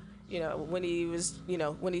know, when he was,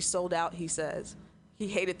 when he sold out. He says he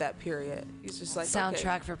hated that period. He's just like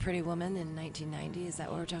Soundtrack okay. for Pretty Woman in 1990. Is that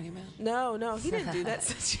what we're talking about? No, he didn't do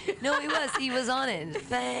that. No, he was on it.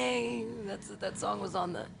 Bang! That song was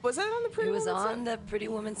on the. Was that on the Pretty Woman? It was on the Pretty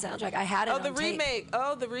Woman soundtrack. I had it. The on tape. remake.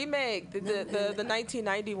 Oh, the remake. The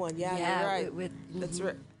 1990 one. Yeah, you're right. That's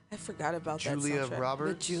right. I forgot about Julia that soundtrack. Roberts.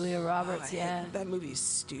 With Julia Roberts, yeah. That movie's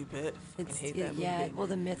stupid. I hate that movie. Yeah, well,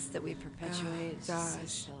 the myths that we perpetuate. Oh, gosh. So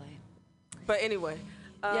silly. But anyway.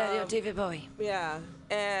 David Bowie. Yeah,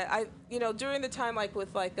 and I, during the time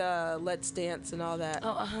with Let's Dance and all that,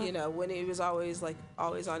 when he was always on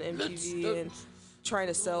MTV and trying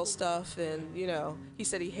to sell stuff, and he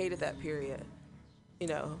said he hated that period.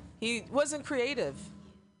 He wasn't creative.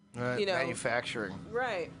 Right, manufacturing.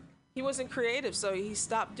 Right, he wasn't creative, so he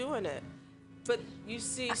stopped doing it. But you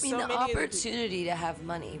see, the opportunity to have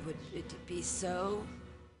money would be so.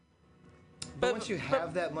 But once you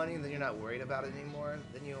have that money, then you're not worried about it anymore.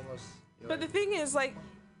 Then you almost. But the thing is,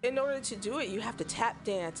 in order to do it, you have to tap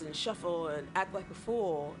dance and shuffle and act like a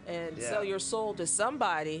fool and sell your soul to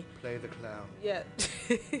somebody. Play the clown. Yeah,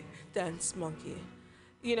 dance monkey.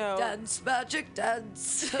 Dance magic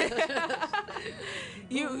dance.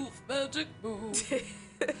 Move magic move.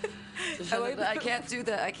 I can't do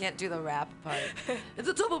the rap part. It's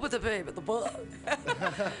a double with the babe at the bug.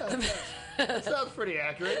 That sounds pretty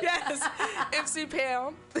accurate. Yes, MC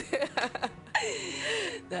Pam.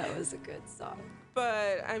 That was a good song.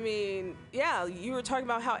 But I mean, you were talking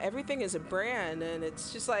about how everything is a brand, and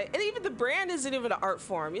it's just and even the brand isn't even an art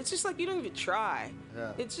form. It's just you don't even try.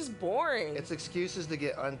 Yeah. It's just boring. It's excuses to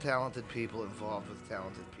get untalented people involved with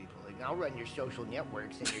talented people. I'll run your social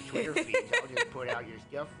networks and your Twitter feeds. I'll just put out your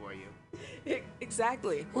stuff for you.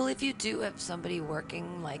 Exactly. Well, if you do have somebody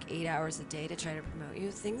working 8 hours a day to try to promote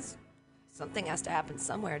you, something has to happen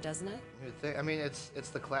somewhere, doesn't it? I mean, it's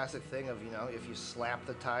the classic thing of, if you slap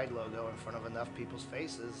the Tide logo in front of enough people's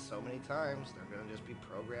faces so many times, they're going to just be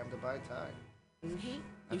programmed to buy Tide. Mm-hmm.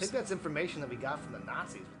 I think that's information that we got from the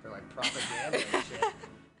Nazis with their propaganda and shit.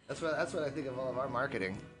 That's what I think of all of our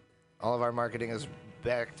marketing. All of our marketing is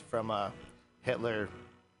backed from Hitler,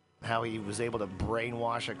 how he was able to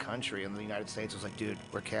brainwash a country, and the United States was like, dude,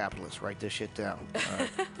 we're capitalists, write this shit down. All right.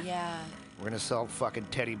 Yeah. We're going to sell fucking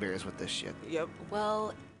teddy bears with this shit. Yep.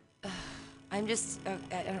 Well, I'm just, I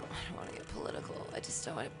don't want to get political. I just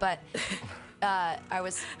don't want to. But I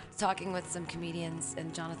was talking with some comedians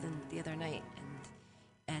and Jonathan the other night,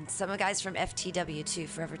 and some guys from FTW too,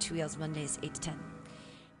 Forever Two Wheels, Mondays, 8 to 10.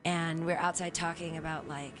 And we're outside talking about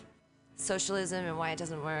socialism and why it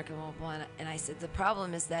doesn't work and blah, blah, blah. And I said, the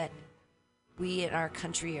problem is that we in our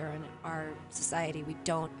country or in our society, we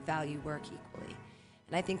don't value work equally.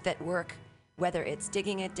 And I think that work, whether it's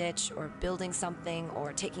digging a ditch or building something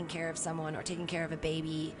or taking care of someone or taking care of a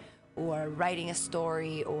baby or writing a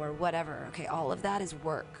story or whatever, okay, all of that is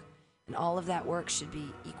work. And all of that work should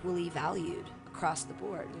be equally valued across the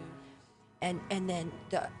board. Yeah. And then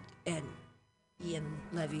Ian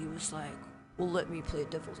Levy was like, well, let me play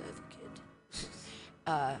devil's advocate.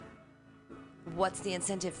 What's the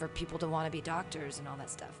incentive for people to want to be doctors and all that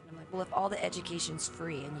stuff? And I'm like, well, if all the education's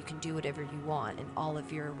free and you can do whatever you want and all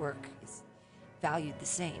of your work is valued the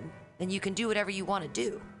same, then you can do whatever you want to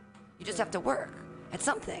do. You just have to work at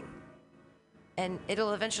something. And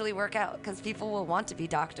it'll eventually work out because people will want to be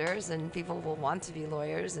doctors and people will want to be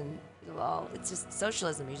lawyers and it's just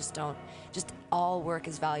socialism. You just all work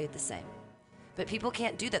is valued the same. But people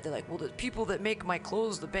can't do that. They're like, well, the people that make my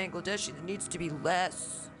clothes, the Bangladeshi, there needs to be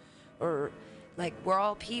less. Or, we're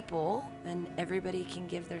all people, and everybody can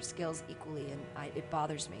give their skills equally, and it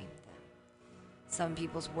bothers me that some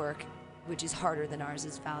people's work, which is harder than ours,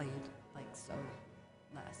 is valued, so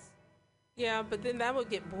less. Yeah, but then that would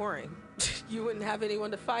get boring. You wouldn't have anyone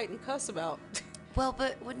to fight and cuss about. Well,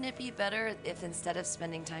 but wouldn't it be better if instead of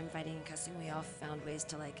spending time fighting and cussing, we all found ways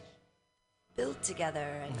to, build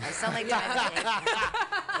together, and I sound like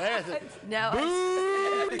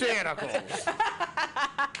Botanicals.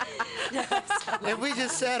 If we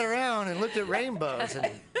just sat around and looked at rainbows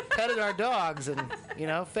and petted our dogs and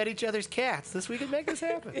fed each other's cats, we could make this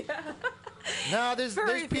happen. Yeah. No, there's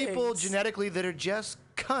people genetically that are just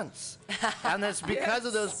cunts, and that's because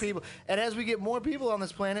of those people. And as we get more people on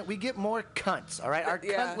this planet, we get more cunts. All right, our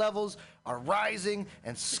cunt levels are rising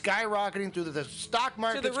and skyrocketing through the stock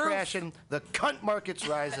market's crashing, the cunt market's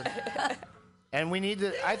rising, and we need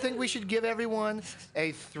to. I think we should give everyone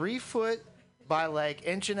a 3-foot by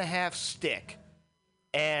 1.5-inch stick,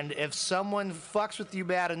 and if someone fucks with you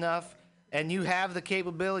bad enough, and you have the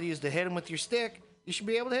capabilities to hit them with your stick, you should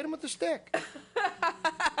be able to hit them with the stick.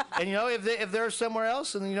 And if they're somewhere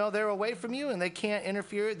else and they're away from you and they can't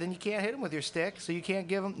interfere, then you can't hit them with your stick. So you can't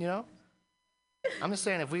give them, I'm just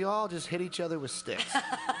saying, if we all just hit each other with sticks,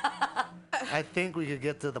 I think we could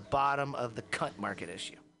get to the bottom of the cunt market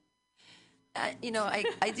issue. I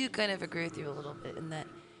do kind of agree with you a little bit in that.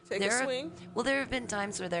 Take a swing. There have been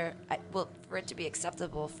times where for it to be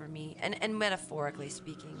acceptable for me, and metaphorically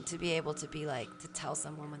speaking, to be able to be like, to tell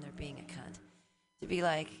someone when they're being a cunt, to be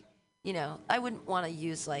like, I wouldn't want to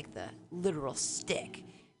use like the literal stick,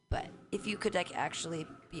 but if you could like actually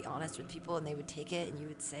be honest with people and they would take it and you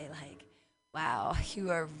would say like, wow, you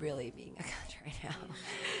are really being a cunt right now.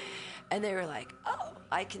 And they were like, oh,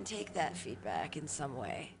 I can take that feedback in some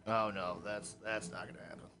way. Oh no, that's not gonna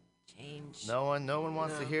happen. Change. No one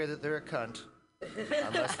wants to hear that they're a cunt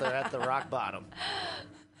unless they're at the rock bottom.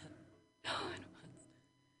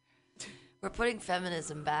 We're putting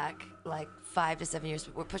feminism back like 5 to 7 years,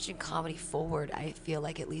 but we're pushing comedy forward, I feel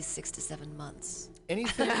like, at least 6 to 7 months.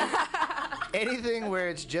 Anything where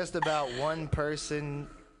it's just about one person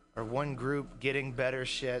or one group getting better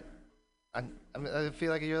shit, I feel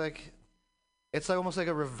like you're like, it's like almost like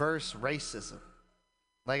a reverse racism.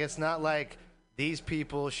 Like, it's not like these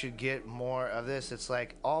people should get more of this. It's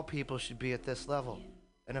like all people should be at this level.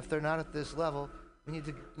 And if they're not at this level, we need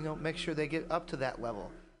to, make sure they get up to that level.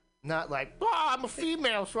 Not like, I'm a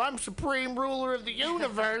female, so I'm supreme ruler of the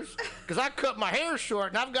universe because I cut my hair short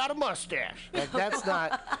and I've got a mustache. Like, that's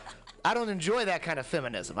not, I don't enjoy that kind of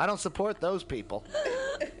feminism. I don't support those people.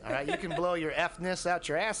 All right, you can blow your F-ness out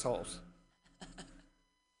your assholes.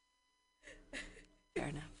 Fair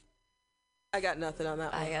enough. I got nothing on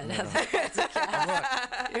that one. I got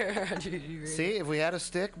nothing. See, if we had a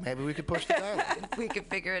stick, maybe we could push the dialogue. We could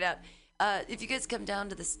figure it out. If you guys come down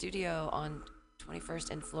to the studio on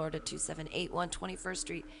 21st in Florida, 2781 21st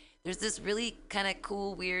Street, there's this really kind of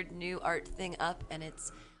cool, weird new art thing up, and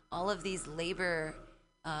it's all of these labor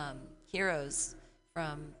heroes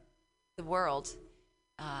from the world.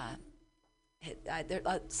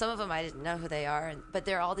 Some of them I didn't know who they are, but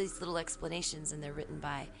they're all these little explanations, and they're written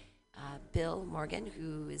by Bill Morgan,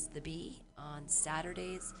 who is the Bee, on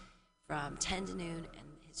Saturdays from 10 to noon, and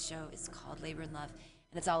his show is called Labor and Love,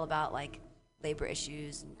 and it's all about like labor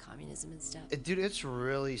issues and communism and stuff. Dude, it's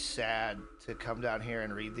really sad to come down here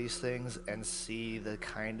and read these things and see the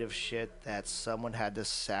kind of shit that someone had to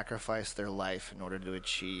sacrifice their life in order to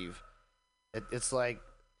achieve. It's like,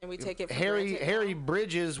 and we take it for Harry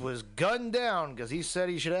Bridges was gunned down because he said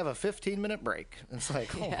he should have a 15-minute break. It's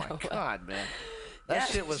like, oh my God, man. That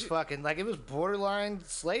shit was fucking, like, it was borderline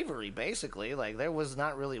slavery, basically. Like, there was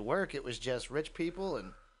not really work. It was just rich people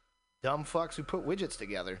and dumb fucks who put widgets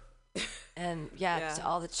together. And, to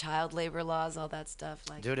all the child labor laws, all that stuff.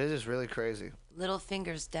 Like, dude, it is really crazy. Little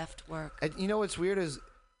fingers deft work. And you know what's weird is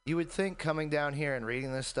you would think coming down here and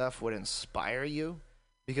reading this stuff would inspire you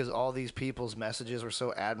because all these people's messages were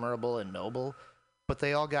so admirable and noble, but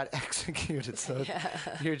they all got executed. So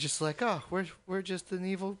you're just like, oh, we're just an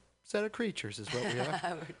evil set of creatures is what we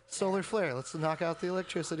are. Solar flare. Let's knock out the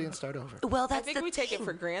electricity and start over. Well, I think we take it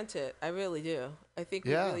for granted. I really do. I think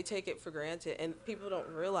we really take it for granted, and people don't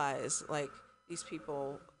realize, like, these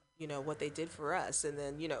people, what they did for us, and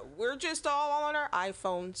then, we're just all on our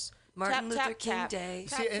iPhones. Martin Luther King Day.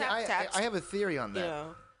 See, and I have a theory on that.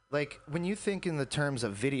 Like, when you think in the terms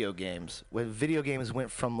of video games, when video games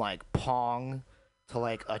went from, like, Pong to,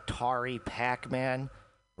 like, Atari Pac-Man,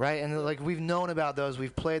 right? And, like, we've known about those,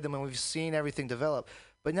 we've played them, and we've seen everything develop.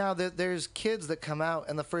 But now there's kids that come out,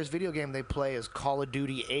 and the first video game they play is Call of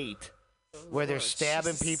Duty 8, where they're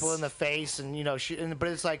stabbing people in the face, and, but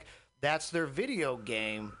it's like, that's their video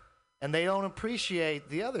game, and they don't appreciate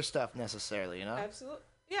the other stuff necessarily, Absolutely.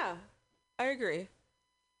 Yeah, I agree.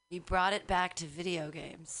 You brought it back to video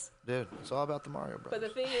games. Dude, it's all about the Mario Bros. But the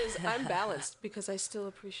thing is, I'm balanced because I still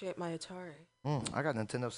appreciate my Atari. I got Nintendo